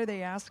 days. What are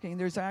they asking?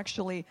 There's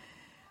actually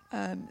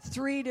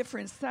 3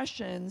 different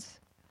sessions,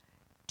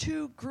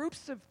 2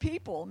 groups of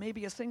people,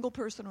 maybe a single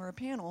person or a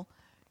panel,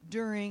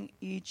 during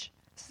each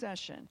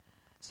session.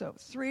 So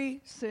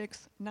 3,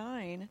 6,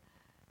 9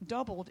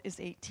 doubled is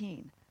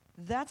 18.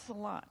 That's a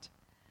lot.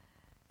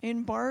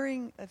 And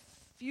barring a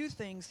few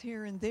things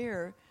here and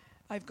there,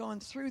 I've gone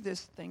through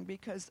this thing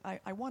because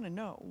I want to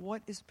know,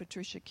 what is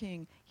Patricia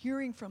King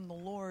hearing from the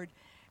Lord,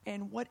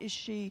 and what is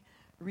she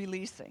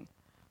releasing?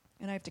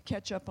 And I have to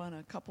catch up on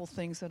a couple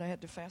things that I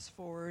had to fast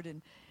forward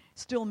and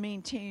still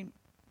maintain,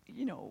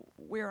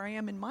 where I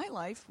am in my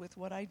life with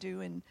what I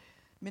do in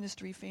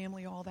ministry,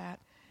 family, all that.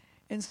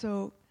 And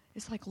so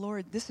it's like,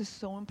 Lord, this is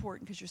so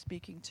important because you're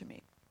speaking to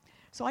me.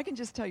 So I can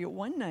just tell you,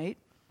 one night,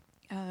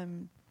 a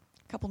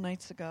couple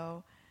nights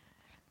ago,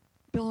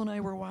 Bill and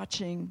I were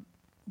watching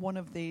one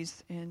of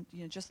these and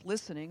just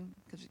listening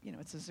because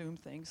it's a Zoom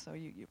thing, so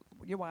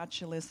you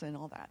watch, you listen,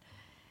 all that.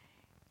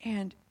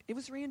 And it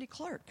was Randy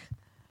Clark.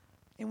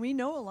 And we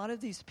know a lot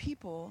of these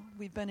people.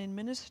 We've been in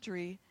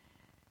ministry,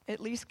 at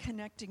least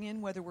connecting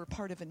in, whether we're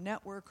part of a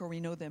network or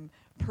we know them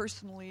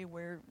personally,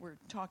 where we're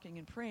talking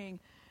and praying.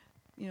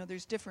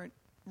 There's different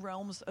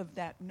realms of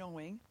that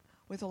knowing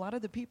with a lot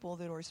of the people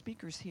that are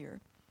speakers here.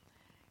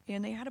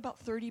 And they had about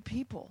 30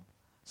 people.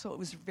 So it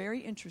was very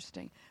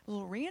interesting.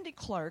 Little Randy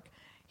Clark,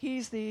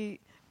 he's the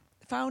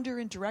founder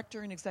and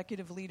director and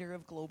executive leader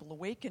of Global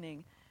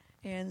Awakening.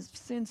 And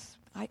since,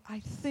 I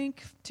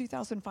think,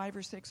 2005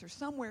 or 6 or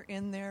somewhere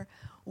in there,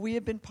 we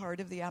have been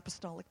part of the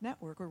Apostolic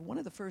Network, or one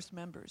of the first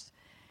members.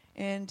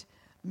 And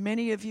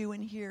many of you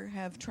in here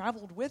have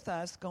traveled with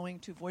us going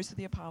to Voice of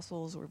the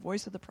Apostles or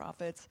Voice of the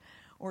Prophets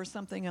or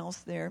something else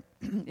there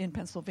in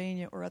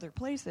Pennsylvania or other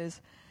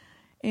places.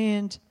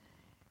 And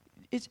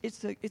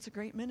it's a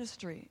great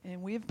ministry,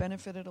 and we have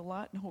benefited a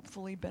lot and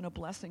hopefully been a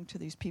blessing to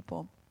these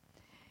people.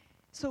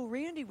 So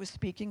Randy was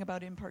speaking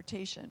about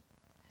impartation.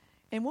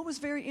 And what was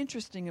very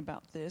interesting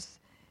about this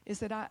is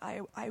that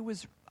I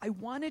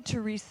wanted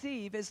to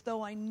receive as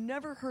though I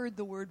never heard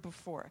the word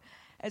before,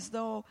 as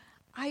though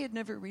I had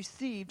never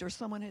received or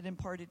someone had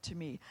imparted to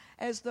me,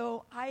 as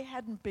though I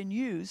hadn't been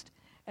used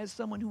as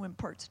someone who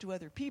imparts to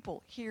other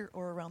people here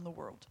or around the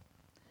world.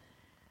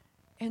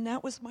 And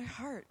that was my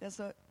heart as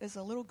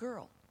a little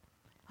girl.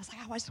 I was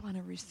like, I just want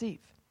to receive.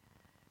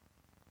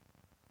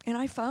 And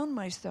I found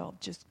myself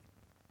just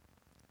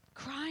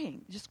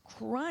crying.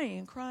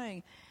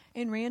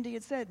 And Randy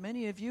had said,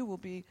 many of you will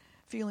be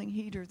feeling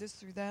heat or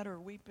this or that or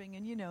weeping.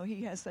 And,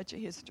 he has such a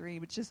history,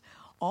 which is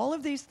all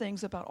of these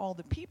things about all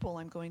the people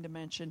I'm going to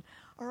mention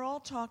are all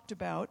talked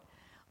about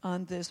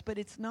on this. But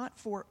it's not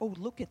for,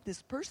 look at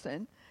this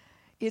person.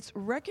 It's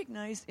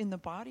recognized in the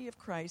body of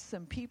Christ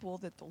some people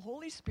that the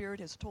Holy Spirit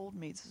has told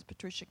me. This is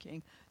Patricia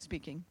King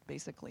speaking,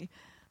 basically.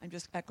 I'm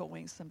just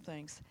echoing some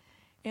things.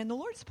 And the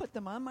Lord's put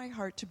them on my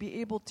heart to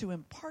be able to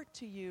impart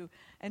to you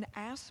an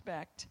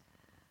aspect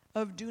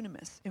of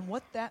dunamis and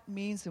what that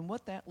means and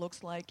what that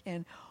looks like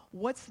and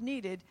what's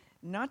needed,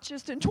 not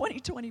just in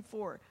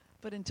 2024,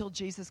 but until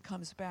Jesus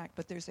comes back.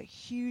 But there's a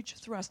huge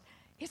thrust.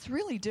 It's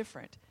really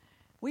different.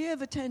 We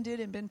have attended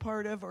and been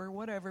part of or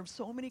whatever,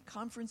 so many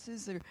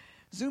conferences or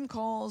Zoom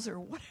calls or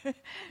whatever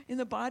in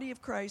the body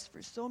of Christ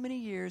for so many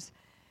years.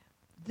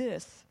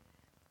 This,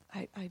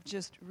 I've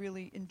just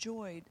really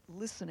enjoyed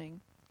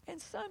listening.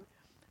 And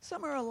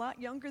some are a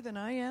lot younger than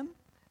I am.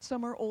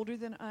 Some are older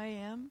than I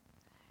am.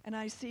 And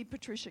I see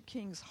Patricia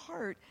King's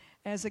heart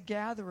as a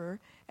gatherer,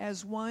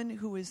 as one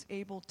who is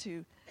able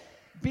to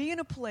be in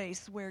a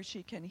place where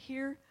she can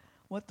hear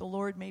what the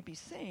Lord may be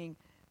saying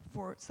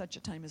for such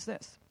a time as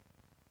this.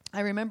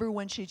 I remember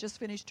when she just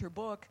finished her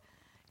book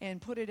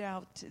and put it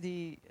out,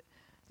 The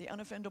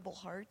Unoffendable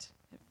Heart,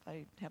 if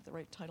I have the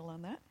right title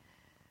on that,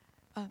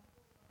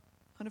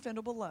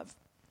 Unoffendable Love.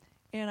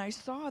 And I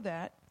saw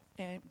that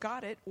and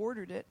got it,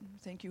 ordered it,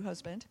 thank you,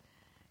 husband,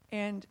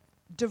 and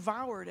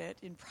devoured it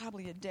in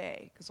probably a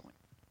day. Because I'm like,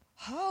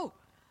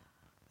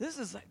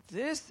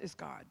 this is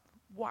God.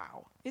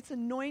 Wow. It's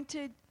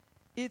anointed.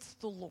 It's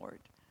the Lord.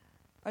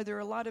 Are there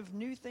a lot of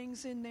new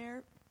things in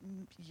there?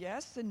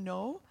 Yes and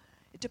no.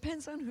 It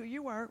depends on who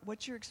you are,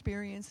 what your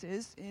experience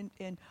is,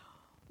 and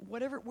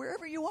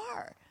wherever you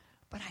are.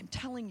 But I'm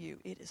telling you,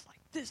 it is like,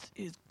 this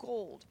is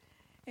gold.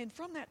 And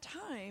from that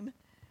time,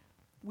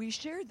 we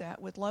shared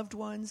that with loved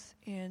ones,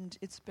 and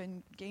it's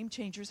been game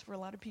changers for a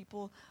lot of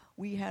people.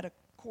 We had a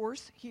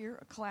course here,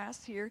 a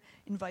class here,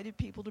 invited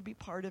people to be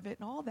part of it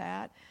and all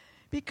that,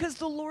 because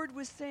the Lord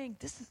was saying,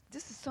 this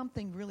is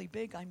something really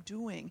big I'm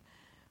doing.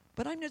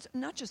 But I'm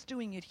not just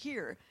doing it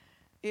here.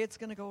 It's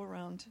going to go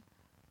around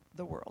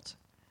the world.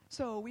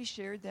 So we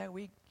shared that.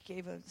 We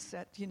gave a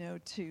set,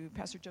 to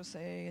Pastor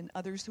Jose and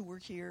others who were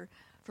here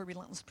for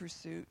Relentless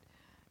Pursuit.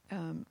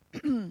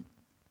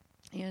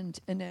 And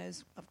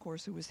Inez, of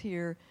course, who was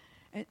here,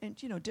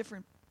 and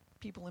different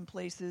people in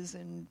places,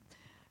 and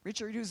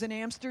Richard, who's in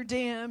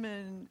Amsterdam,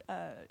 and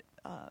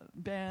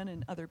Ben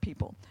and other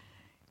people.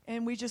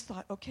 And we just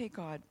thought, okay,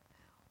 God,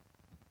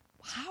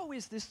 why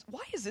is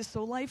this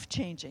so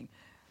life-changing?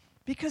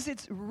 Because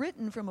it's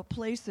written from a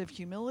place of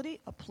humility,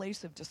 a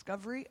place of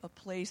discovery, a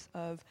place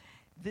of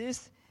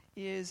this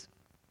is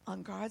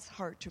on God's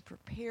heart to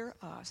prepare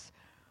us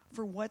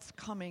for what's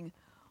coming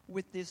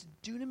with this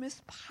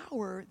dunamis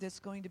power that's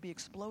going to be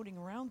exploding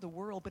around the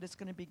world, but it's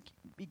going to be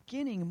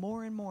beginning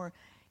more and more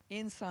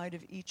inside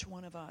of each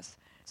one of us.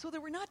 So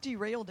that we're not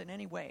derailed in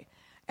any way.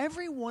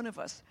 Every one of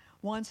us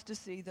wants to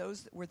see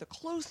those that we're the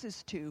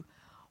closest to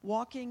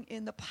walking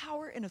in the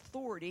power and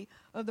authority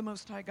of the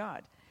Most High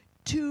God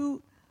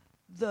to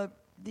the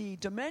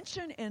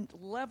dimension and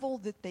level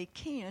that they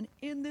can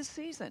in this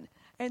season,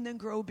 and then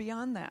grow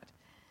beyond that.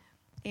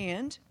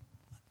 And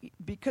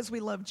because we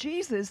love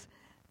Jesus,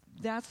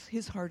 that's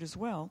his heart as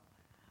well.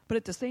 But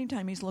at the same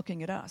time, he's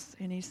looking at us,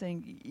 and he's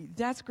saying,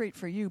 that's great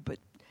for you, but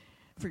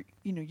for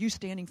you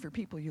standing for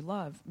people you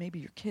love, maybe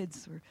your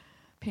kids or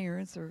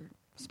parents or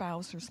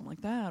spouse or something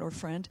like that, or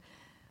friend.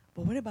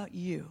 But what about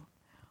you?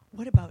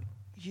 What about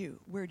you?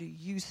 Where do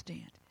you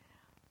stand?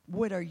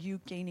 What are you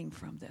gaining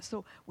from this?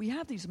 So we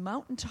have these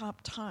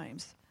mountaintop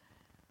times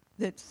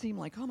that seem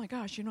like, oh my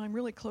gosh, I'm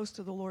really close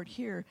to the Lord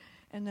here.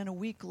 And then a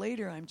week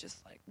later, I'm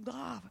just like,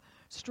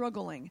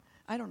 struggling.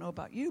 I don't know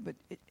about you, but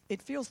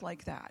it feels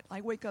like that.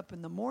 I wake up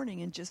in the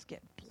morning and just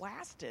get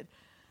blasted,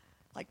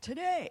 like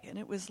today. And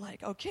it was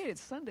like, okay,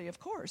 it's Sunday, of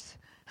course.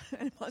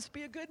 It must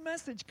be a good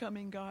message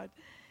coming, God.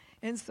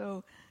 And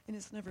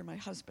it's never my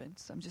husband,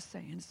 so I'm just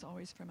saying, it's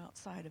always from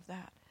outside of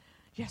that.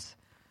 Yes,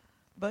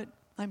 but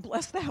I'm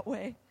blessed that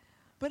way.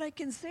 But I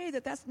can say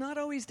that that's not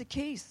always the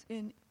case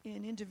in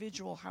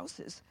individual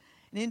houses,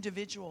 in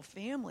individual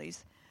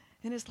families.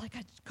 And it's like,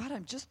 God,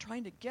 I'm just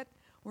trying to get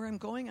where I'm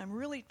going. I'm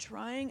really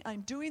trying.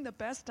 I'm doing the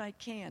best I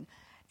can.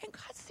 And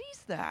God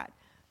sees that.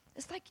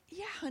 It's like,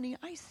 yeah, honey,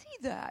 I see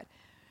that.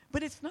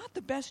 But it's not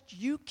the best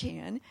you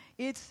can.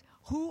 It's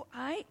who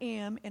I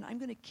am, and I'm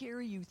going to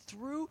carry you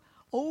through,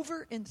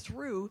 over and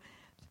through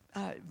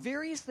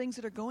various things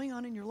that are going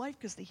on in your life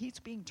because the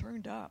heat's being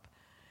turned up.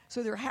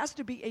 So there has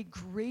to be a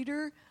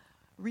greater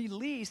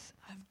release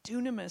of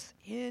dunamis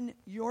in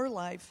your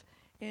life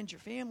and your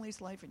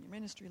family's life and your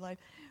ministry life.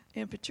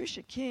 And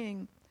Patricia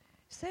King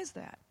says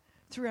that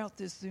throughout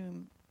this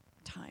Zoom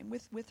time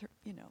with her.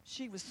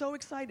 She was so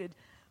excited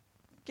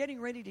getting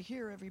ready to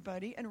hear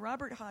everybody. And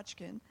Robert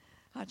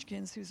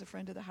Hodgkins, who's a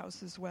friend of the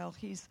house as well,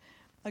 he's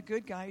a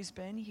good guy. He's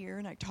been here,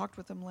 and I talked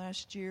with him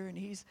last year, and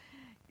he's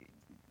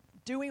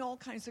doing all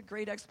kinds of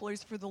great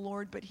exploits for the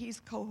Lord, but he's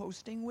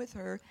co-hosting with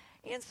her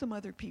and some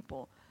other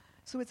people.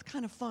 So it's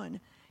kind of fun.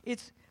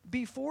 It's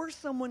before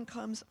someone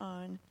comes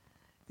on,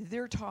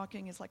 they're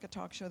talking. It's like a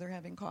talk show. They're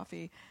having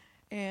coffee.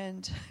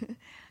 And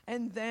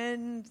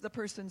then the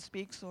person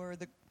speaks or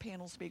the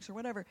panel speaks or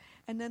whatever,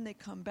 and then they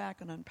come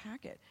back and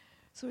unpack it.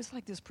 So it's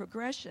like this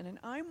progression. And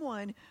I'm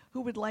one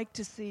who would like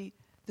to see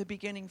the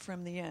beginning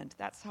from the end.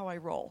 That's how I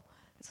roll.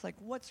 It's like,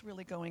 what's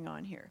really going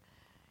on here?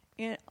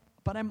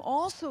 But I'm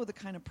also the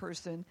kind of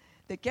person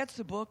that gets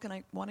a book and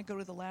I want to go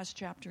to the last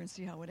chapter and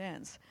see how it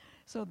ends.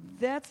 So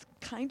that's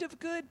kind of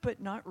good,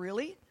 but not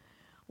really.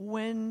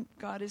 When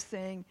God is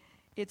saying,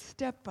 it's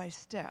step by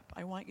step.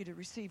 I want you to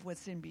receive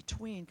what's in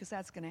between because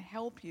that's going to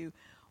help you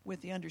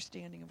with the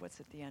understanding of what's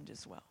at the end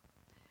as well.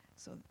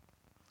 So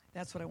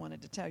that's what I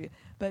wanted to tell you.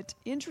 But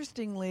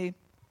interestingly,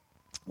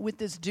 with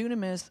this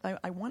dunamis,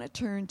 I want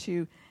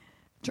to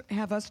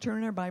have us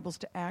turn our Bibles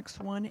to Acts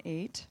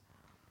 1:8.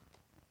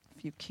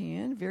 If you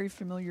can, very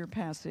familiar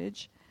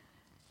passage.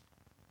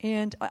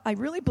 And I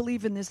really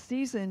believe in this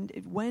season,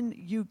 when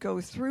you go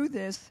through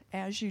this,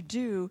 as you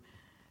do,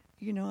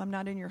 I'm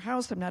not in your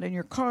house, I'm not in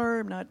your car,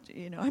 I'm not,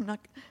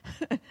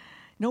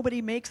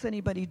 nobody makes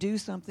anybody do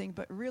something,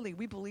 but really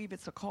we believe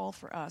it's a call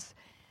for us,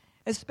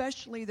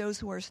 especially those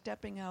who are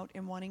stepping out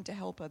and wanting to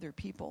help other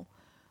people.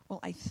 Well,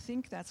 I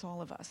think that's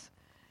all of us.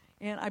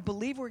 And I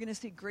believe we're going to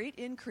see great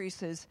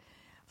increases,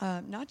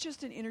 not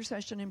just in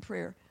intercession and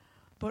prayer,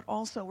 but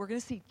also we're going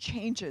to see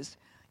changes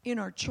in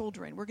our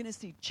children. We're going to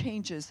see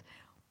changes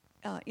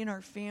in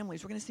our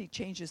families. We're going to see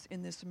changes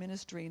in this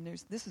ministry, and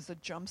this is a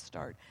jump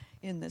start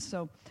in this.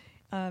 So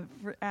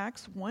for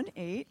Acts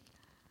 1:8,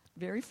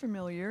 very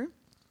familiar.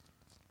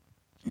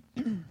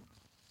 And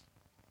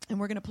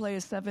we're going to play a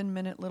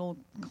 7-minute little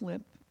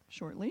clip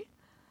shortly.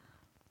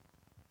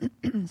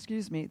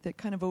 excuse me, that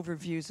kind of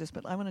overviews this,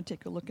 but I want to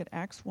take a look at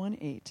Acts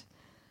 1:8.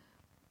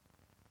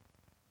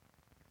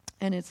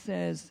 And it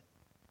says,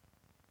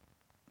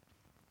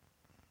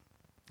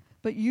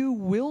 "But you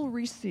will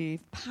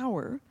receive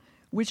power,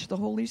 which the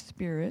Holy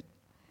Spirit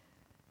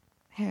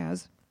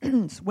has,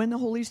 when the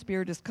Holy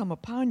Spirit has come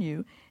upon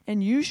you,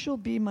 and you shall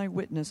be my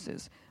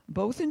witnesses,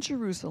 both in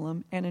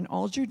Jerusalem and in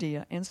all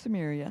Judea and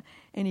Samaria,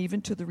 and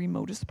even to the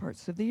remotest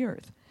parts of the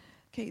earth."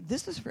 Okay,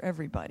 this is for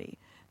everybody.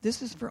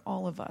 This is for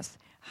all of us.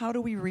 How do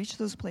we reach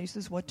those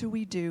places? What do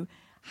we do?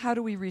 How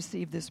do we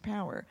receive this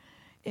power?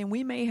 And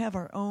we may have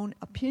our own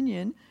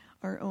opinion,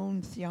 our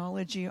own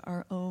theology,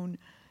 our own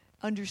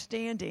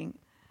understanding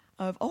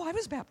of, I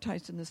was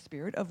baptized in the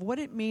Spirit, of what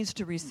it means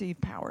to receive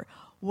power,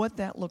 what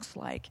that looks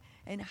like,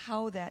 and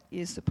how that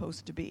is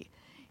supposed to be.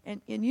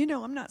 And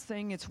I'm not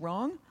saying it's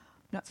wrong,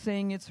 not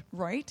saying it's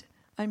right.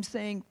 I'm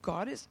saying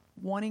God is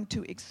wanting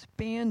to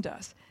expand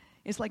us.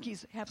 It's like he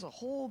has a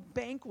whole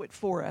banquet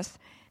for us,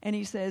 and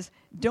he says,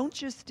 don't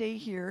just stay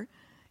here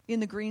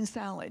in the green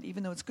salad,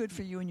 even though it's good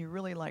for you and you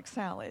really like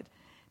salad.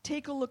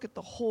 Take a look at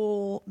the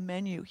whole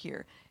menu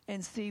here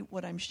and see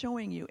what I'm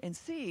showing you, and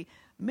see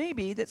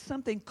maybe that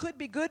something could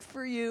be good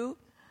for you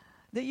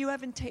that you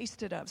haven't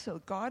tasted of.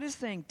 So God is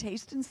saying,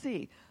 taste and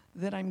see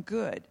that I'm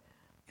good,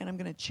 and I'm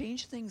going to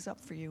change things up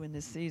for you in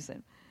this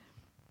season.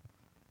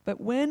 But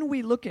when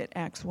we look at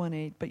Acts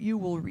 1:8, "But you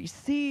will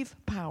receive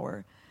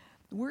power,"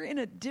 we're in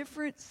a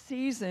different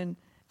season,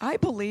 I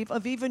believe,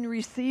 of even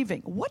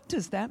receiving. What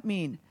does that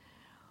mean?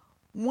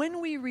 When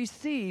we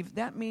receive,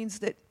 that means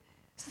that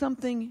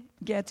something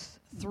gets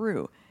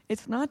through.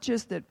 It's not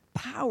just that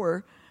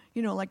power,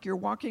 like you're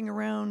walking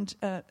around,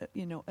 an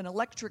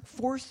electric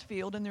force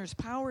field and there's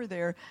power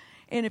there,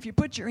 and if you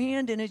put your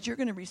hand in it, you're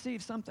going to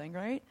receive something,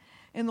 right?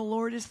 And the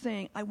Lord is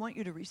saying, I want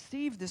you to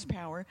receive this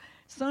power.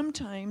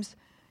 Sometimes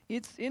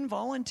it's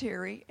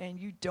involuntary and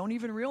you don't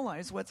even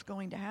realize what's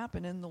going to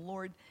happen, and the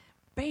Lord,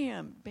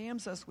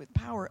 bams us with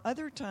power.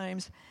 Other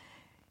times,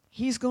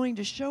 he's going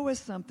to show us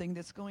something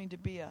that's going to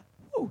be a,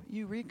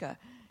 eureka.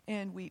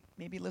 And we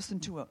maybe listen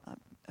to a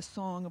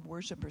song of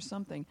worship or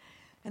something,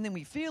 and then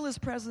we feel his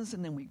presence,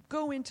 and then we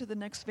go into the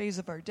next phase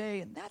of our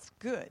day, and that's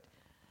good.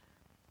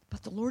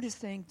 But the Lord is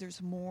saying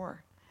there's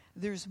more.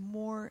 There's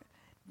more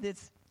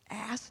that's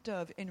asked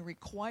of and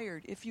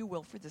required, if you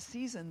will, for the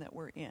season that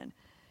we're in.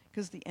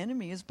 Because the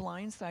enemy is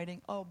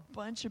blindsiding a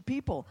bunch of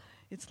people.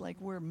 It's like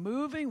we're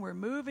moving,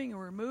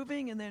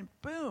 and then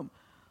boom.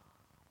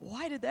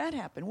 Why did that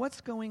happen?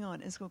 What's going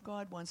on? And so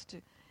God wants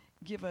to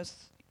give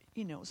us,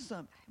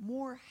 some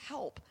more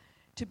help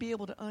to be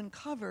able to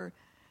uncover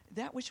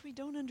that which we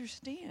don't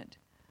understand,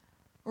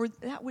 or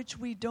that which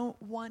we don't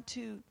want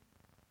to,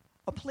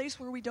 a place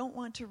where we don't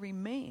want to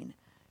remain.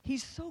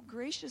 He's so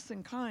gracious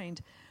and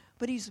kind,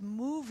 but he's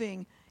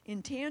moving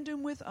in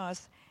tandem with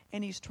us,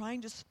 and he's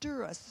trying to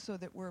stir us so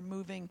that we're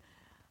moving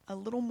a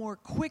little more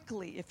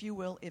quickly, if you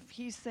will. If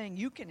he's saying,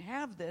 you can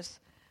have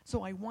this,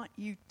 so I want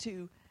you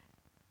to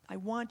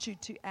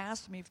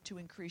ask me to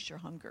increase your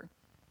hunger.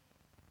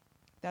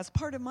 That's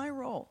part of my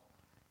role,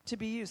 to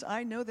be used.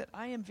 I know that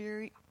I am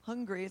very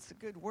hungry. It's a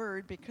good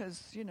word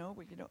because,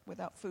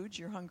 without food,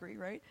 you're hungry,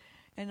 right?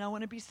 And I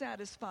want to be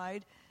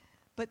satisfied.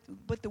 But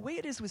the way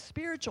it is with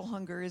spiritual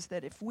hunger is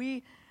that if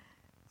we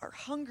are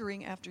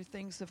hungering after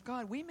things of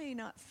God, we may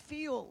not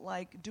feel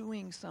like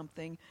doing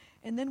something,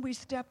 and then we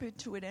step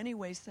into it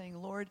anyway,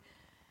 saying, Lord,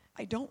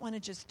 I don't want to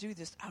just do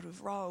this out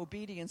of raw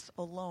obedience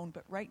alone,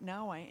 but right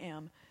now I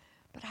am.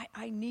 But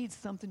I need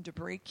something to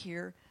break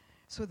here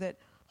so that,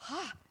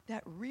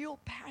 that real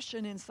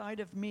passion inside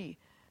of me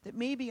that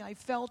maybe I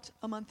felt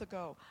a month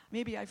ago,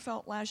 maybe I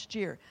felt last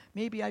year,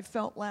 maybe I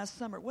felt last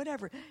summer,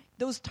 whatever,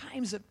 those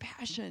times of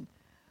passion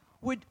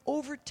would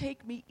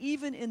overtake me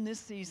even in this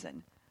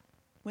season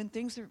when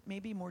things are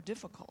maybe more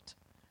difficult.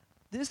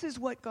 This is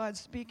what God's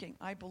speaking,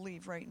 I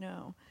believe, right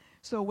now.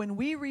 So when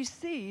we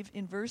receive,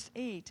 in verse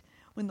 8,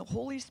 when the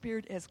Holy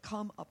Spirit has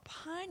come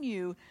upon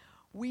you,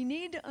 we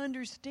need to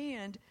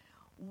understand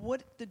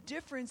what the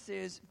difference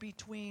is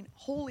between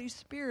Holy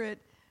Spirit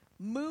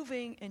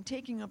moving and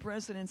taking up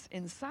residence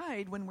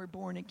inside when we're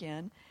born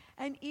again,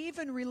 and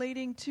even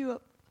relating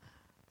to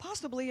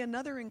possibly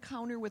another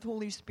encounter with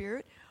Holy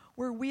Spirit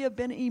where we have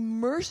been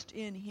immersed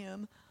in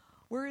him,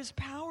 where his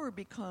power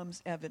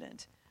becomes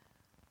evident.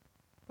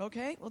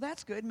 Okay, well,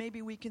 that's good.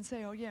 Maybe we can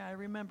say, oh, yeah, I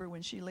remember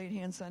when she laid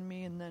hands on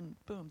me and then,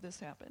 boom, this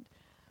happened.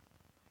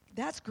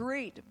 That's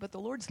great, but the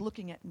Lord's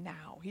looking at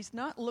now. He's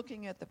not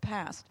looking at the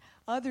past,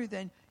 other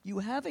than you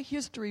have a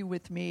history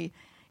with me,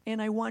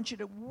 and I want you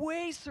to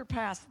way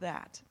surpass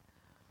that.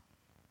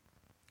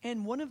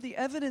 And one of the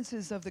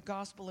evidences of the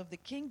gospel of the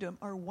kingdom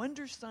are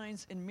wonder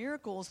signs and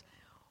miracles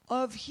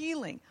of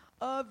healing,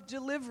 of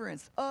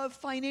deliverance, of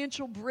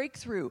financial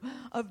breakthrough,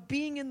 of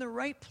being in the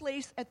right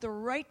place at the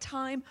right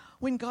time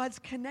when God's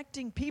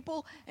connecting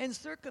people and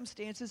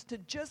circumstances to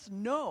just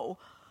know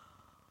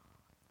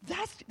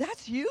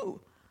that's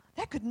you.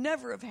 That could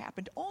never have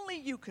happened. Only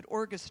you could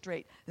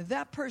orchestrate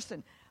that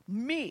person,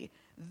 me,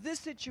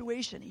 this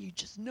situation. You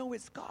just know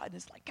it's God. And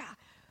it's like,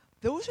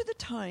 those are the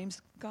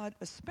times God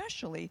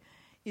especially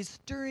is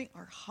stirring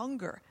our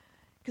hunger,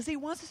 because he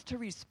wants us to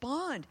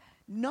respond,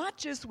 not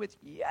just with,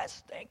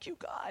 yes, thank you,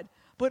 God,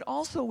 but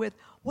also with,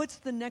 what's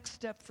the next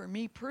step for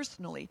me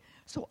personally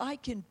so I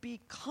can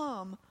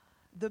become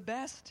the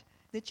best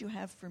that you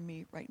have for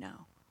me right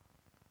now.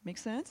 Make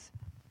sense?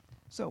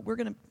 So we're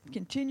going to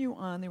continue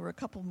on. There were a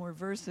couple more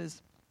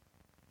verses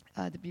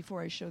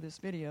before I show this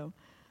video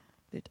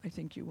that I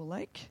think you will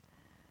like.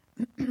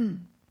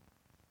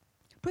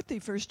 Put the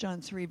 1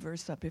 John 3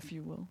 verse up, if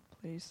you will,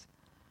 please.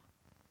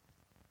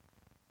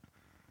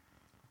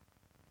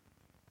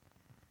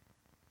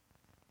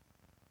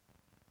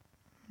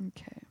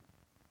 Okay.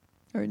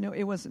 Or no,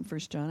 it wasn't 1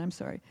 John, I'm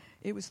sorry.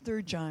 It was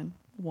 3 John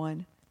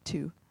 1,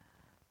 2.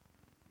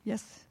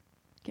 Yes?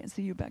 Can't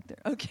see you back there.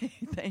 Okay,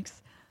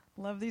 thanks.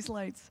 Love these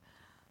lights.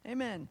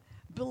 Amen.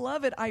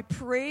 Beloved, I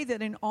pray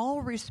that in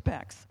all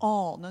respects,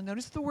 now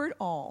notice the word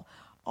all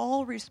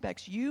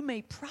respects, you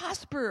may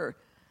prosper.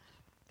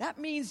 That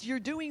means you're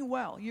doing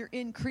well, you're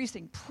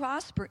increasing,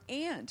 prosper,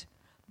 and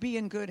be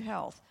in good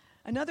health.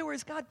 In other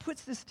words, God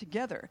puts this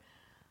together.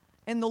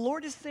 And the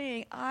Lord is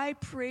saying, I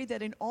pray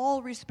that in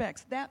all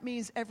respects, that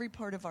means every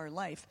part of our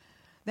life.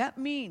 That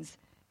means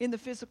in the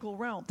physical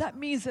realm. That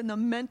means in the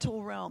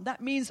mental realm.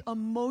 That means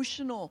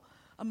emotional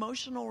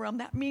realm.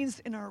 That means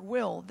in our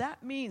will.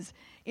 That means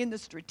in the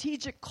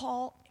strategic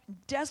call,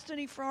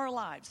 destiny for our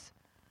lives.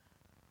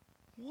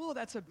 Whoa,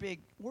 that's a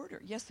big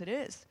order. Yes, it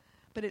is.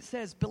 But it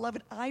says,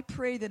 beloved, I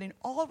pray that in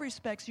all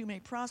respects you may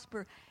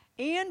prosper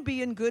and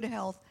be in good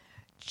health,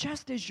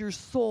 just as your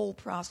soul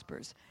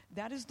prospers.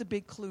 That is the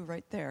big clue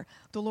right there.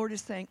 The Lord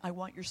is saying, I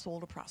want your soul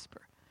to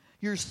prosper.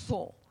 Your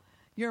soul,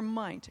 your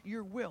mind,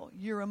 your will,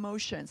 your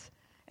emotions.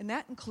 And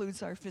that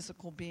includes our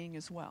physical being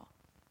as well.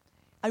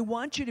 I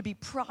want you to be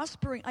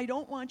prospering. I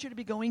don't want you to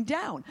be going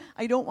down.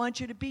 I don't want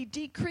you to be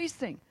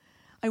decreasing.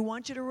 I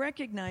want you to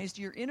recognize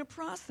you're in a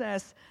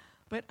process,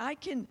 but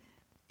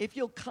if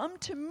you'll come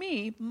to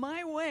me,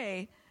 my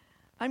way,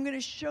 I'm going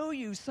to show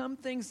you some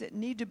things that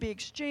need to be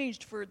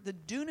exchanged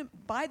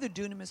by the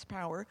dunamis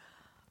power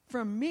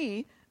from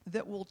me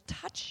that will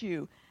touch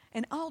you.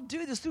 And I'll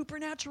do the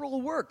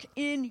supernatural work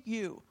in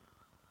you.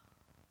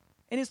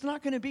 And it's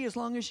not going to be as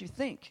long as you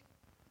think.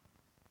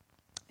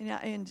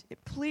 And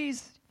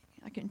please,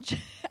 I can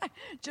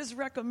just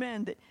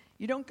recommend that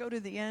you don't go to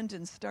the end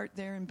and start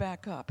there and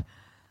back up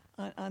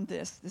on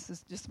this. This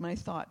is just my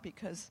thought,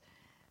 because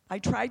I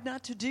tried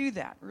not to do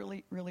that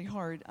really, really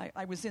hard.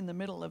 I was in the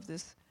middle of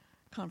this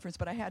conference,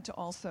 but I had to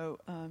also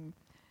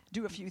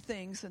do a few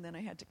things, and then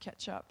I had to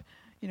catch up,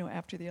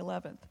 after the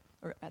 11th,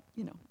 or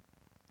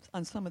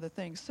on some of the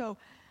things. So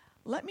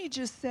let me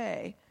just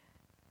say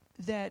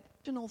that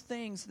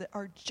things that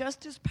are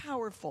just as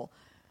powerful.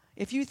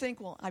 If you think,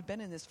 well, I've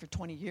been in this for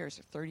 20 years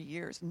or 30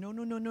 years.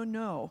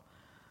 No.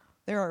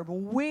 There are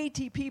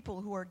weighty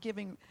people who are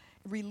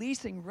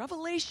releasing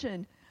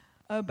revelation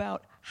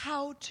about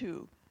how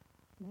to,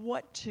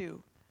 what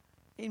to,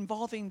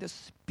 involving the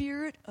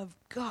Spirit of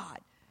God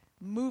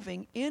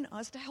moving in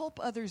us to help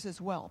others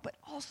as well, but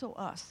also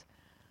us.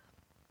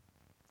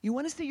 You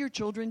want to see your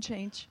children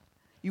change?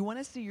 You want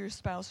to see your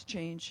spouse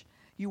change?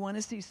 You want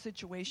to see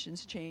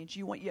situations change?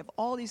 You have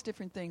all these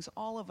different things,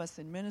 all of us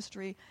in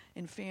ministry,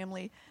 in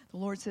family. The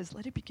Lord says,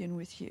 let it begin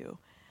with you.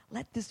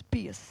 Let this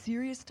be a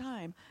serious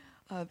time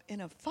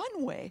in a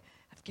fun way,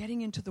 of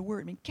getting into the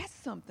Word. Get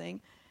something.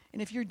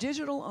 And if you're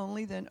digital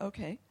only, then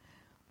okay.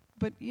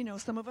 But,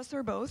 some of us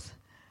are both.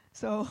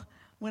 So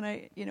when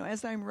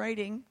as I'm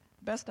writing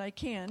best I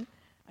can,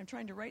 I'm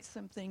trying to write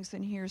some things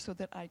in here so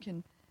that I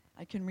can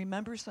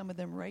remember some of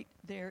them right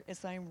there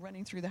as I'm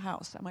running through the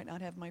house. I might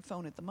not have my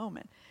phone at the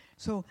moment.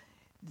 So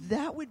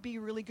that would be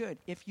really good.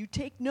 If you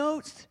take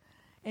notes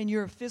and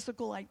you're a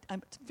physical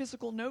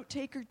note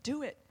taker,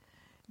 do it.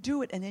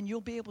 Do it, and then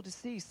you'll be able to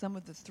see some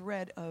of the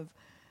thread of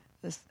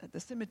the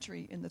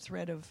symmetry in the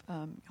thread of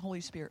Holy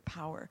Spirit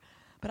power.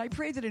 But I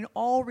pray that in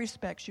all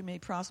respects you may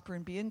prosper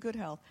and be in good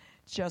health,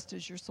 just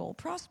as your soul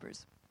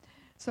prospers.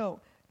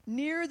 So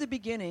near the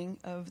beginning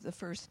of the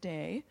first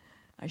day,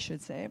 I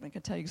should say, I'm going to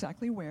tell you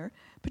exactly where,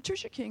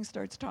 Patricia King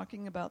starts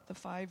talking about the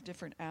 5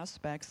 different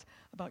aspects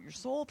about your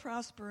soul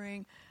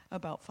prospering,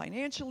 about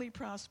financially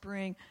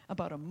prospering,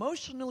 about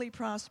emotionally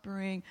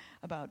prospering,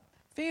 about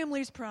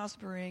families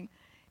prospering,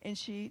 and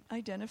she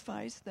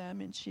identifies them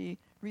and she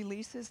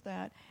releases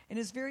that. And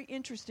it's very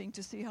interesting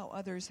to see how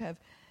others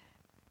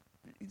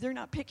they're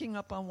not picking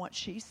up on what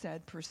she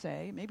said per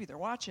se, maybe they're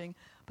watching,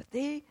 but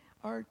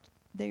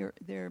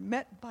they're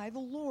met by the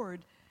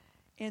Lord,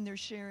 and they're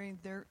sharing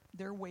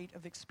their weight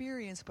of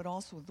experience, but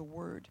also the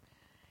Word.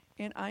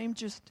 And I'm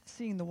just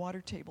seeing the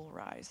water table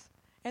rise.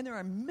 And there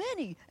are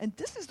many, and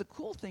this is the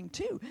cool thing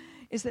too,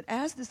 is that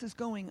as this is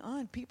going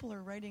on, people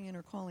are writing in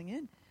or calling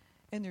in,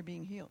 and they're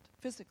being healed,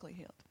 physically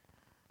healed,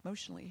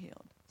 emotionally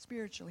healed,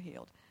 spiritually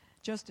healed,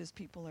 just as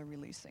people are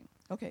releasing.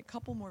 Okay, a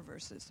couple more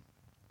verses.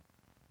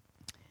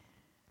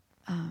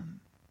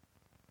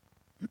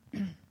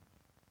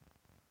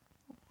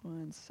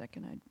 One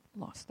second, I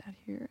lost that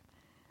here.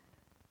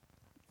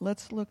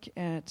 Let's look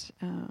at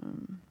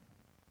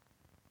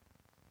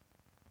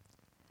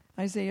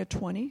Isaiah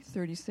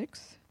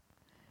 20:36,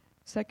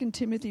 2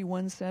 Timothy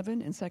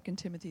 1:7, and 2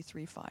 Timothy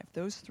 3:5.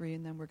 Those three,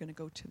 and then we're going to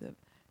go to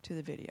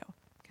the video,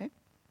 okay?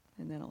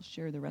 And then I'll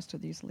share the rest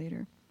of these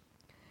later.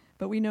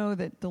 But we know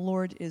that the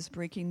Lord is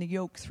breaking the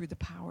yoke through the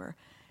power.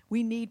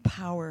 We need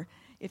power.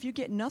 If you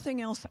get nothing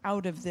else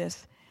out of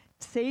this,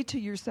 say to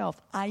yourself,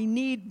 I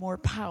need more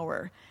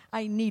power.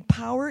 I need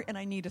power and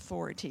I need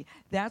authority.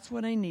 That's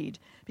what I need,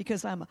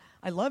 because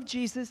I love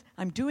Jesus.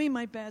 I'm doing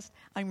my best.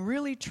 I'm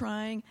really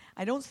trying.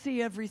 I don't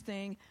see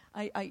everything.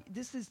 I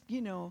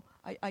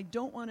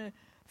don't want to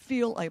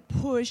feel a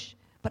push,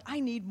 but I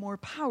need more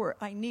power.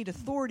 I need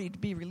authority to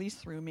be released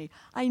through me.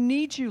 I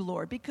need you,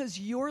 Lord, because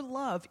your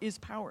love is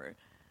power.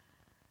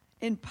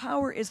 And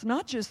power is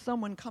not just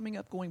someone coming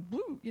up going,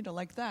 blue,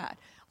 like that,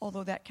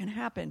 although that can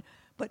happen,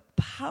 but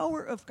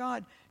power of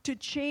God to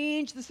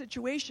change the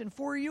situation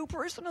for you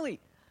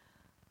personally.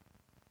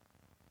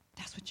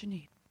 That's what you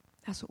need.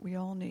 That's what we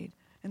all need.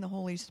 And the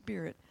Holy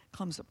Spirit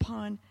comes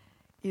upon,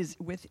 is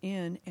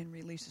within, and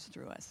releases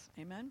through us.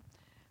 Amen?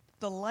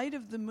 The light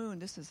of the moon,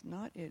 this is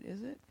not it,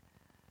 is it?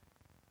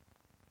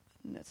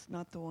 That's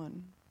not the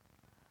one.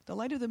 The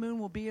light of the moon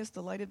will be as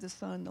the light of the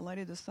sun. The light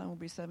of the sun will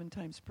be 7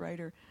 times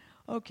brighter.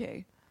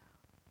 Okay.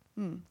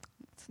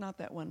 It's not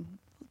that one.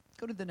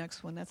 Go to the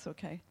next one. That's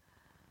okay.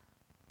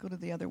 Go to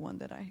the other one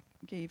that I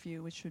gave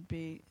you, which would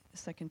be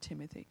 2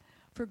 Timothy.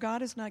 For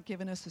God has not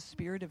given us a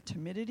spirit of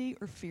timidity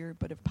or fear,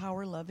 but of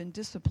power, love, and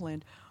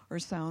discipline, or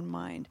sound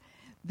mind.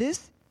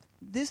 This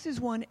is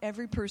one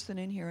every person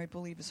in here, I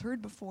believe, has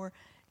heard before,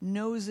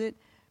 knows it,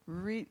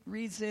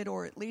 reads it,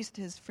 or at least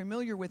is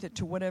familiar with it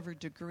to whatever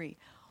degree.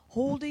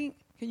 Can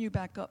you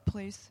back up,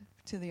 please,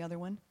 to the other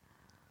one?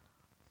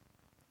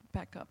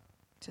 Back up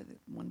to the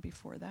one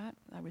before that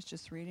I was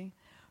just reading.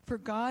 For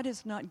God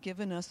has not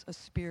given us a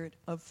spirit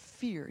of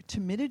fear.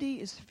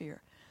 Timidity is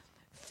fear.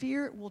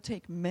 Fear will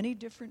take many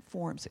different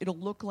forms. It'll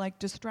look like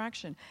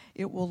distraction.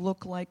 It will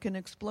look like an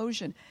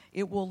explosion.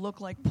 It will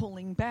look like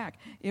pulling back.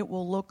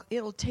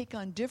 It'll take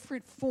on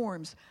different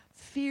forms.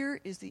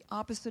 Fear is the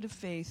opposite of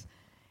faith.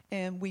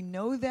 And we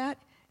know that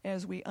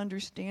as we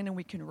understand, and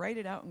we can write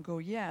it out and go,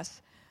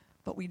 yes,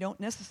 but we don't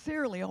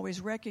necessarily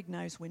always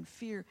recognize when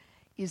fear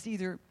is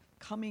either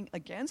coming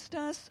against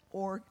us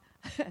or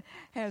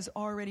has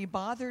already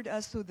bothered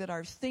us, so that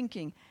our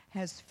thinking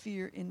has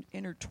fear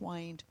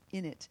intertwined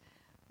in it.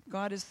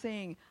 God is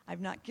saying,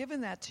 I've not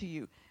given that to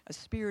you, a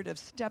spirit of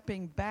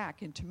stepping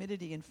back in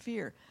timidity and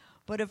fear,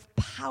 but of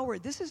power.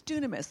 This is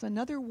dunamis.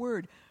 Another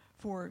word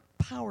for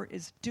power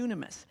is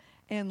dunamis,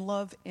 and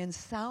love and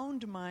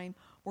sound mind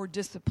or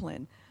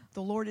discipline.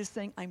 The Lord is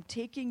saying, I'm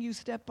taking you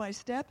step by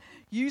step.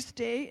 You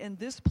stay in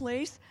this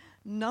place.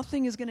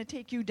 Nothing is going to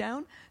take you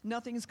down.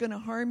 Nothing is going to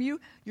harm you.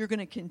 You're going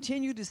to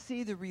continue to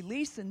see the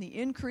release and the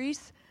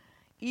increase,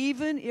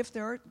 even if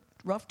there are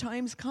rough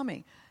times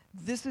coming.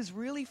 This is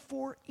really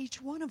for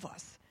each one of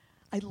us.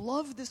 I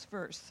love this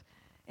verse.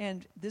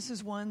 And this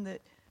is one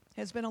that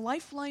has been a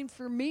lifeline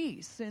for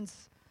me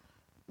since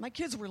my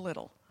kids were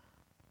little.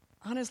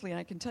 Honestly, and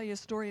I can tell you a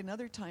story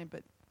another time,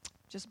 but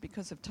just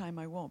because of time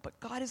I won't. But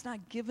God has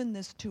not given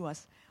this to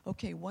us.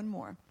 Okay, one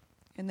more,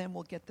 and then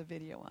we'll get the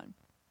video on.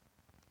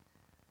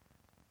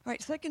 All right,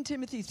 2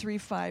 Timothy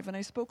 3:5, and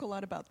I spoke a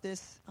lot about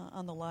this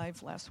on the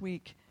live last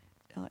week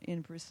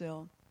in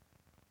Brazil,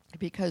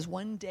 because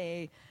one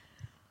day,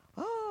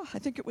 I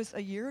think it was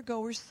a year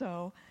ago or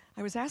so,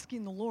 I was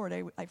asking the Lord,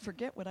 I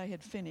forget what I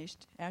had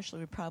finished. Ashley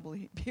would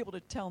probably be able to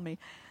tell me.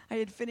 I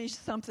had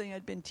finished something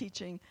I'd been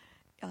teaching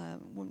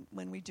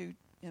when we do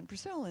in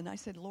Brazil, and I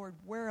said, Lord,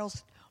 where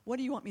else, what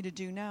do you want me to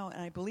do now?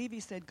 And I believe he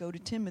said, go to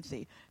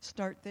Timothy,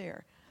 start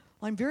there.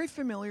 Well, I'm very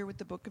familiar with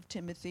the book of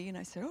Timothy, and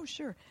I said, oh,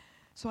 sure.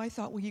 So I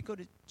thought, well, you go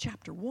to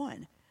chapter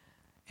 1.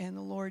 And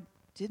the Lord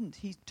didn't.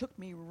 He took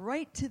me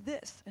right to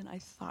this. And I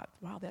thought,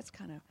 wow, that's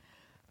kind of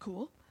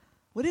cool.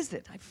 What is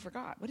it? I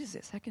forgot. What is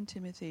it? 2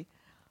 Timothy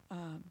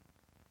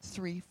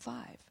 3:5.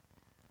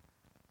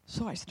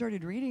 So I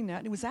started reading that.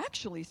 And it was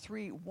actually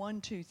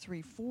 1, 2,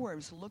 3, 4. I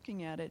was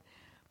looking at it.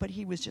 But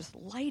he was just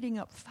lighting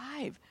up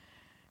 5.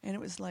 And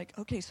it was like,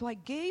 okay, so I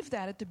gave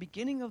that at the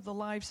beginning of the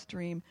live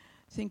stream,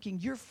 thinking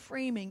you're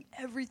framing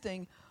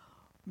everything,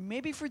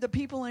 maybe for the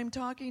people I'm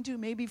talking to,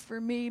 maybe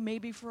for me,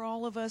 maybe for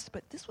all of us,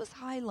 but this was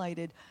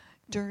highlighted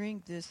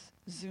during this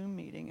Zoom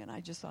meeting, and I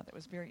just thought that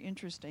was very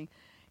interesting,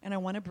 and I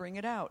want to bring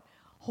it out.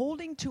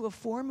 Holding to a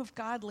form of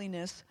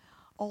godliness,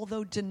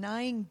 although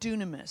denying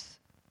dunamis.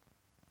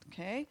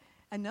 Okay?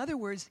 In other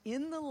words,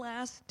 in the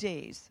last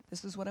days,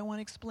 this is what I want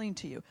to explain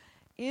to you.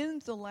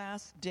 In the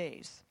last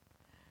days,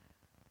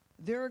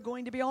 there are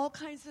going to be all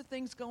kinds of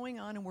things going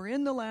on, and we're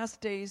in the last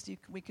days.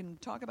 We can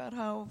talk about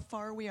how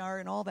far we are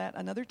and all that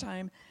another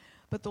time.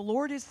 But the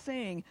Lord is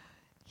saying,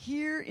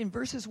 here in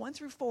verses 1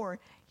 through 4,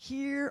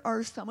 here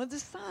are some of the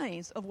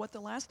signs of what the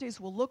last days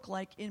will look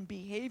like in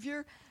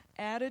behavior,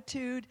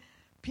 attitude,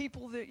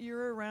 people that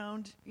you're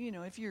around. You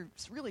know, if you're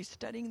really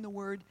studying the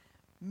Word,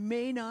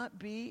 may not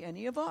be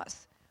any of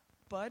us.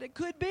 But it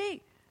could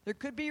be. There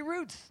could be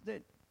roots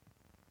that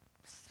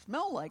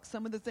smell like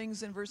some of the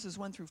things in verses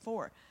 1 through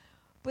 4.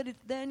 But it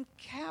then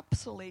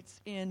encapsulates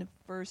in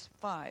verse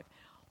 5.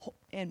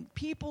 And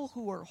people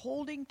who are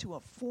holding to a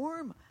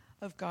form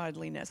of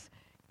godliness,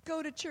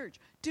 go to church,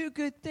 do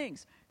good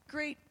things,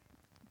 great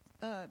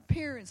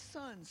parents,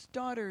 sons,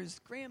 daughters,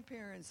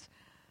 grandparents,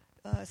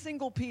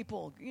 single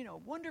people,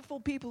 wonderful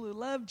people who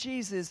love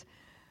Jesus.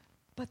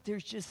 But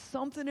there's just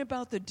something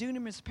about the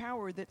dunamis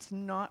power that's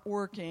not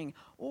working,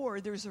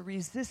 or there's a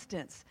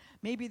resistance.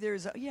 Maybe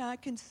I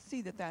can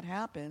see that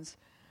happens,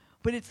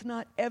 but it's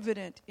not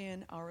evident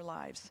in our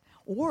lives.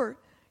 Or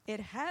it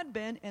had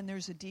been, and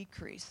there's a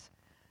decrease.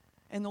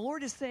 And the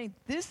Lord is saying,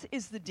 this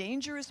is the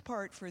dangerous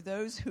part for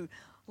those who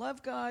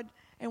love God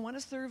and want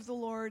to serve the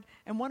Lord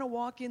and want to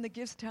walk in the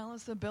gifts,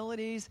 talents,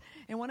 abilities,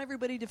 and want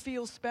everybody to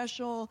feel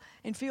special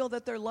and feel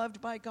that they're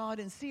loved by God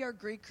and see our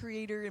great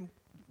Creator and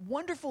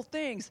wonderful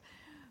things.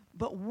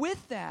 But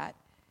with that,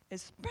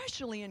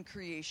 especially in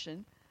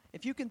creation,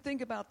 if you can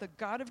think about the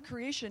God of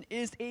creation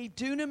is a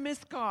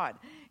dunamis God.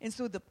 And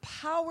so the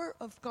power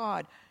of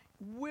God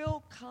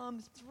will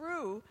come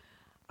through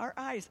our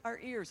eyes, our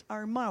ears,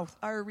 our mouth,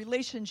 our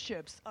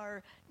relationships,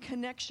 our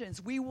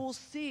connections. We will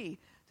see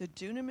the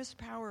dunamis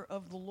power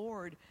of the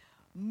Lord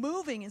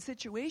moving in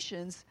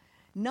situations,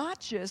 not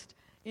just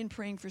in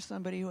praying for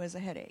somebody who has a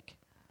headache,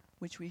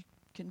 which we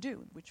can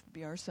do, which would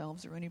be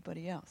ourselves or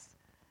anybody else.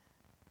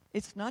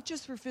 It's not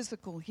just for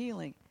physical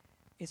healing,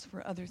 it's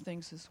for other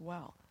things as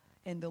well.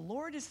 And the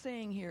Lord is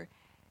saying here,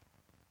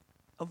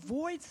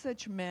 avoid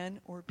such men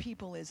or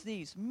people as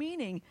these,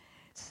 meaning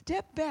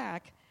step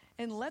back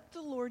and let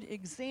the Lord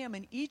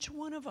examine each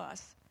one of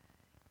us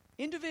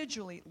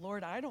individually.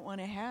 Lord, I don't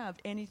want to have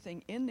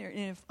anything in there.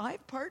 And if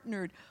I've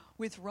partnered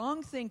with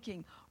wrong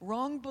thinking,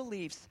 wrong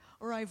beliefs,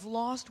 or I've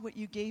lost what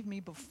you gave me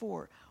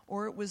before,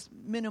 or it was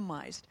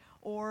minimized,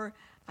 or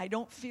I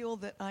don't feel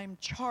that I'm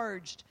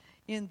charged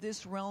in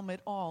this realm at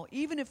all,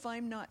 even if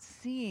I'm not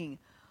seeing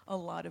a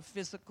lot of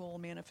physical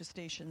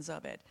manifestations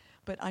of it,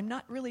 but I'm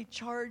not really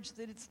charged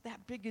that it's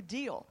that big a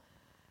deal.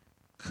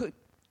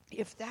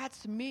 If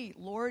that's me,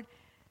 Lord,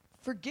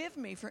 forgive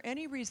me for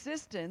any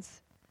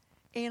resistance,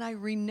 and I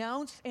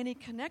renounce any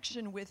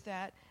connection with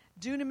that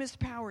dunamis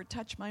power.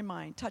 Touch my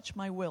mind, touch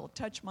my will,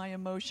 touch my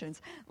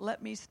emotions.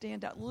 Let me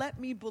stand out. Let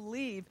me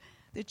believe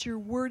that your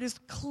word is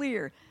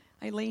clear.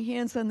 I lay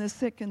hands on the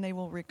sick and they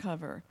will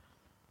recover.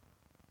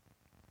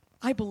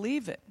 I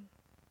believe it,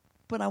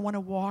 but I want to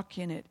walk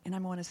in it and I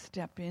want to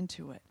step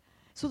into it.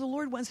 So the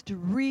Lord wants to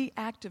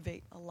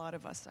reactivate a lot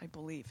of us, I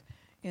believe,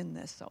 in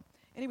this. So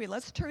anyway,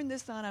 let's turn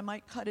this on. I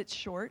might cut it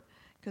short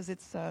because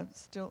it's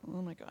still,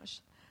 oh my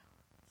gosh.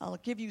 I'll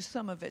give you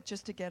some of it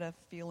just to get a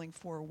feeling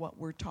for what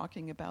we're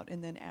talking about.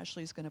 And then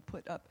Ashley's going to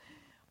put up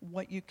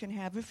what you can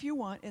have if you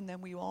want. And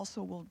then we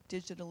also will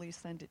digitally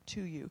send it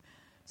to you.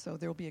 So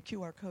there will be a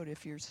QR code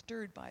if you're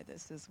stirred by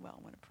this as well.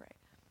 I want to pray.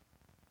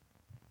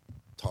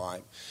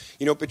 Time.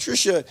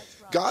 Patricia,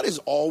 God has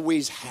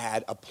always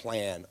had a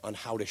plan on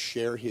how to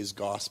share his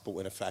gospel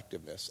in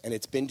effectiveness, and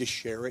it's been to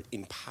share it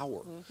in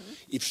power. Mm-hmm.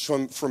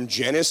 It's from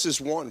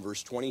Genesis 1,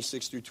 verse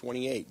 26 through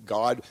 28.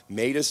 God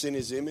made us in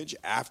his image,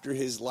 after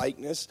his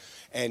likeness,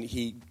 and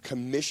he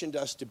commissioned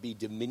us to be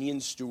dominion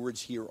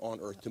stewards here on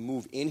earth, to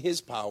move in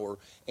his power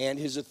and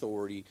his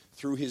authority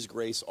through his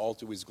grace, all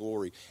to his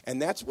glory. And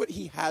that's what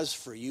he has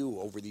for you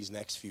over these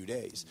next few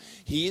days.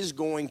 He is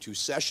going to,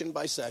 session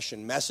by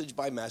session, message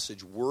by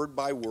message, word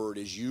by word,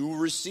 as you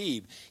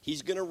receive,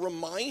 he's going to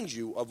remind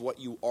you of what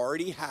you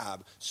already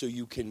have so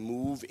you can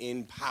move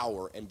in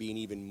power and be an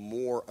even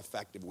more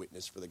effective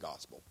witness for the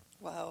gospel.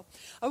 Wow.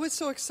 I was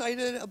so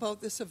excited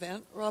about this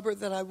event, Robert,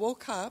 that I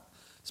woke up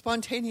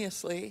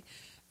spontaneously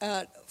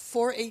at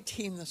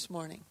 4:18 this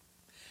morning.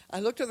 I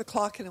looked at the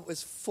clock and it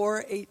was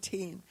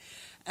 4:18.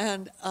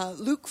 And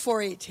Luke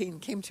 4:18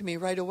 came to me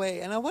right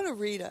away. And I want to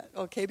read it,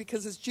 okay,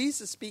 because it's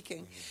Jesus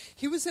speaking.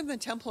 He was in the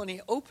temple and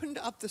he opened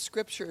up the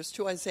scriptures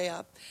to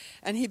Isaiah.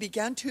 And he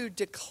began to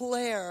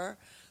declare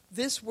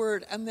this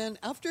word. And then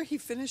after he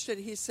finished it,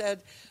 he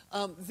said,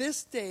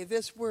 this day,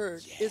 this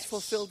word is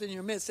fulfilled in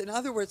your midst. In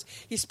other words,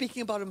 he's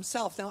speaking about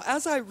himself. Now,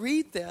 as I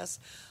read this,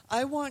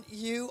 I want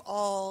you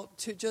all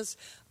to just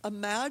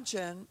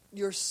imagine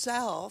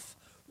yourself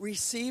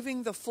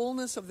receiving the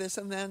fullness of this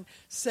and then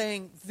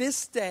saying,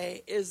 this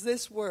day is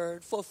this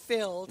word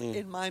fulfilled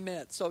in my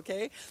midst,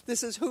 okay?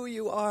 This is who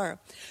you are.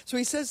 So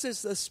he says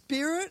this, the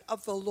Spirit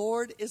of the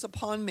Lord is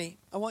upon me.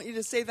 I want you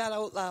to say that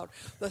out loud.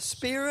 The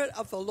Spirit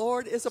of the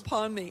Lord is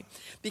upon me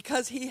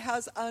because he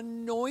has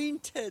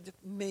anointed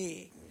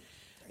me.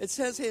 It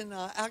says in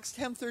Acts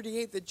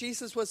 10:38 that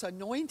Jesus was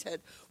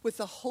anointed with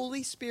the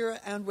Holy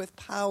Spirit and with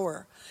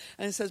power.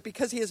 And it says,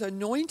 because he has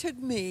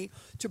anointed me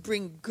to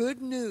bring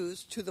good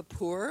news to the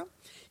poor,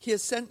 he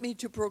has sent me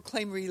to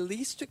proclaim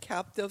release to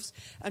captives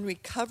and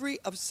recovery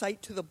of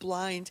sight to the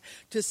blind,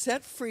 to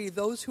set free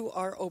those who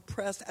are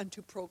oppressed, and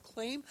to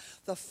proclaim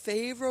the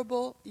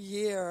favorable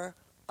year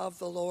of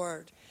the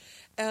Lord.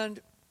 And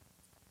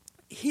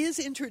he is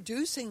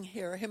introducing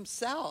here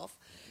himself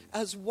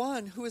as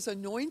one who is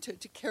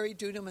anointed to carry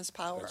dunamis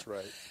power. That's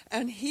right.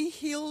 And he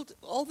healed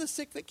all the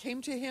sick that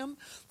came to him,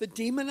 the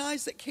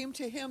demonized that came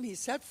to him. He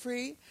set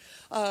free.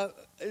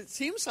 It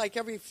seems like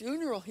every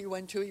funeral he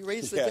went to, he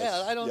raised the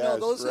dead. I don't know.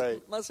 Those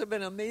must have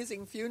been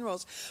amazing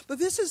funerals. But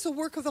this is the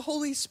work of the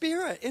Holy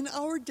Spirit in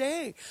our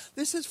day.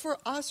 This is for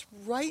us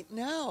right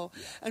now.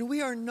 Yeah. And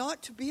we are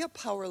not to be a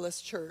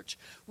powerless church.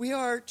 We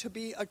are to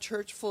be a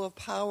church full of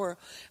power.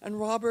 And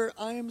Robert,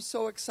 I am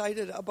so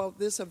excited about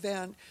this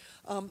event.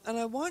 And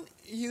I want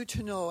you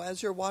to know,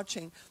 as you're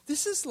watching,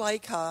 this is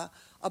like a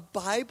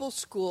Bible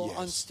school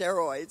on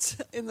steroids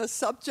in the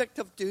subject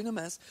of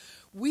dunamis.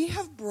 We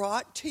have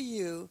brought to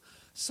you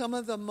some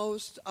of the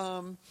most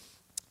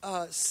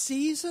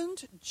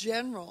seasoned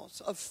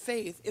generals of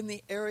faith in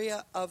the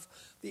area of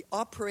the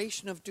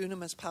operation of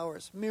dunamis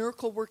powers,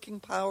 miracle-working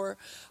power,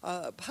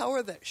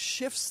 power that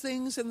shifts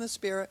things in the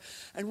Spirit,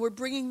 and we're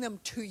bringing them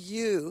to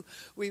you.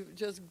 We've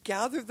just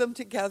gathered them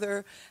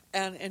together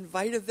and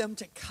invited them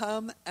to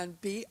come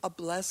and be a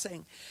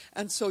blessing.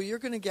 And so you're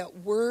going to get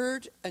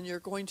word, and you're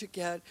going to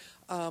get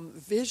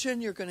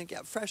vision, you're going to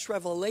get fresh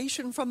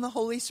revelation from the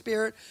Holy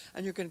Spirit,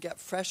 and you're going to get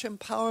fresh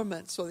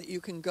empowerment so that you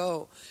can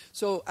go.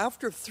 So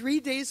after 3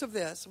 days of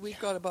this, we've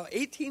got about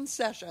 18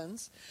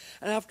 sessions,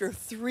 and after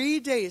 3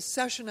 days,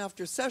 session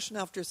after session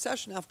after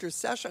session after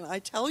session, I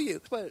tell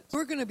you, but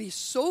we're going to be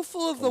so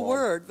full of the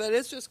Word that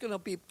it's just going to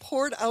be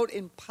poured out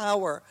in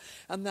power,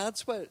 and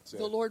that's what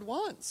the Lord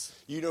wants.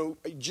 You know,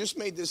 I just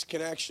made this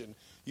connection.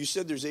 You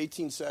said there's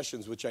 18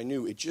 sessions, which I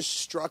knew. It just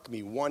struck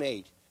me,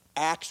 1:8.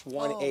 Acts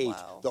 1:8,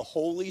 wow. The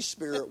Holy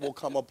Spirit will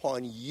come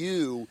upon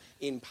you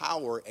in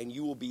power, and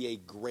you will be a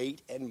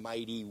great and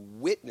mighty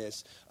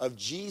witness of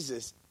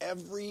Jesus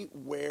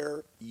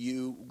everywhere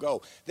you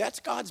go.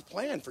 That's God's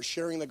plan for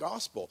sharing the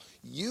gospel.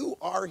 You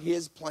are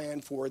his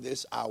plan for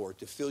this hour,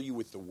 to fill you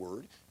with the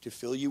word, to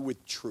fill you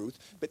with truth,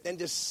 but then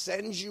to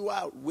send you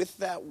out with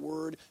that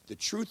word, the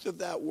truth of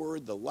that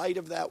word, the light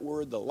of that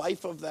word, the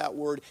life of that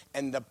word,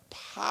 and the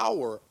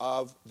power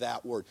of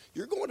that word.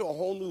 You're going to a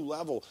whole new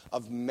level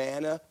of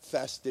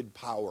manifested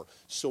power.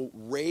 So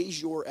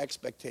raise your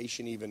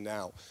expectation even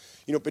now.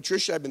 You know,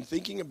 Patricia, I've been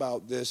thinking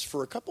about this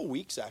for a couple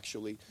weeks,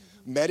 actually,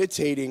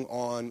 meditating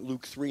on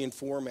Luke 3 and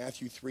 4,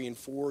 Matthew 3 and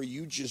 4.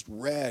 You just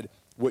read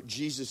what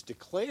Jesus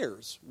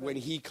declares when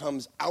he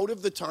comes out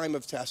of the time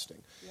of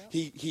testing.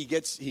 Yeah. He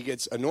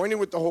gets anointed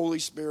with the Holy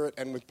Spirit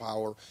and with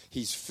power.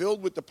 He's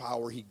filled with the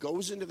power. He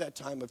goes into that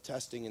time of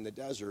testing in the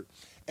desert.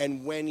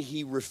 And when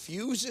he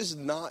refuses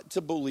not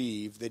to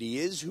believe that he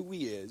is who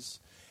he is,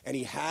 and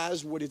he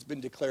has what it's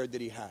been declared that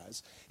he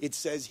has, it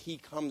says he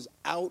comes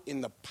out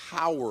in the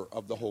power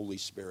of the Holy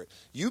Spirit.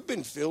 You've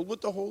been filled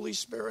with the Holy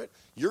Spirit.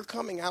 You're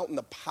coming out in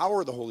the power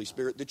of the Holy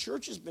Spirit. The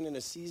church has been in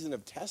a season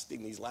of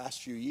testing these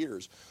last few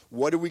years.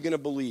 What are we going to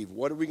believe?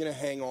 What are we going to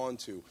hang on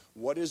to?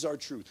 What is our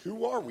truth?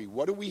 Who are we?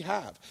 What do we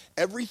have?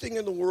 Everything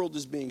in the world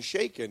is being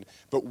shaken,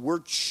 but we're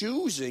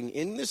choosing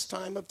in this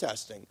time of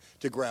testing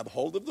to grab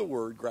hold of the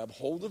Word, grab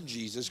hold of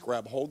Jesus,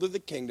 grab hold of the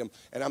kingdom,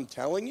 and I'm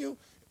telling you,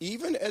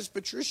 even as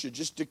Patricia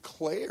just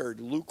declared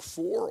Luke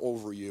 4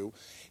 over you,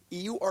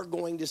 you are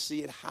going to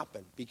see it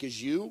happen because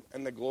you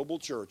and the global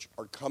church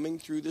are coming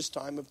through this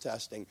time of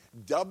testing,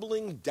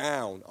 doubling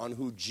down on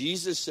who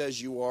Jesus says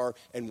you are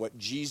and what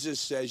Jesus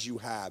says you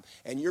have.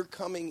 And you're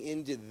coming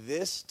into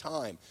this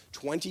time,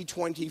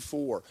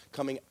 2024,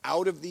 coming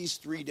out of these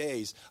 3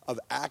 days of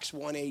Acts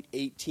 1:8,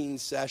 18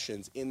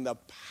 sessions in the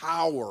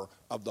power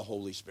of the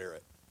Holy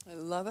Spirit. I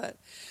love it.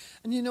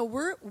 And you know,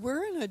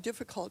 we're in a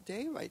difficult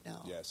day right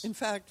now. Yes. In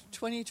fact,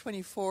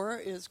 2024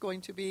 is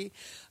going to be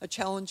a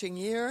challenging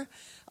year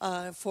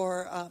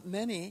for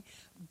many.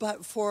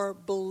 But for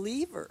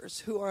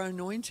believers who are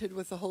anointed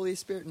with the Holy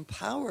Spirit and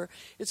power,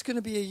 it's going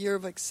to be a year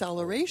of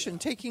acceleration,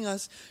 taking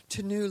us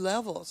to new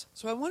levels.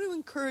 So I want to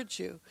encourage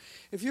you,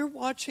 if you're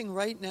watching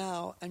right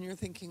now and you're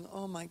thinking,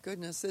 oh my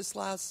goodness, this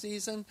last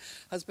season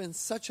has been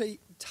such a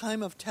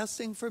time of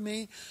testing for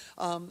me,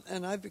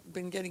 and I've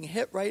been getting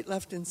hit right,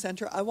 left, and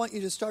center, I want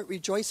you to start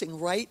rejoicing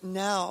right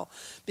now,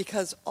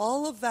 because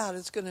all of that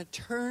is going to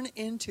turn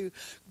into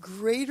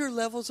greater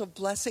levels of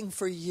blessing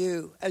for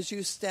you as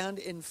you stand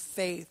in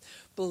faith,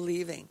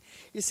 believing.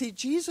 You see,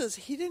 Jesus,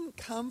 he didn't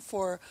come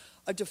for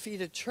a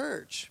defeated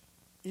church.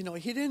 You know,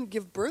 he didn't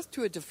give birth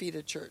to a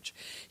defeated church.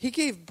 He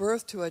gave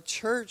birth to a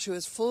church who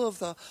is full of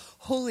the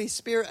Holy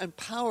Spirit and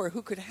power,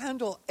 who could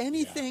handle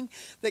anything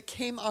that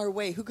came our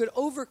way, who could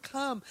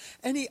overcome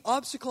any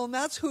obstacle, and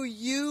that's who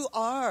you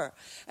are.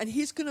 And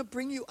he's going to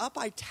bring you up.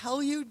 I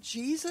tell you,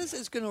 Jesus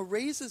is going to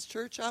raise his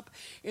church up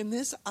in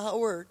this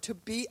hour to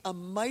be a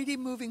mighty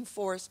moving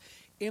force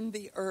in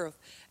the earth.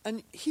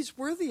 And he's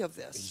worthy of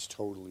this. He's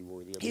totally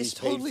worthy of it. He's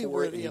paid totally for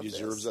worthy it, of and he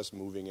deserves this. us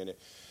moving in it.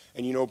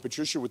 And you know,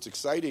 Patricia, what's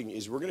exciting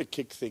is we're going to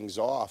kick things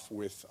off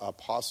with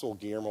Apostle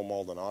Guillermo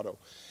Maldonado.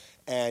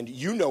 And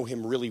you know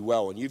him really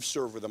well, and you've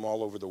served with him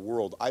all over the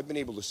world. I've been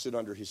able to sit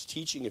under his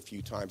teaching a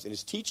few times, and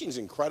his teaching's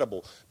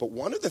incredible. But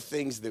one of the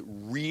things that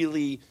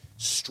really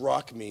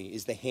struck me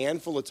is the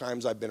handful of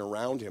times I've been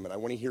around him, and I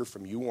want to hear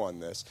from you on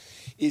this,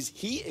 is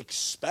he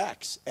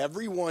expects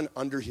everyone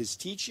under his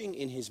teaching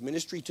in his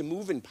ministry to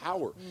move in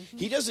power. Mm-hmm.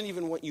 He doesn't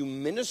even want you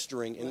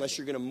ministering unless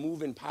you're going to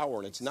move in power.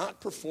 And it's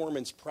not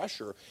performance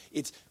pressure.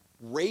 It's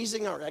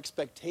raising our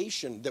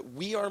expectation that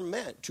we are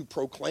meant to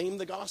proclaim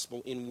the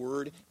gospel in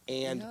word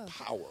and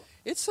power.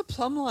 It's the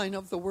plumb line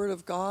of the Word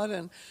of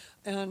God,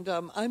 and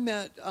I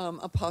met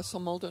Apostle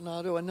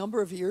Maldonado a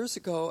number of years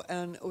ago,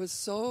 and was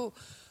so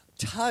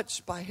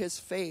touched by his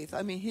faith.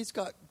 I mean, he's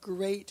got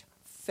great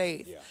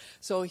faith. Yeah.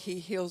 So he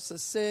heals the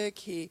sick,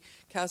 he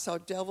casts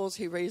out devils,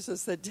 he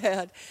raises the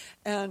dead,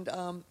 and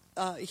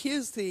he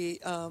is the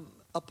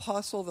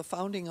apostle, the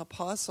founding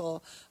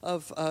apostle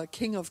of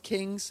King of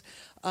Kings,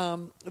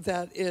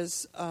 that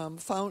is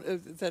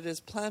that is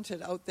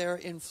planted out there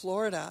in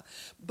Florida.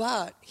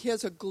 But he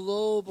has a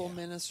global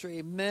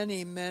ministry,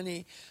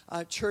 many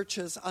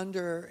churches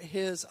under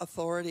his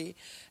authority,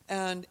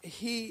 and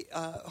he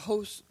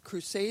hosts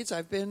crusades.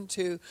 I've been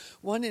to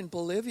one in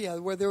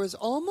Bolivia where there was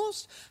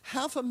almost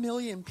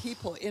 500,000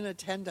 people in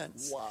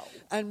attendance. Wow!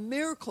 And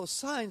miracles,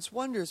 signs,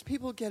 wonders,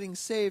 people getting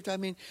saved. I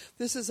mean,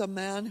 this is a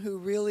man who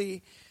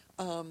really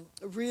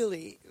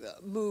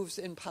moves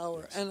in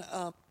power. Yes. And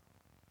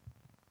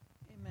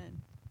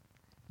amen.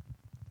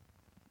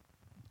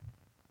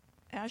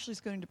 Ashley's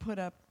going to put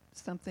up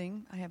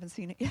something. I haven't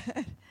seen it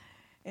yet.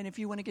 And if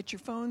you want to get your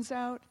phones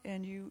out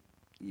and you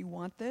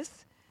want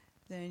this,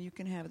 then you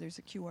can have it. There's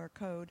a QR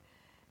code,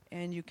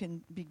 and you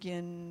can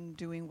begin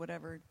doing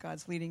whatever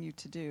God's leading you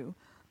to do.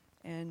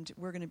 And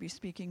we're going to be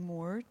speaking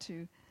more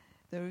to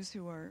those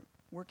who are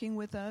working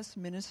with us,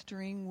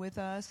 ministering with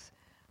us,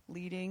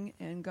 leading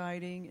and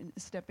guiding and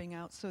stepping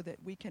out, so that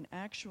we can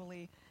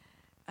actually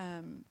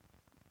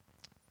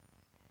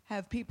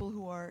have people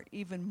who are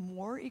even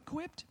more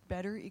equipped,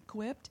 better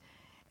equipped.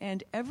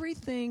 And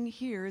everything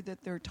here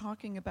that they're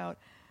talking about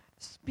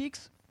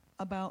speaks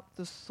about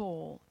the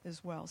soul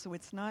as well. So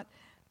it's not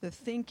the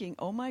thinking,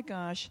 oh my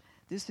gosh,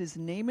 this is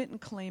name it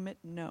and claim it.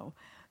 No.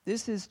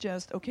 This is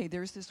just, okay,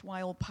 there's this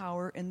wild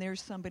power, and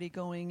there's somebody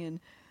going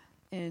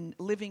and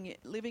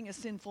living a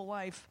sinful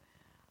life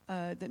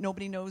that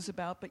nobody knows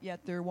about, but yet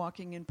they're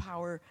walking in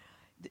power.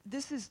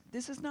 This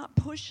is not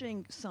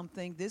pushing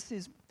something. This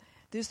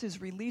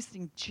is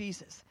releasing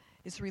Jesus.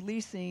 It's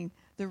releasing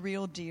the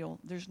real deal.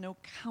 There's no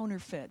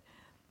counterfeit.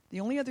 The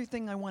only other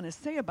thing I want to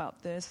say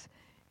about this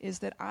is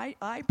that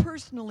I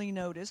personally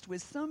noticed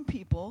with some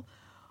people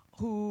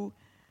who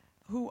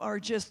are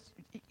just,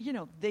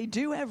 they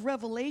do have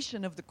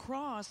revelation of the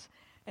cross,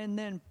 and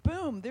then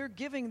boom, they're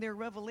giving their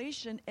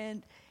revelation,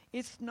 and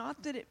it's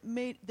not that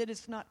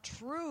it's not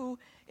true.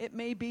 It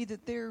may be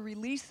that they're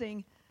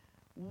releasing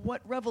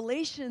what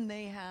revelation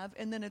they have,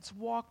 and then it's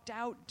walked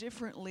out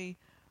differently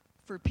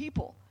for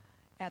people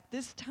at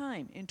this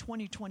time in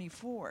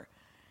 2024.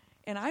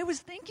 And I was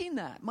thinking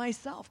that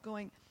myself,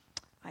 going,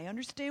 I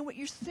understand what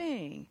you're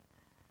saying.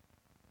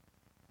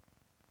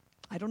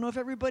 I don't know if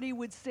everybody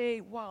would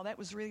say, wow, that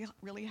was really,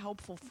 really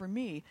helpful for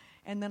me.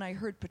 And then I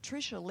heard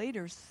Patricia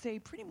later say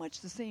pretty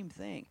much the same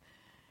thing.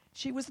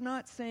 She was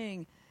not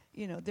saying,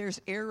 there's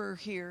error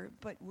here,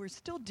 but we're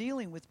still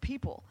dealing with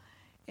people.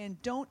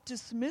 And don't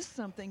dismiss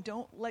something.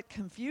 Don't let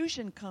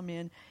confusion come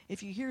in.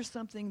 If you hear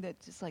something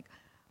that's just like,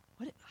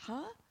 what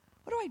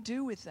do I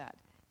do with that?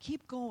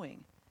 Keep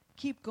going.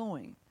 Keep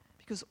going.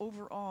 Because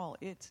overall,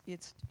 it's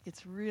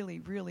really,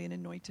 really an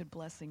anointed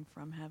blessing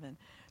from heaven.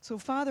 So,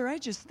 Father, I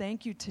just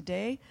thank you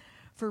today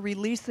for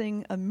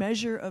releasing a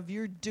measure of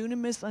your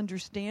dunamis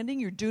understanding,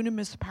 your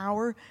dunamis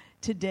power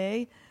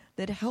today,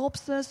 that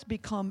helps us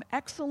become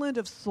excellent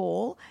of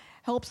soul,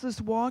 helps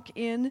us walk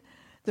in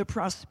the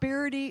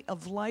prosperity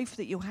of life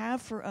that you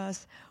have for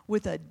us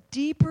with a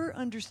deeper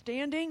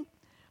understanding,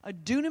 a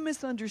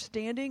dunamis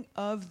understanding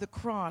of the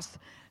cross,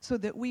 so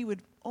that we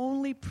would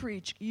only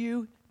preach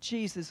you,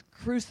 Jesus,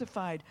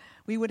 crucified.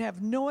 We would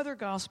have no other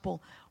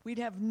gospel. We'd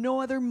have no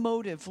other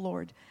motive,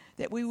 Lord,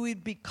 that we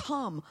would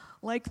become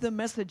like the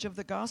message of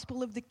the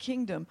gospel of the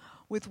kingdom,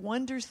 with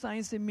wonders,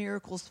 signs, and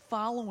miracles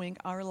following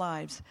our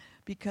lives,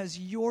 because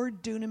your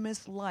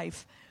dunamis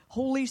life,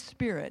 Holy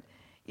Spirit,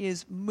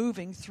 is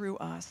moving through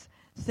us.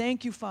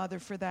 Thank you, Father,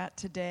 for that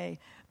today.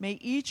 May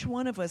each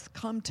one of us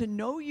come to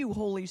know you,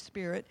 Holy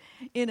Spirit,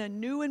 in a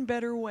new and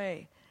better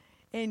way,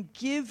 and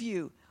give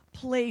you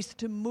place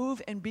to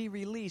move and be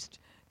released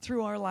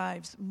through our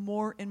lives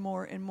more and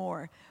more and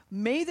more.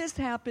 May this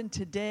happen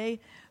today.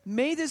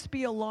 May this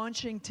be a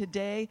launching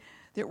today,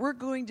 that we're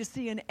going to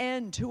see an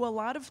end to a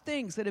lot of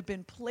things that have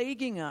been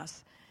plaguing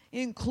us,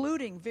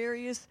 including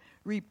various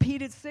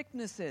repeated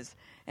sicknesses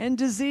and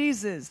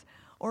diseases,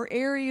 or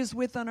areas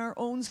within our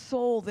own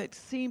soul that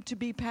seem to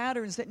be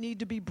patterns that need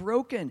to be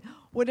broken.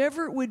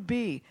 Whatever it would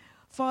be,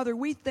 Father,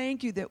 we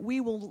thank you that we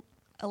will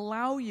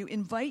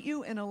invite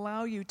you and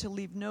allow you to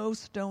leave no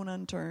stone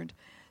unturned.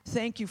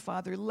 Thank you,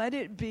 Father. Let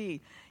it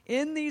be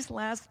in these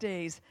last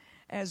days,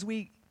 as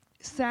we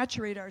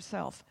saturate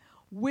ourselves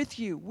with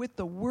you, with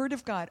the Word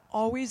of God,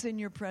 always in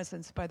your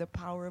presence by the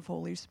power of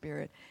Holy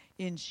Spirit.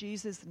 In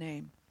Jesus'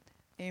 name,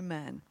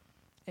 amen.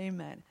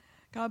 Amen.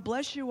 God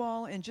bless you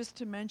all. And just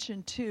to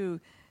mention, too,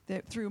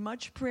 that through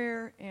much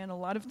prayer and a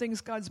lot of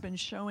things God's been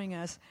showing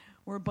us,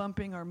 we're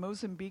bumping our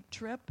Mozambique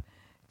trip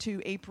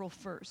to April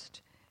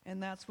 1st.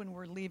 And that's when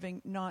we're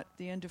leaving, not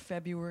the end of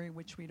February,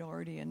 which we'd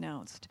already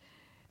announced.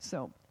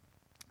 So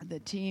the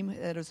team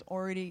that has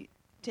already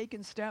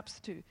taken steps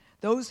to,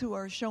 those who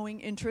are showing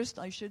interest,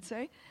 I should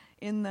say,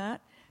 in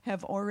that,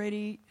 have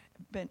already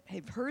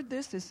have heard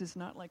this. This is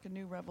not like a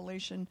new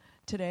revelation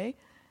today.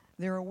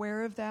 They're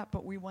aware of that,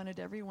 but we wanted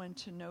everyone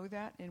to know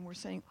that. And we're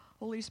saying,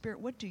 Holy Spirit,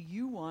 what do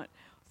you want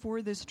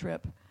for this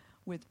trip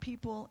with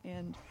people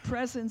and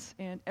presence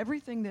and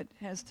everything that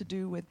has to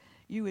do with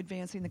you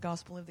advancing the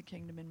gospel of the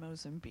kingdom in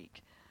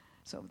Mozambique?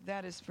 So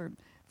that is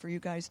for you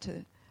guys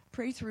to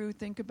pray through,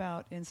 think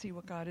about, and see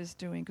what God is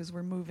doing, because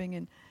we're moving,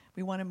 and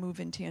we want to move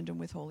in tandem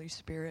with Holy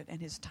Spirit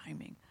and his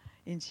timing.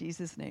 In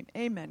Jesus' name,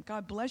 amen.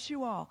 God bless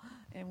you all,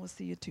 and we'll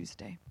see you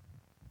Tuesday.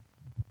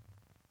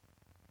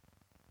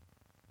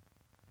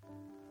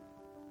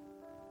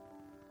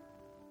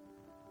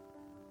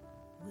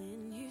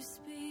 When you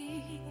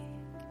speak,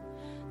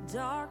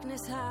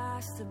 darkness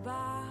has to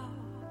bow,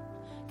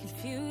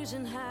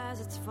 confusion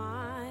has its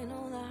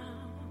final hour.